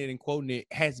singing it and quoting it.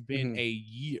 Has been a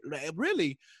year. Like,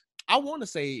 really, I want to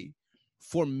say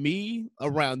for me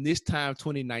around this time,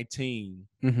 2019,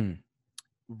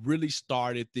 really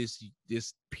started this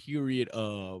period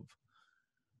of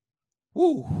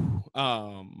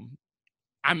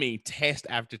I mean, test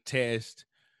after test,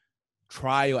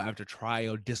 trial after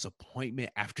trial, disappointment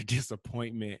after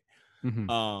disappointment.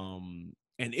 And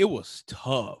it was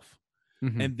tough.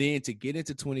 And then to get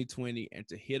into 2020 and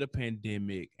to hit a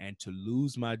pandemic and to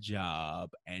lose my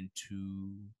job and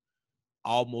to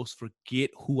almost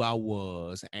forget who I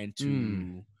was and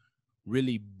to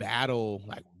really battle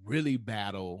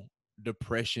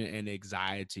depression and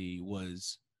anxiety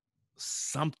was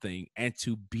something. And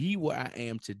to be where I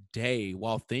am today,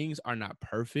 while things are not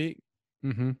perfect,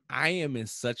 I am in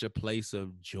such a place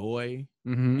of joy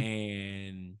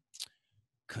and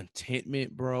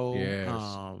contentment, bro.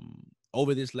 Yes.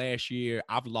 Over this last year,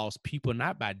 I've lost people,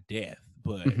 not by death,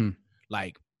 but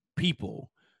like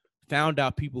people. Found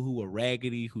out people who were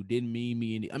raggedy, who didn't mean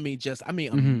me any. I mean,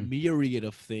 a myriad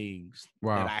of things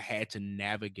that I had to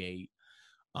navigate.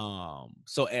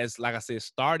 So as like I said,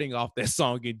 starting off that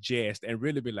song in jest and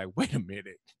really be like, wait a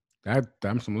minute.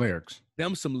 Them some lyrics.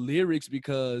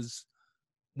 Because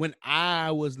when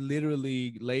I was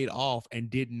literally laid off and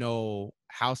didn't know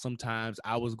how sometimes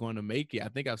I was going to make it, I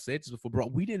think I've said this before, bro,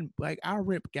 we didn't, like, our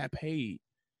rent got paid.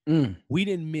 We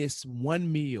didn't miss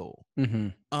one meal.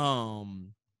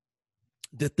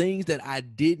 The things that I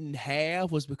didn't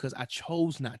have was because I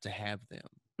chose not to have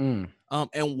them.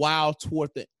 And while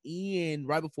toward the end,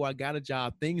 right before I got a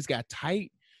job, things got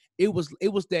tight. It was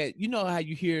that, you know how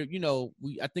you hear, you know,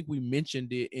 I think we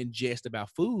mentioned it in jest about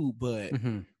food, but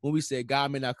when we said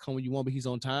God may not come when you want, but he's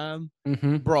on time,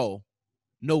 bro,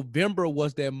 November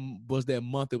was that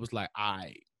month. It was like, all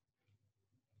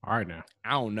right now,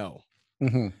 I don't know.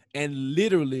 And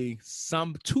literally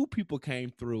two people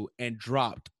came through and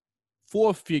dropped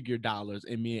 4-figure dollars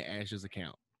in me and Ash's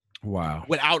account. Wow.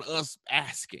 Without us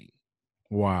asking.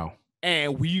 Wow.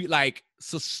 And we like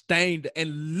sustained,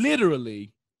 and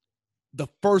literally the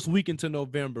first week into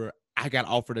November, I got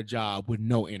offered a job with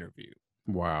no interview.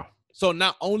 Wow. So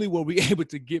not only were we able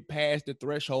to get past the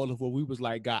threshold of where we was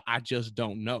like, God, I just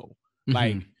don't know.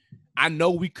 Like, I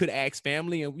know we could ask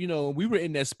family, and, you know, we were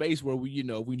in that space where we, you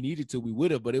know, we needed to, we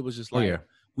would have, but it was just like,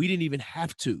 we didn't even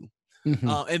have to.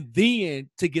 And then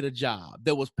to get a job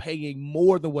that was paying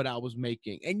more than what I was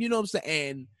making. And you know what I'm saying?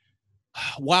 And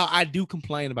while I do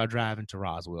complain about driving to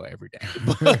Roswell every day,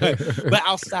 but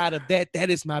outside of that, that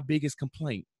is my biggest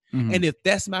complaint. And if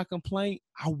that's my complaint,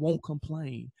 I won't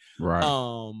complain. Right.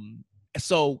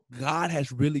 So God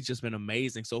has really just been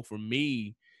amazing. So for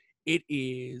me, it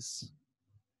is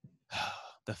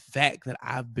the fact that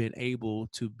I've been able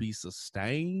to be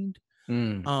sustained.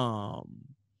 The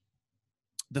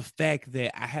fact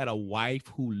that I had a wife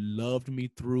who loved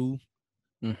me through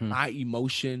my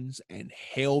emotions and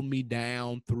held me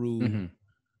down through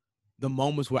the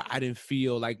moments where I didn't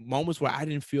feel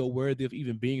worthy of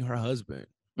even being her husband,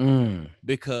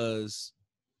 because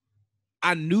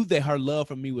I knew that her love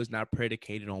for me was not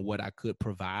predicated on what I could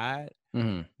provide,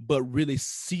 but really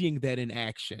seeing that in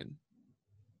action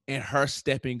and her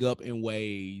stepping up in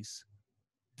ways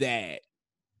that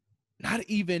not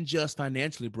even just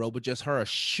financially, bro, but just her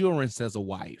assurance as a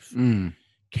wife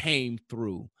came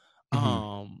through.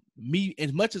 Me,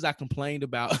 as much as I complained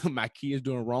about my kids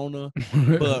doing Rona,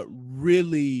 but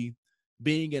really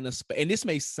being in a space, and this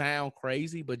may sound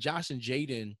crazy, but Josh and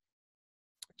Jaden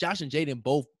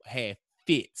both had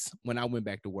fits when I went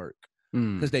back to work,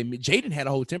 because Jaden had a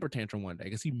whole temper tantrum one day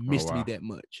because he missed me that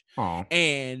much.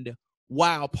 And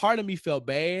while part of me felt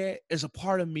bad, there's a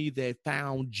part of me that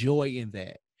found joy in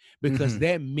that, because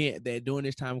that meant that during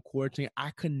this time of quarantine,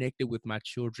 I connected with my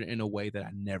children in a way that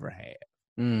I never had.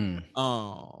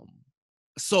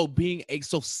 So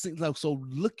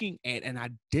looking at and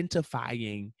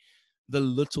identifying the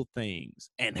little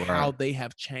things and how they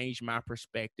have changed my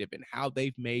perspective and how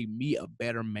they've made me a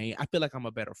better man. I feel like I'm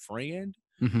a better friend.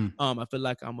 I feel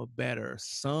like I'm a better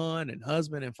son and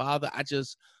husband and father.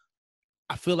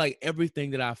 I feel like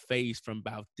everything that I faced from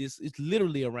about this, it's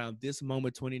literally around this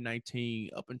moment,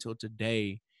 2019 up until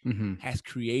today, has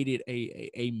created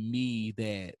a me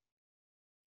that,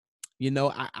 you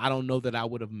know, I don't know that I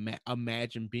would have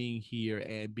imagined being here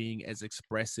and being as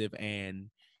expressive and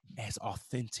as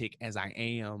authentic as I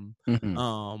am.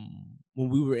 When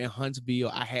we were in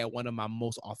Huntsville, I had one of my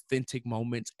most authentic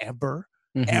moments ever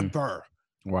in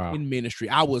ministry.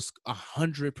 I was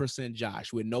 100%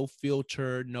 Josh, with no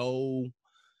filter, no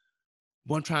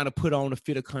one trying to put on a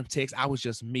fit of context. I was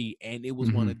just me, and it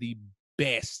was one of the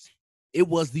best. It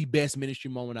was the best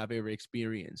ministry moment I've ever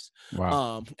experienced.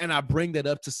 And I bring that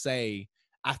up to say,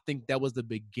 I think that was the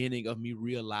beginning of me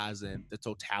realizing the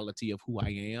totality of who I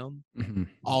am,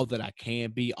 all that I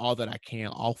can be, all that I can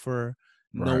offer,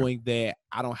 knowing that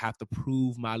I don't have to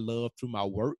prove my love through my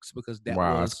works, because that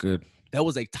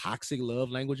was a toxic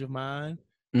love language of mine.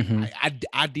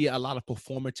 I did a lot of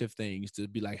performative things to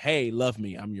be like, hey, love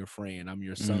me, I'm your friend, I'm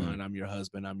your son, I'm your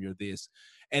husband, I'm your this,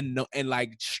 and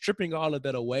like stripping all of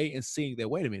that away and seeing that,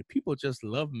 wait a minute, people just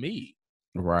love me,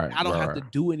 I don't have to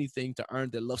do anything to earn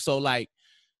their love. So like,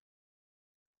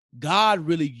 God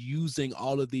really using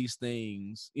all of these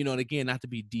things, you know, and again, not to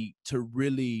be deep, to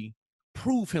really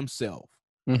prove himself.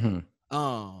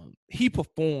 He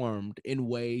performed in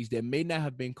ways that may not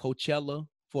have been Coachella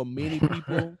for many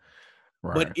people,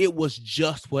 but it was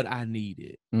just what I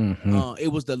needed. It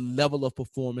was the level of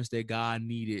performance that God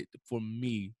needed for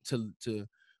me to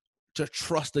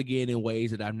trust again in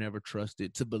ways that I've never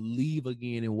trusted, to believe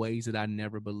again in ways that I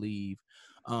never believed.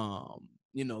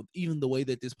 You know, even the way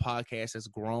that this podcast has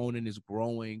grown and is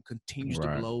growing continues to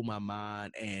blow my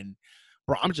mind. And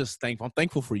bro, I'm just thankful. I'm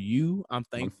thankful for you. I'm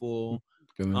thankful,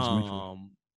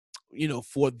 you know,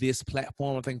 for this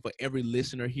platform. I'm thankful for every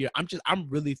listener here. I'm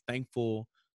really thankful,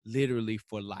 literally,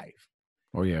 for life.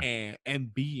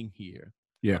 And being here.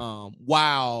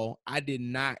 While I did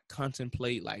not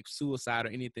contemplate like suicide or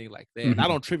anything like that, I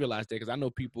don't trivialize that, because I know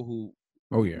people who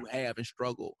have and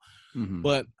struggle.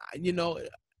 But you know,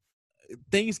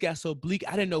 things got so bleak,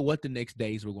 I didn't know what the next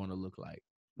days were going to look like.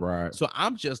 So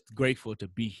I'm just grateful to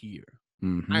be here.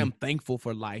 I am thankful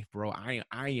for life, bro. I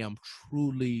am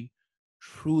truly,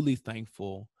 truly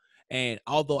thankful. And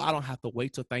although I don't have to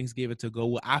wait till Thanksgiving to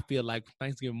go, I feel like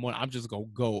Thanksgiving morning, I'm just going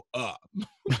to go up.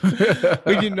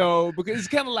 You know, because it's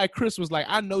kind of like Christmas. Like,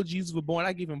 I know Jesus was born.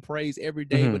 I give him praise every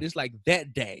day, but it's like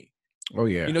that day.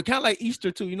 You know, kind of like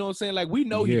Easter too. You know what I'm saying? Like, we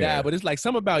know he died, but it's like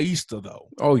something about Easter though.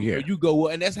 You go,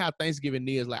 and that's how Thanksgiving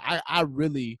is. Like, I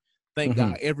really thank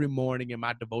God every morning in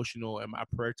my devotional and my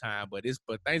prayer time. But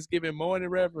Thanksgiving morning,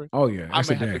 Reverend. I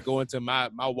may have to go into my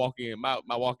walk-in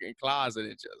closet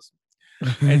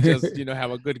and just you know,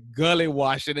 have a good gully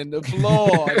washing in the floor,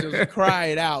 just cry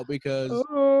it out, because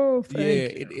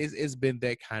it's been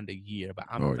that kind of year. But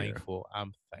I'm thankful.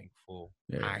 I'm thankful.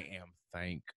 I am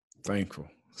thankful.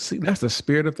 See, that's the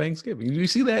spirit of Thanksgiving. Do you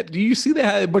see that?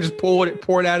 How it just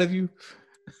poured out of you?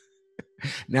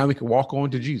 Now we can walk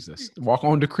on to Jesus, walk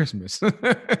on to Christmas.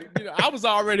 I was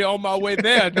already on my way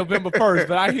there November 1st,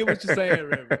 but I hear what you're saying,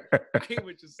 Reverend. I hear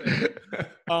what you're saying.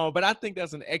 But I think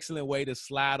that's an excellent way to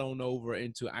slide on over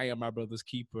into I Am My Brother's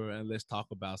Keeper, and let's talk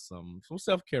about some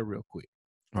self-care real quick.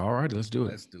 All right, let's do it.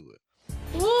 Let's do it.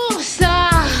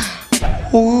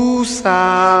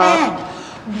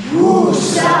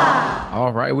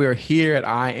 All right, we are here at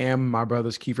I Am My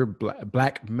Brother's Keeper,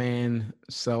 Black Man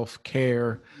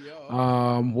Self-Care.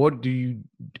 What do you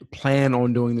plan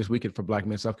on doing this weekend for Black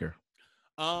Man Self-Care?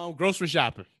 Grocery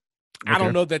shopping. Okay. I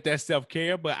don't know that that's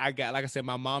self-care, but like I said,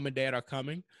 my mom and dad are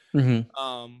coming.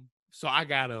 Mm-hmm. So I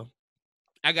gotta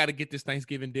get this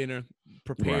Thanksgiving dinner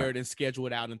prepared and schedule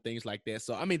it out and things like that.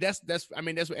 So that's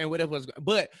and whatever.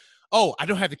 But I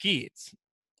don't have the kids.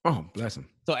 Oh, bless them.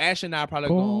 So Ash and I are probably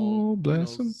going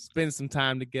to spend some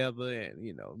time together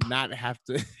and, not have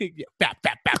to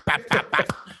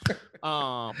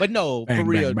but no, bang, for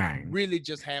real, bang. Really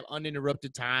just have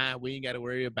uninterrupted time. We ain't got to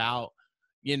worry about,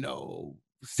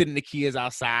 sitting the kids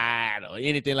outside or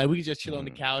anything. Like we can just chill on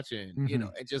the couch and,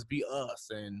 and just be us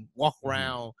and walk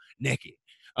around naked.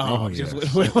 Just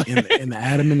in the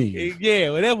Adam and Eve.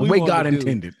 Yeah, whatever. The way God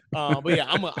intended. But yeah,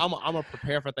 I'm a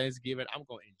prepare for Thanksgiving. I'm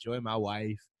gonna enjoy my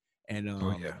wife, and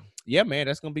yeah, man,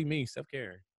 that's gonna be me,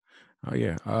 self-care. Oh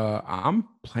yeah, I'm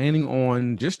planning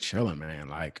on just chilling, man.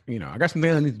 Like I got some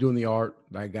things I need to do in the yard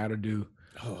that I got to do.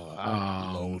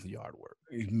 I love yard work.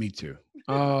 Me too.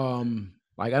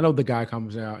 Like I know the guy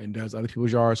comes out and does other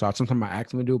people's yards, so sometimes I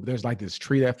ask him to do it. But there's like this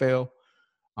tree that fell.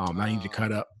 I need to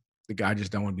cut up. The guy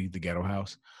just don't want to be the ghetto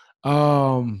house.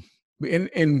 And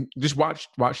just watch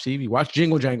TV, watch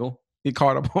Jingle Jangle. Get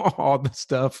caught up on all the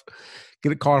stuff.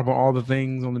 Get caught up on all the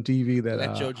things on the TV that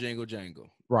let your jingle jangle.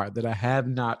 Right, that I have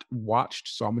not watched.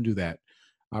 So I'm gonna do that.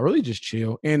 I really just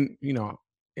chill. And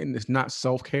and it's not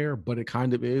self-care, but it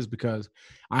kind of is because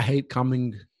I hate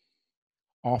coming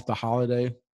off the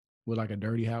holiday with like a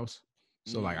dirty house.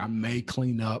 So like I may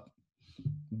clean up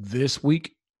this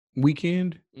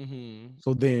weekend.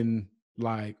 So then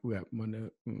like we have Monday.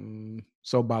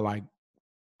 So by like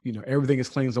everything is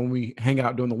clean. So when we hang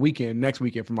out during the weekend, next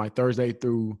weekend from like Thursday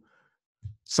through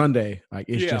Sunday, like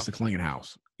it's just a clean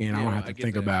house, and I don't have to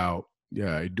think about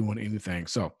doing anything.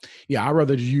 So yeah, I'd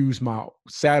rather use my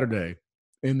Saturday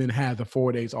and then have the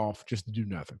 4 days off just to do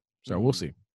nothing. So we'll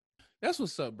see. That's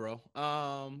what's up, bro.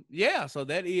 Yeah, so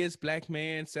that is Black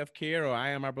Man Self-Care, or I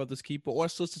Am My Brother's Keeper, or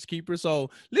Sister's Keeper.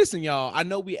 So listen, y'all, I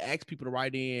know we ask people to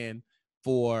write in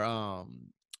for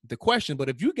the question, but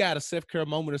if you got a self-care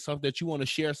moment or something that you want to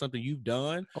share, something you've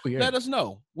done, let us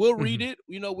know. We'll read it,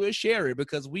 we'll share it,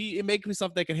 because it makes me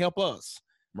something that can help us.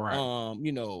 Right.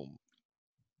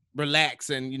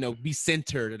 Relax and be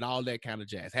centered and all that kind of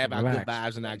jazz. Have our good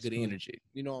vibes and our good energy.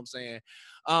 You know what I'm saying?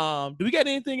 Do we got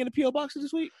anything in the PO box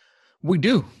this week? We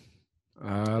do.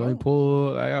 Let me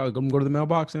pull. I'm gonna go to the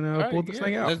mailbox and pull this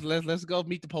thing out. Let's go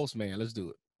meet the postman. Let's do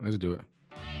it. Let's do it.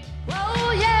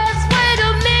 Oh yes, wait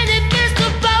a minute, Mr.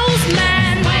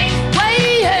 Postman. Wait,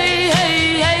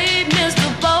 hey, Mr.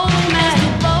 Postman.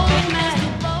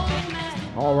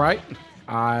 All right,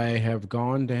 I have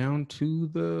gone down to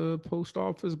the post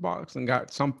office box and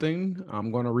got something.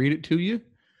 I'm gonna read it to you.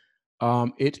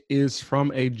 It is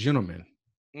from a gentleman.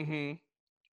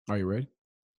 Are you ready?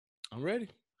 I'm ready.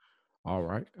 All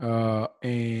right.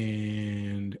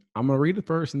 And I'm going to read it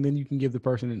first, and then you can give the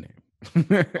person a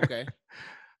name. Okay.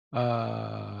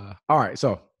 All right.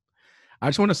 So I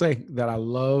just want to say that I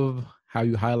love how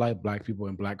you highlight Black people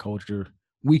and Black culture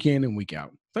week in and week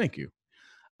out. Thank you.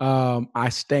 I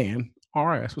stand. All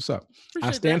right. That's what's up.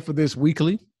 I stand for this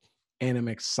weekly, and I'm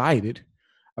excited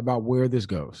about where this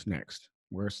goes next.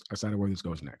 We're excited where this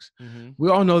goes next. We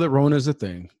all know that Rona is a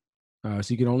thing. So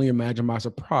you can only imagine my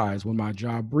surprise when my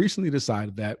job recently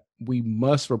decided that we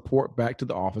must report back to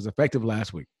the office effective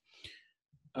last week.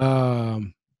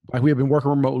 Like we have been working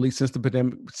remotely since the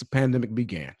pandemic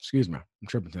began. Excuse me, I'm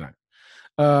tripping tonight.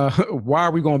 Why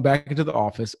are we going back into the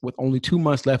office with only 2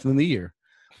 months left in the year?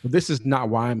 Well, this is not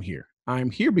why I'm here. I'm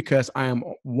here because I am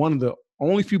one of the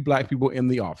only few Black people in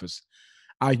the office.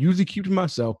 I usually keep to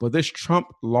myself, but this Trump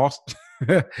lost.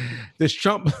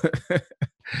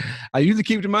 I usually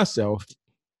keep to myself,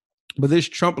 but this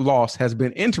Trump loss has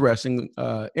been interesting,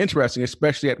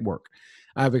 especially at work.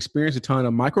 I've experienced a ton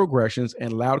of microaggressions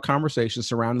and loud conversations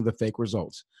surrounding the fake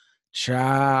results.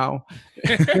 Ciao.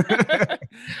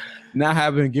 Now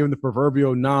having given the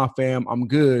proverbial "nah, fam, I'm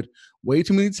good" way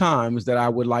too many times that I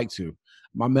would like to.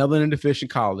 My melanin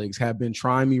deficient colleagues have been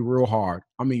trying me real hard.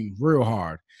 I mean, real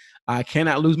hard. I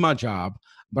cannot lose my job,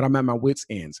 but I'm at my wit's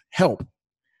ends. Help.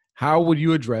 how would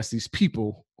you address these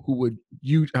people who would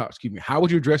you? Excuse me. How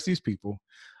would you address these people,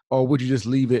 or would you just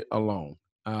leave it alone?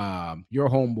 Your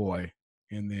homeboy,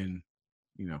 and then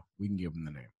we can give him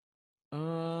the name.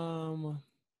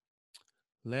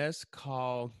 Let's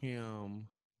call him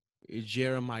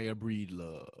Jeremiah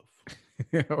Breedlove.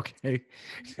 Okay.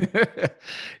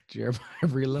 Jeremiah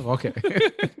Breedlove. Okay.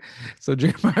 So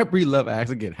Jeremiah Breedlove asks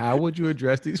again, how would you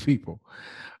address these people?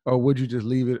 Or would you just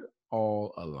leave it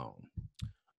all alone?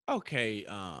 Okay,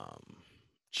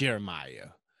 Jeremiah.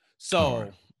 So,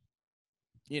 All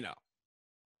right.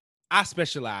 I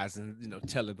specialize in,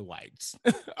 telling the whites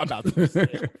about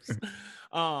themselves.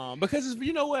 Because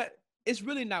you know what? It's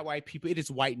really not white people. It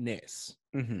is whiteness.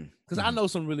 Because I know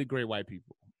some really great white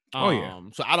people.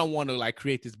 So I don't want to like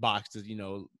create this box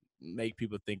to, make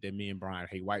people think that me and Brian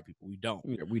hate white people. We don't.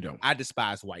 Yeah, we don't. I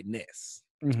despise whiteness.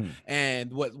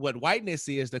 And what whiteness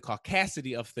is, the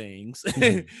caucasity of things,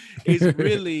 is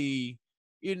really,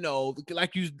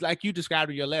 like you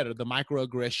described in your letter, the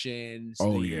microaggressions,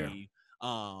 the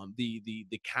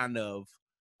kind of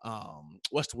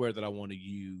what's the word that I want to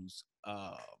use?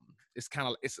 It's kind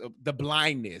of the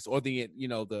blindness or the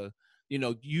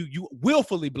you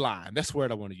willfully blind. That's the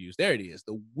word I want to use. There it is.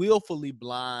 The willfully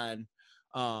blind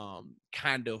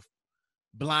kind of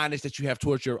blindness that you have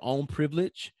towards your own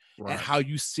privilege. Right. And how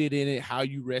you sit in it, how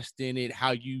you rest in it,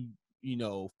 how you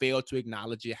fail to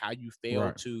acknowledge it, how you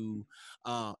fail to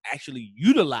actually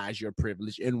utilize your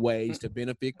privilege in ways to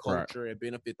benefit culture and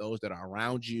benefit those that are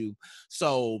around you.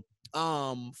 So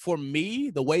for me,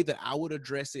 the way that I would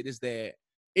address it is that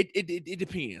it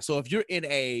depends. So if you're in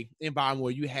a environment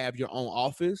where you have your own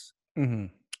office,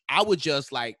 I would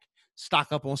just like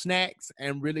stock up on snacks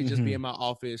and really just be in my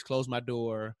office, close my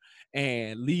door,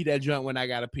 and leave that joint when I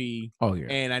gotta pee.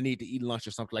 And I need to eat lunch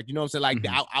or something, like, what I'm saying? Like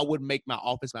I would make my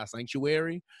office my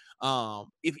sanctuary.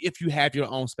 If you have your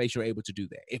own space, you're able to do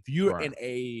that. If you're in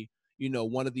a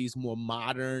one of these more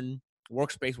modern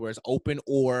workspace where it's open,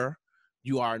 or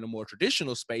you are in a more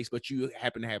traditional space but you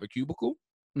happen to have a cubicle,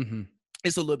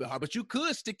 it's a little bit hard. But you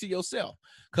could stick to yourself,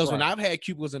 because when I've had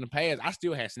cubicles in the past, I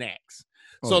still had snacks.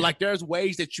 So like there's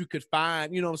ways that you could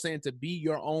find, what I'm saying, to be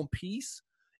your own piece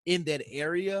in that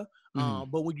area.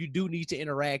 But when you do need to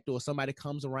interact, or somebody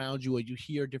comes around you, or you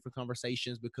hear different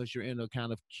conversations because you're in a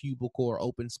kind of cubicle or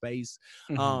open space,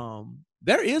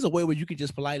 there is a way where you can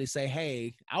just politely say,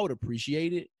 hey, I would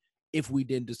appreciate it if we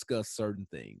didn't discuss certain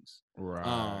things.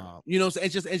 So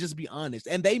it's just be honest.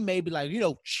 And they may be like,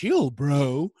 chill,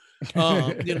 bro.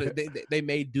 They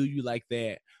may do you like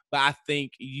that. But I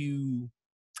think you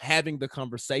having the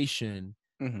conversation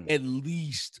at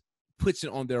least puts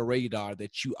it on their radar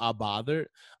that you are bothered.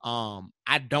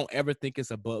 I don't ever think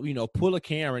it's above, pull a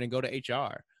Karen and go to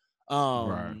HR.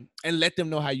 And let them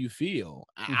know how you feel.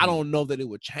 I don't know that it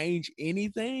would change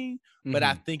anything, but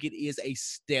I think it is a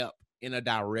step in a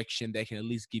direction that can at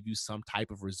least give you some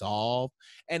type of resolve.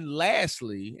 And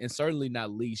lastly, and certainly not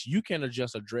least, you can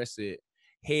just address it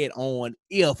head on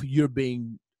if you're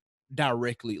being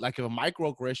directly, like if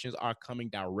microaggressions are coming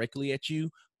directly at you,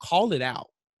 call it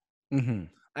out. And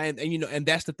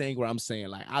that's the thing where I'm saying,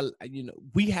 like,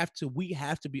 we have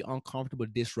to be uncomfortable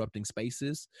disrupting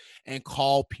spaces and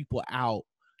call people out.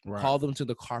 Call them to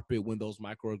the carpet when those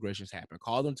microaggressions happen.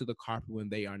 Call them to the carpet when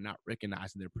they are not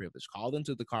recognizing their privilege. Call them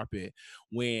to the carpet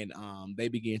when they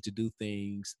begin to do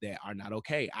things that are not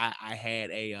okay. I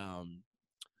had a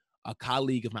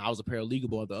colleague of mine. I was a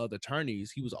paralegal of the other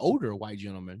attorneys. He was older, a white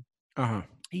gentleman.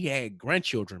 He had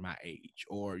grandchildren my age,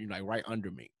 or like right under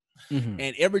me.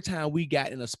 And every time we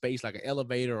got in a space like an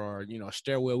elevator or a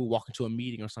stairwell, we walk into a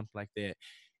meeting or something like that,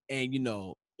 and you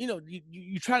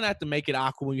try not to make it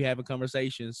awkward when you have a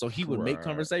conversation. So he would make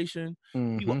conversation.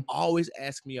 He would always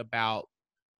ask me about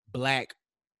Black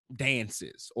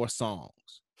dances or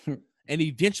songs. And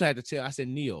eventually I had to I said,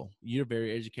 Neil, you're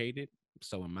very educated.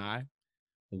 So am I.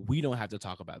 We don't have to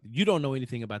talk about it. You don't know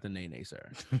anything about the Nene,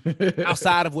 sir.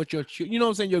 Outside of what your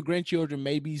your grandchildren,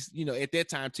 maybe, at that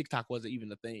time, TikTok wasn't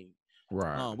even a thing.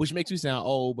 Which makes me sound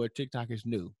old, but TikTok is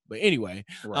new. But anyway,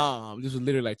 this was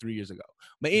literally like 3 years ago.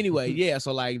 But anyway,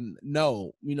 so like,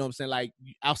 no, what I'm saying? Like,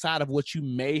 outside of what you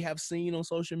may have seen on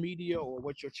social media or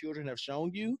what your children have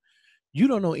shown you, you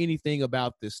don't know anything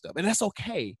about this stuff. And that's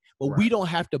okay. But we don't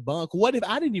have to bunk. What if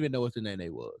I didn't even know what the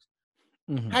Nene was?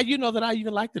 How you know that I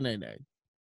even like the Nene?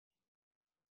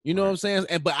 You know what I'm saying?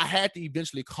 But I had to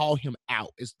eventually call him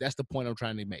out. That's the point I'm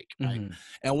trying to make. Right?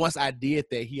 And once I did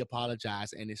that, he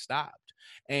apologized and it stopped.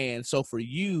 And so for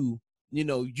you,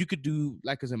 you could do,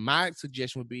 like, as in my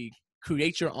suggestion would be,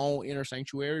 create your own inner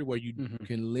sanctuary where you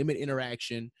can limit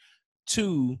interaction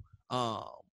to,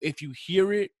 if you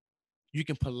hear it, you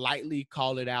can politely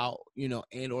call it out,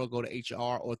 and or go to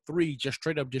HR, or 3, just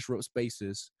straight up disrupt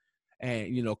spaces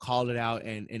and, call it out.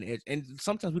 And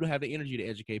sometimes we don't have the energy to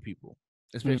educate people,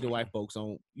 especially white folks,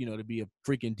 on, to be a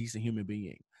freaking decent human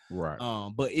being. Right.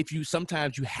 But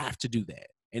sometimes you have to do that.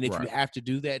 And if Right. you have to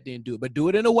do that, then do it. But do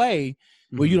it in a way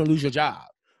where you don't lose your job,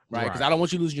 right? Because Right. I don't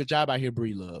want you losing your job out here,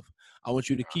 Bree Love. I want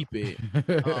you to keep it.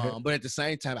 But at the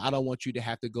same time, I don't want you to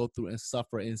have to go through and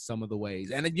suffer in some of the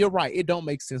ways. And you're right. It don't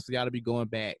make sense for y'all to be going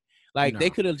back. Like, they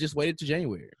could have just waited to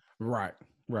January. Right.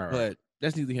 But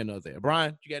that's neither here nor there.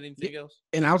 Brian, you got anything else?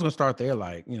 And I was gonna start there.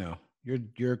 Like,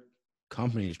 your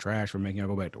company is trash for making you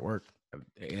go back to work at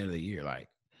the end of the year. Like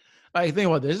think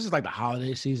about this. This is like the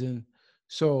holiday season.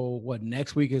 So what?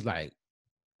 Next week is like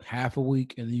half a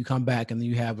week, and then you come back, and then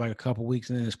you have like a couple weeks,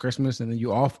 and then it's Christmas, and then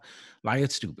you off. Like,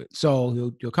 it's stupid.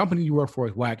 So your company you work for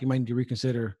is whack. You might need to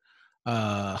reconsider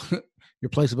your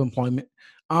place of employment.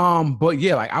 But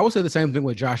yeah, like I would say the same thing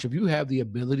with Josh. If you have the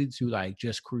ability to like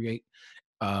just create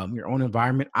your own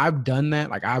environment, I've done that.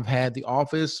 Like, I've had the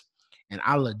office, and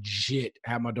I legit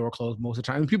have my door closed most of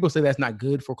the time. And people say that's not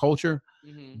good for culture,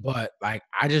 but like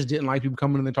I just didn't like people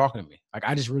coming in and talking to me. Like,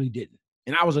 I just really didn't.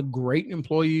 And I was a great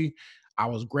employee. I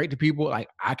was great to people. Like,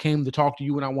 I came to talk to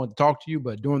you when I wanted to talk to you,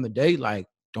 but during the day, like,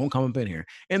 don't come up in here.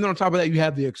 And then on top of that, you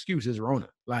have the excuses, Rona.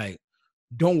 Like,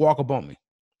 don't walk up on me.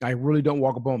 Like, really don't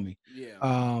walk up on me.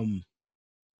 Yeah.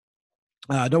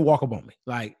 Don't walk up on me.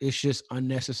 Like, it's just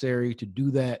unnecessary to do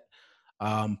that.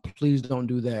 Please don't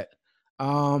do that.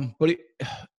 But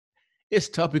it's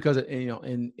tough because,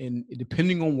 and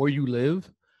depending on where you live,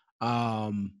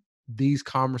 these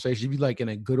conversations, if you like in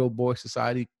a good old boy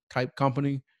society type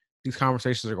company, these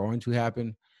conversations are going to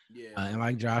happen. Yeah. And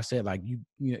like Josh said, like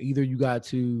either you got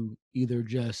to either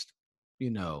just,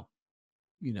 dip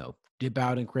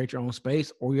out and create your own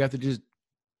space, or you have to just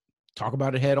talk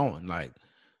about it head on. Like,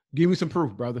 give me some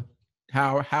proof, brother.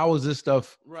 How is this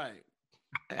stuff? Right.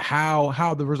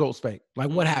 How the results fake? Like,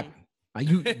 what happened? Like,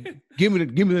 you give me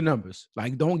the numbers.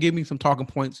 Like, don't give me some talking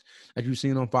points that you've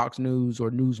seen on Fox News or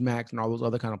Newsmax and all those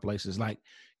other kind of places. Like,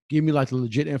 give me like the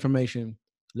legit information.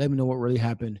 Let me know what really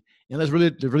happened, and let's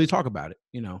really talk about it.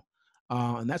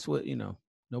 And that's what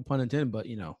no pun intended, but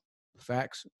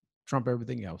facts trump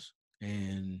everything else,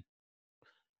 and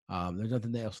there's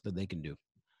nothing else that they can do.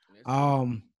 But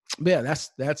yeah,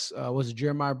 that's was it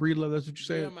Jeremiah Breedlove? That's what you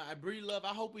said. Jeremiah Breedlove.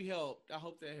 I hope we helped. I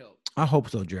hope that helped. I hope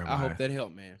so, Jeremiah. I hope that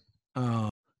helped, man. All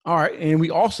right, and we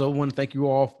also want to thank you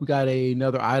all. We got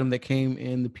another item that came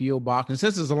in the PO box, and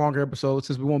since it's a longer episode,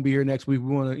 since we won't be here next week,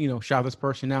 we want to shout this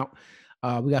person out.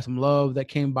 We got some love that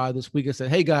came by this week and said,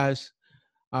 "Hey guys,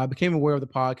 I became aware of the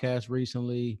podcast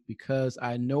recently because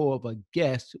I know of a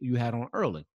guest you had on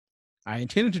early. I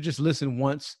intended to just listen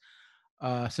once,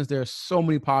 since there are so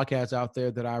many podcasts out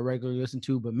there that I regularly listen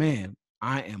to, but man,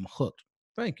 I am hooked.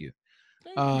 Thank you."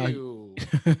 Thank you.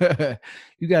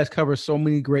 You guys cover so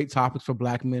many great topics for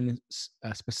Black men,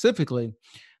 specifically,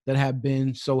 that have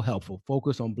been so helpful.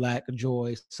 Focus on Black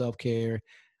joy, self-care,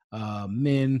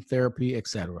 men, therapy,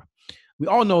 etc. We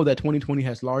all know that 2020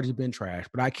 has largely been trash,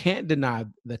 but I can't deny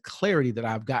the clarity that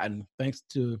I've gotten thanks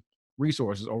to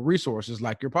resources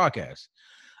like your podcast.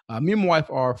 Me and my wife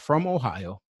are from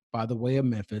Ohio by the way of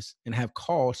Memphis and have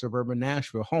called suburban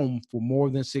Nashville home for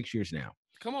more than 6 years now.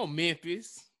 Come on,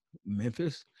 Memphis.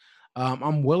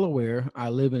 I'm well aware I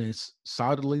live in a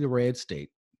solidly red state,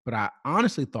 but I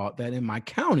honestly thought that in my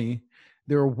county,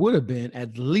 there would have been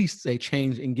at least a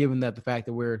change, in given that the fact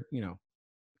that we're,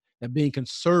 that being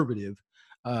conservative,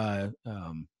 it's,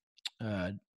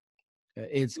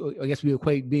 I guess we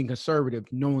equate being conservative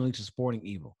knowingly to supporting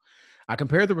evil. I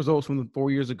compared the results from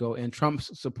 4 years ago, and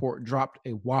Trump's support dropped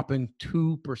a whopping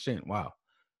 2%. Wow.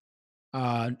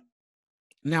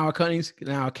 Now I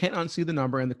can't unsee the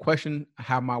number and the question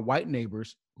how my white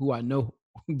neighbors, who I know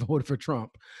voted for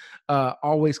Trump,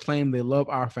 always claim they love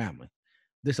our family.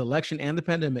 This election and the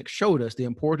pandemic showed us the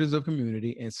importance of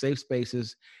community and safe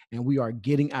spaces, and we are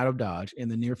getting out of Dodge in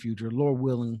the near future, Lord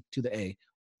willing, to the A,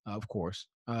 of course.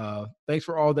 Thanks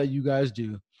for all that you guys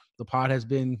do. The pod has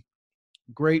been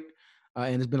great,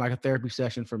 and it's been like a therapy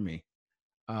session for me.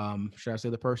 Should I say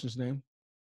the person's name?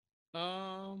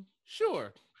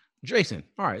 Sure. Jason.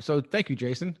 All right. So thank you,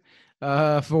 Jason,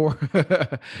 for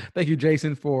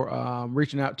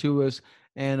reaching out to us.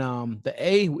 And the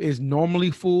A is normally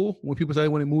full. When people say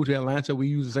when they move to Atlanta, we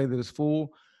usually say that it's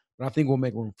full, but I think we'll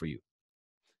make room for you.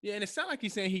 Yeah, and it sounds like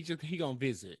he's saying he gonna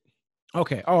visit.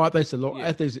 Okay. Oh, I thought he said Lord. Yeah.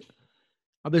 I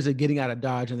thought he said getting out of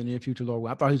Dodge in the near future,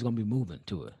 Lord. I thought he was gonna be moving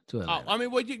to Atlanta. I mean,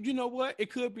 well, you know what?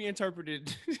 It could be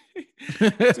interpreted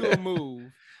to a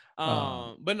move.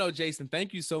 But no, Jason,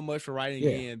 thank you so much for writing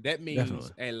in. That means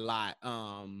definitely. a lot.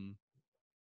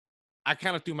 I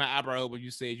kind of threw my eyebrow up when you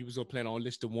said you was gonna plan on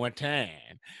listening one time,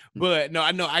 but no,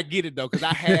 I know I get it though, because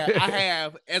I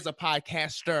have as a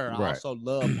podcaster, I also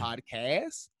love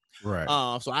podcasts. Right.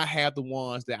 So I have the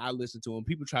ones that I listen to, and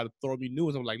people try to throw me new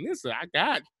ones. I'm like, listen, I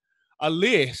got a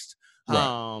list.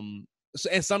 Right. So,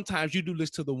 and sometimes you do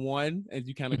listen to the one and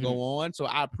you kind of go on. So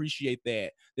I appreciate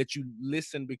that you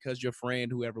listen because your friend,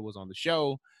 whoever was on the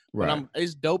show. But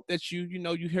it's dope that you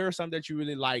hear something that you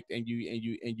really liked and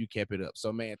you kept it up.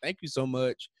 So man, thank you so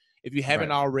much. If you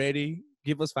haven't already,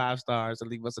 give us 5 stars and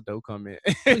leave us a dope comment.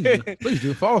 Please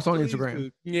do. Follow us on Instagram.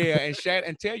 Do. Yeah, and chat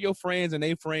and tell your friends and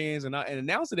their friends and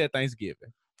announce it at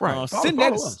Thanksgiving. Right. Send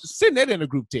that in a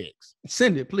group text.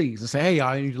 Send it, please, and say, hey, y'all,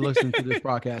 I need to listen to this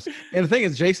podcast. And the thing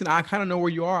is, Jason, I kind of know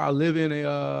where you are. I live in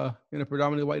a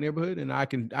predominantly white neighborhood, and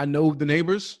I know the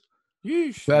neighbors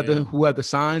who have the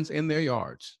signs in their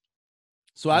yards.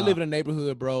 So I live in a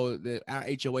neighborhood, bro, that our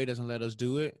HOA doesn't let us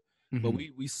do it. But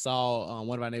we saw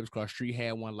one of our neighbors across the street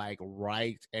had one like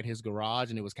right at his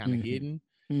garage, and it was kind of hidden.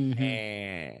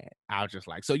 And I was just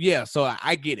like, so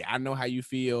I get it. I know how you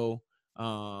feel.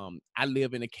 I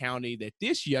live in a county that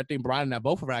this year, I think Brian and I,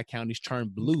 both of our counties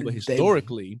turned blue, but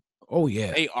historically,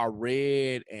 they are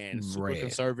red and super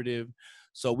conservative.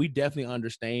 So we definitely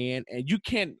understand. And you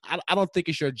can't, I don't think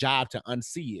it's your job to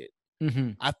unsee it.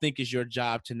 I think it's your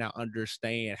job to now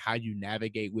understand how you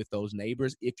navigate with those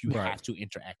neighbors if you have to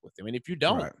interact with them. And if you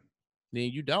don't,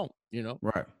 then you don't,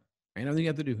 Right. Ain't nothing you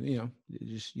have to do. You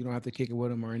don't have to kick it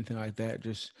with them or anything like that.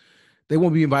 Just, they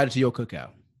won't be invited to your cookout.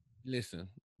 Listen.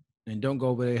 And don't go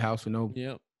over their house for no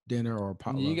dinner or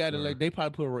potluck. You got to they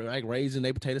probably put like raisin,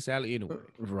 they potato salad anyway.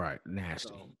 Right. Nasty.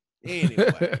 So,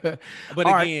 anyway.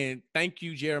 But again, thank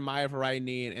you, Jeremiah, for writing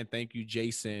in, and thank you,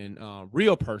 Jason,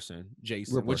 real person,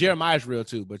 Jason. Well, Jeremiah's real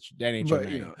too, but that ain't your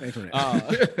name. Ain't your name.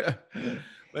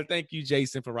 But thank you,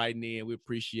 Jason, for writing in. We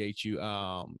appreciate you.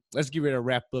 Let's get ready to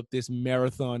wrap up this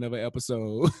marathon of an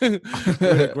episode with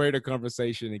a greater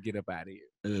conversation and get up out of here.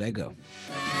 Let go.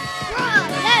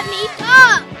 Let me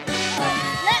talk.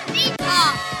 Let me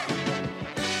talk.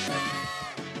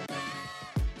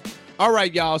 All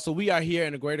right, y'all. So we are here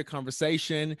in a greater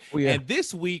conversation. And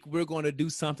this week, we're going to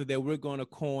do something that we're going to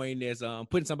coin as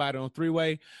putting somebody on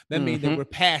three-way. That means that we're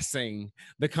passing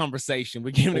the conversation.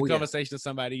 We're giving the conversation to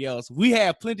somebody else. We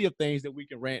have plenty of things that we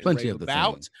can rant and rave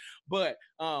about. But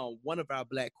one of our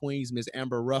Black queens, Miss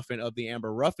Amber Ruffin of the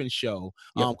Amber Ruffin Show,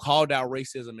 called out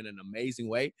racism in an amazing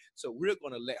way. So we're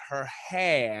going to let her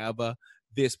have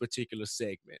this particular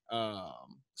segment.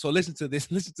 So listen to this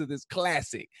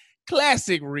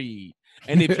classic read.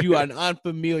 And if you are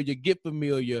unfamiliar, get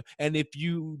familiar. And if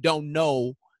you don't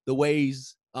know the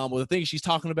ways or the things she's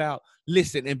talking about,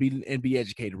 listen and be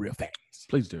educated real fast.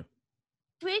 Please do.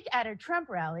 This week at a Trump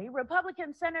rally,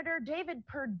 Republican Senator David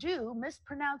Perdue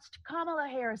mispronounced Kamala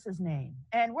Harris's name.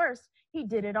 And worse, he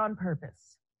did it on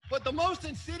purpose. But the most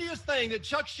insidious thing that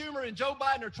Chuck Schumer and Joe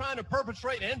Biden are trying to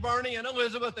perpetrate, and Bernie and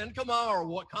Elizabeth and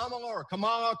Kamala,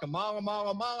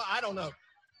 I don't know.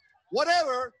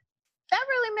 Whatever. That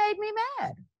really made me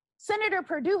mad. Senator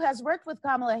Perdue has worked with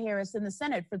Kamala Harris in the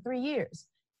Senate for 3 years.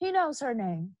 He knows her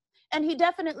name, and he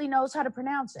definitely knows how to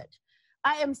pronounce it.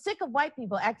 I am sick of white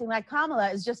people acting like Kamala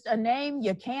is just a name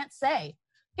you can't say.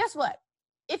 Guess what?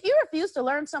 If you refuse to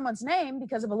learn someone's name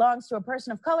because it belongs to a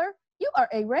person of color, you are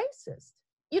a racist.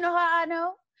 You know how I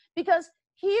know? Because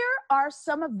here are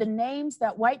some of the names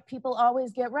that white people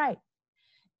always get right.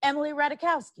 Emily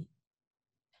Ratajkowski,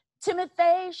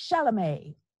 Timothée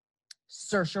Chalamet,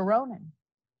 Saoirse Ronan,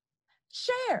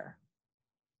 Cher.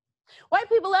 White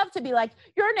people love to be like,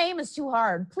 your name is too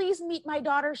hard. Please meet my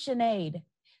daughter, Sinead.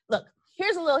 Look,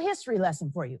 here's a little history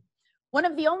lesson for you. One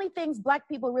of the only things Black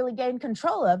people really gained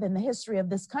control of in the history of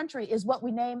this country is what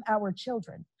we name our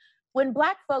children. When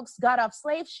Black folks got off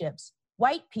slave ships,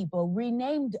 white people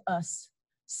renamed us.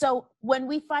 So when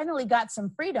we finally got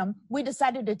some freedom, we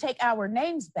decided to take our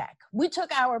names back. We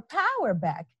took our power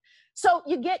back. So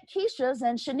you get Keishas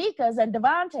and Shanikas and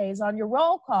Devontaes on your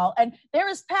roll call, and there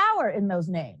is power in those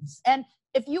names. And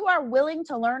if you are willing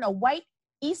to learn a white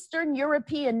Eastern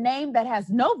European name that has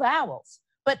no vowels,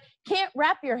 but can't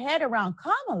wrap your head around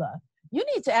Kamala, you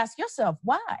need to ask yourself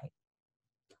why.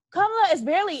 Kamala is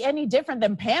barely any different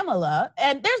than Pamela,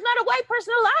 and there's not a white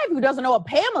person alive who doesn't know a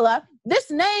Pamela.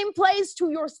 This name plays to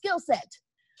your skill set.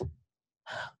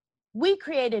 We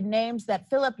created names that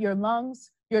fill up your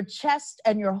lungs, your chest,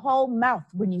 and your whole mouth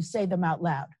when you say them out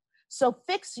loud. So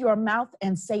fix your mouth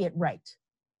and say it right.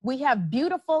 We have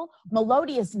beautiful,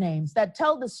 melodious names that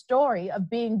tell the story of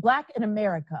being Black in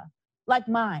America, like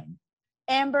mine.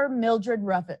 Amber Mildred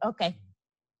Ruffin. Okay.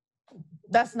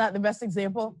 That's not the best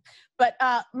example. But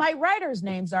my writers'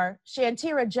 names are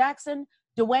Shantira Jackson,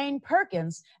 Dwayne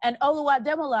Perkins, and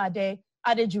Oluwademolade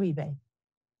Adejuibe.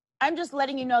 I'm just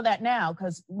letting you know that now,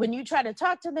 because when you try to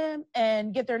talk to them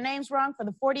and get their names wrong for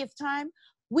the 40th time,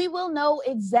 we will know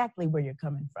exactly where you're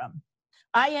coming from.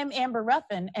 I am Amber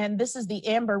Ruffin, and this is the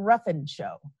Amber Ruffin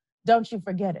Show. Don't you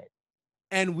forget it.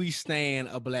 And we stand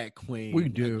a Black queen. We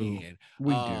do. Again.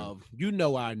 We do. You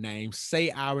know our names. Say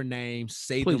our names.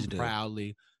 Say Please them do.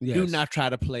 proudly. Yes. Do not try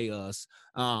to play us.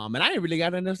 And I ain't really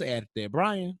got nothing else to add there.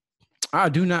 Brian. I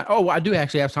do not. Oh, I do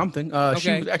actually have something. She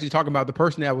Okay. was actually talking about the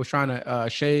person that was trying to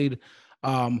shade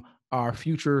our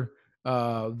future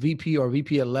VP or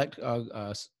VP elect,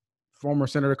 former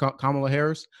Senator Kamala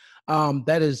Harris.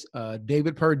 That is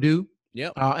David Perdue.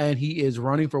 Yep. And he is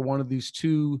running for one of these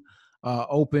two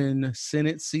open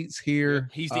Senate seats here.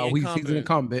 He's the incumbent. He's an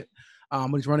incumbent.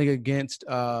 He's running against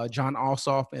John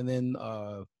Ossoff, and then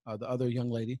the other young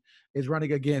lady is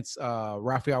running against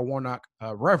Raphael Warnock,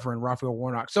 Reverend Raphael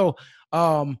Warnock. So we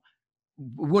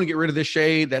want to get rid of this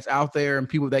shade that's out there and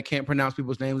people that can't pronounce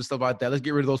people's names and stuff like that. Let's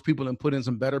get rid of those people and put in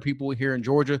some better people here in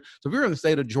Georgia. So if you're in the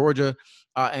state of Georgia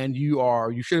and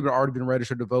you should have already been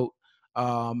registered to vote,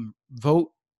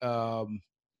 vote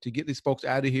to get these folks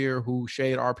out of here who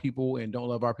shade our people and don't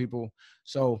love our people.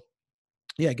 So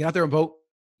yeah, get out there and vote.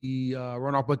 The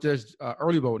runoff, but there's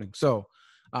early voting. So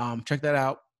check that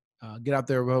out. Get out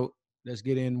there, vote. Let's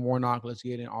get in Warnock. Let's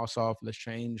get in Ossoff. Let's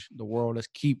change the world. Let's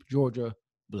keep Georgia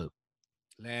blue.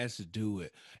 Let's do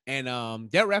it. And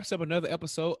that wraps up another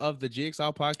episode of the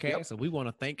Jigsaw Podcast. Yep. And we want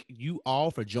to thank you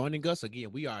all for joining us.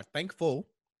 Again, we are thankful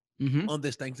on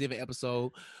this Thanksgiving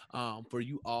episode for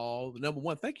you all. Number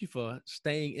one, thank you for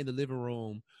staying in the living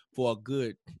room for a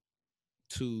good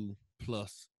 2+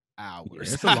 hours. Yeah,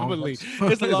 it's a long one.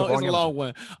 It's a long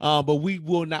one. But we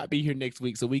will not be here next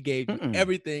week. So we gave you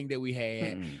everything that we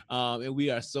had. And we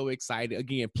are so excited.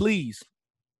 Again, please.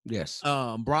 Yes.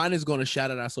 Brian is going to shout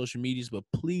out our social medias, but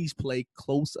please pay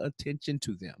close attention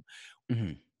to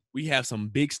them. We have some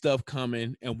big stuff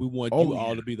coming, and we want you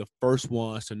all to be the first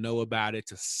ones to know about it,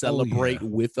 to celebrate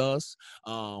with us.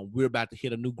 We're about to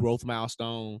hit a new growth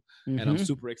milestone, and I'm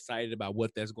super excited about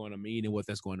what that's going to mean and what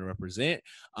that's going to represent.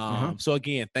 So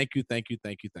again, thank you.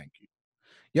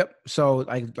 Yep. So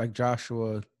like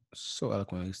Joshua so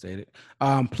eloquently stated,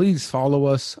 please follow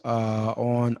us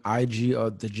on IG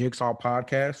of the Jigsaw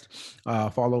Podcast.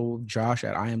 Follow Josh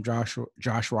at I am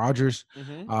Josh Rogers.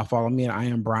 Follow me at I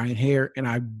am Brian Hare. And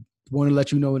I want to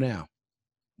let you know now,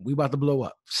 we about to blow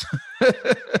up.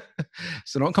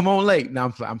 So don't come on late.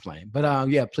 No, I'm playing. But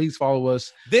yeah, please follow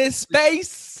us. This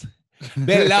space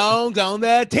belongs on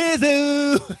the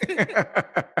Tizu.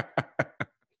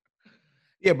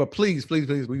 Yeah, but please, we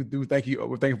do thank you.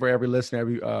 We're thankful for every listener,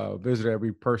 every visitor,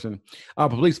 every person. But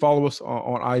please follow us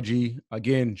on IG.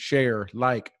 Again, share,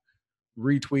 like,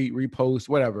 retweet, repost,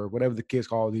 whatever the kids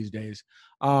call it these days.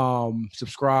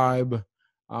 Subscribe.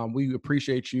 We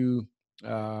appreciate you.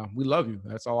 We love you.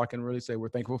 That's all I can really say. We're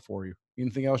thankful for you.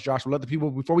 Anything else, Josh? We'll let the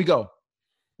people, before we go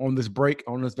on this break,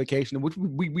 on this vacation, which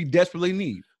we desperately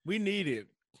need. We need it.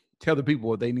 Tell the people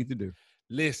what they need to do.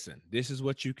 Listen, this is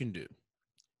what you can do.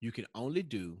 You can only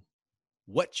do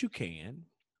what you can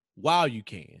while you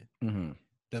can,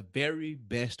 the very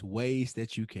best ways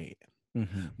that you can.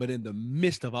 But in the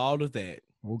midst of all of that,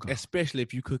 especially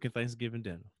if you're cooking Thanksgiving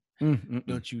dinner,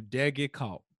 don't you dare get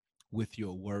caught with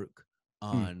your work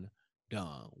undone.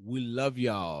 We love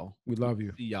y'all. We love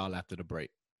you. See y'all after the break.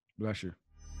 Bless you.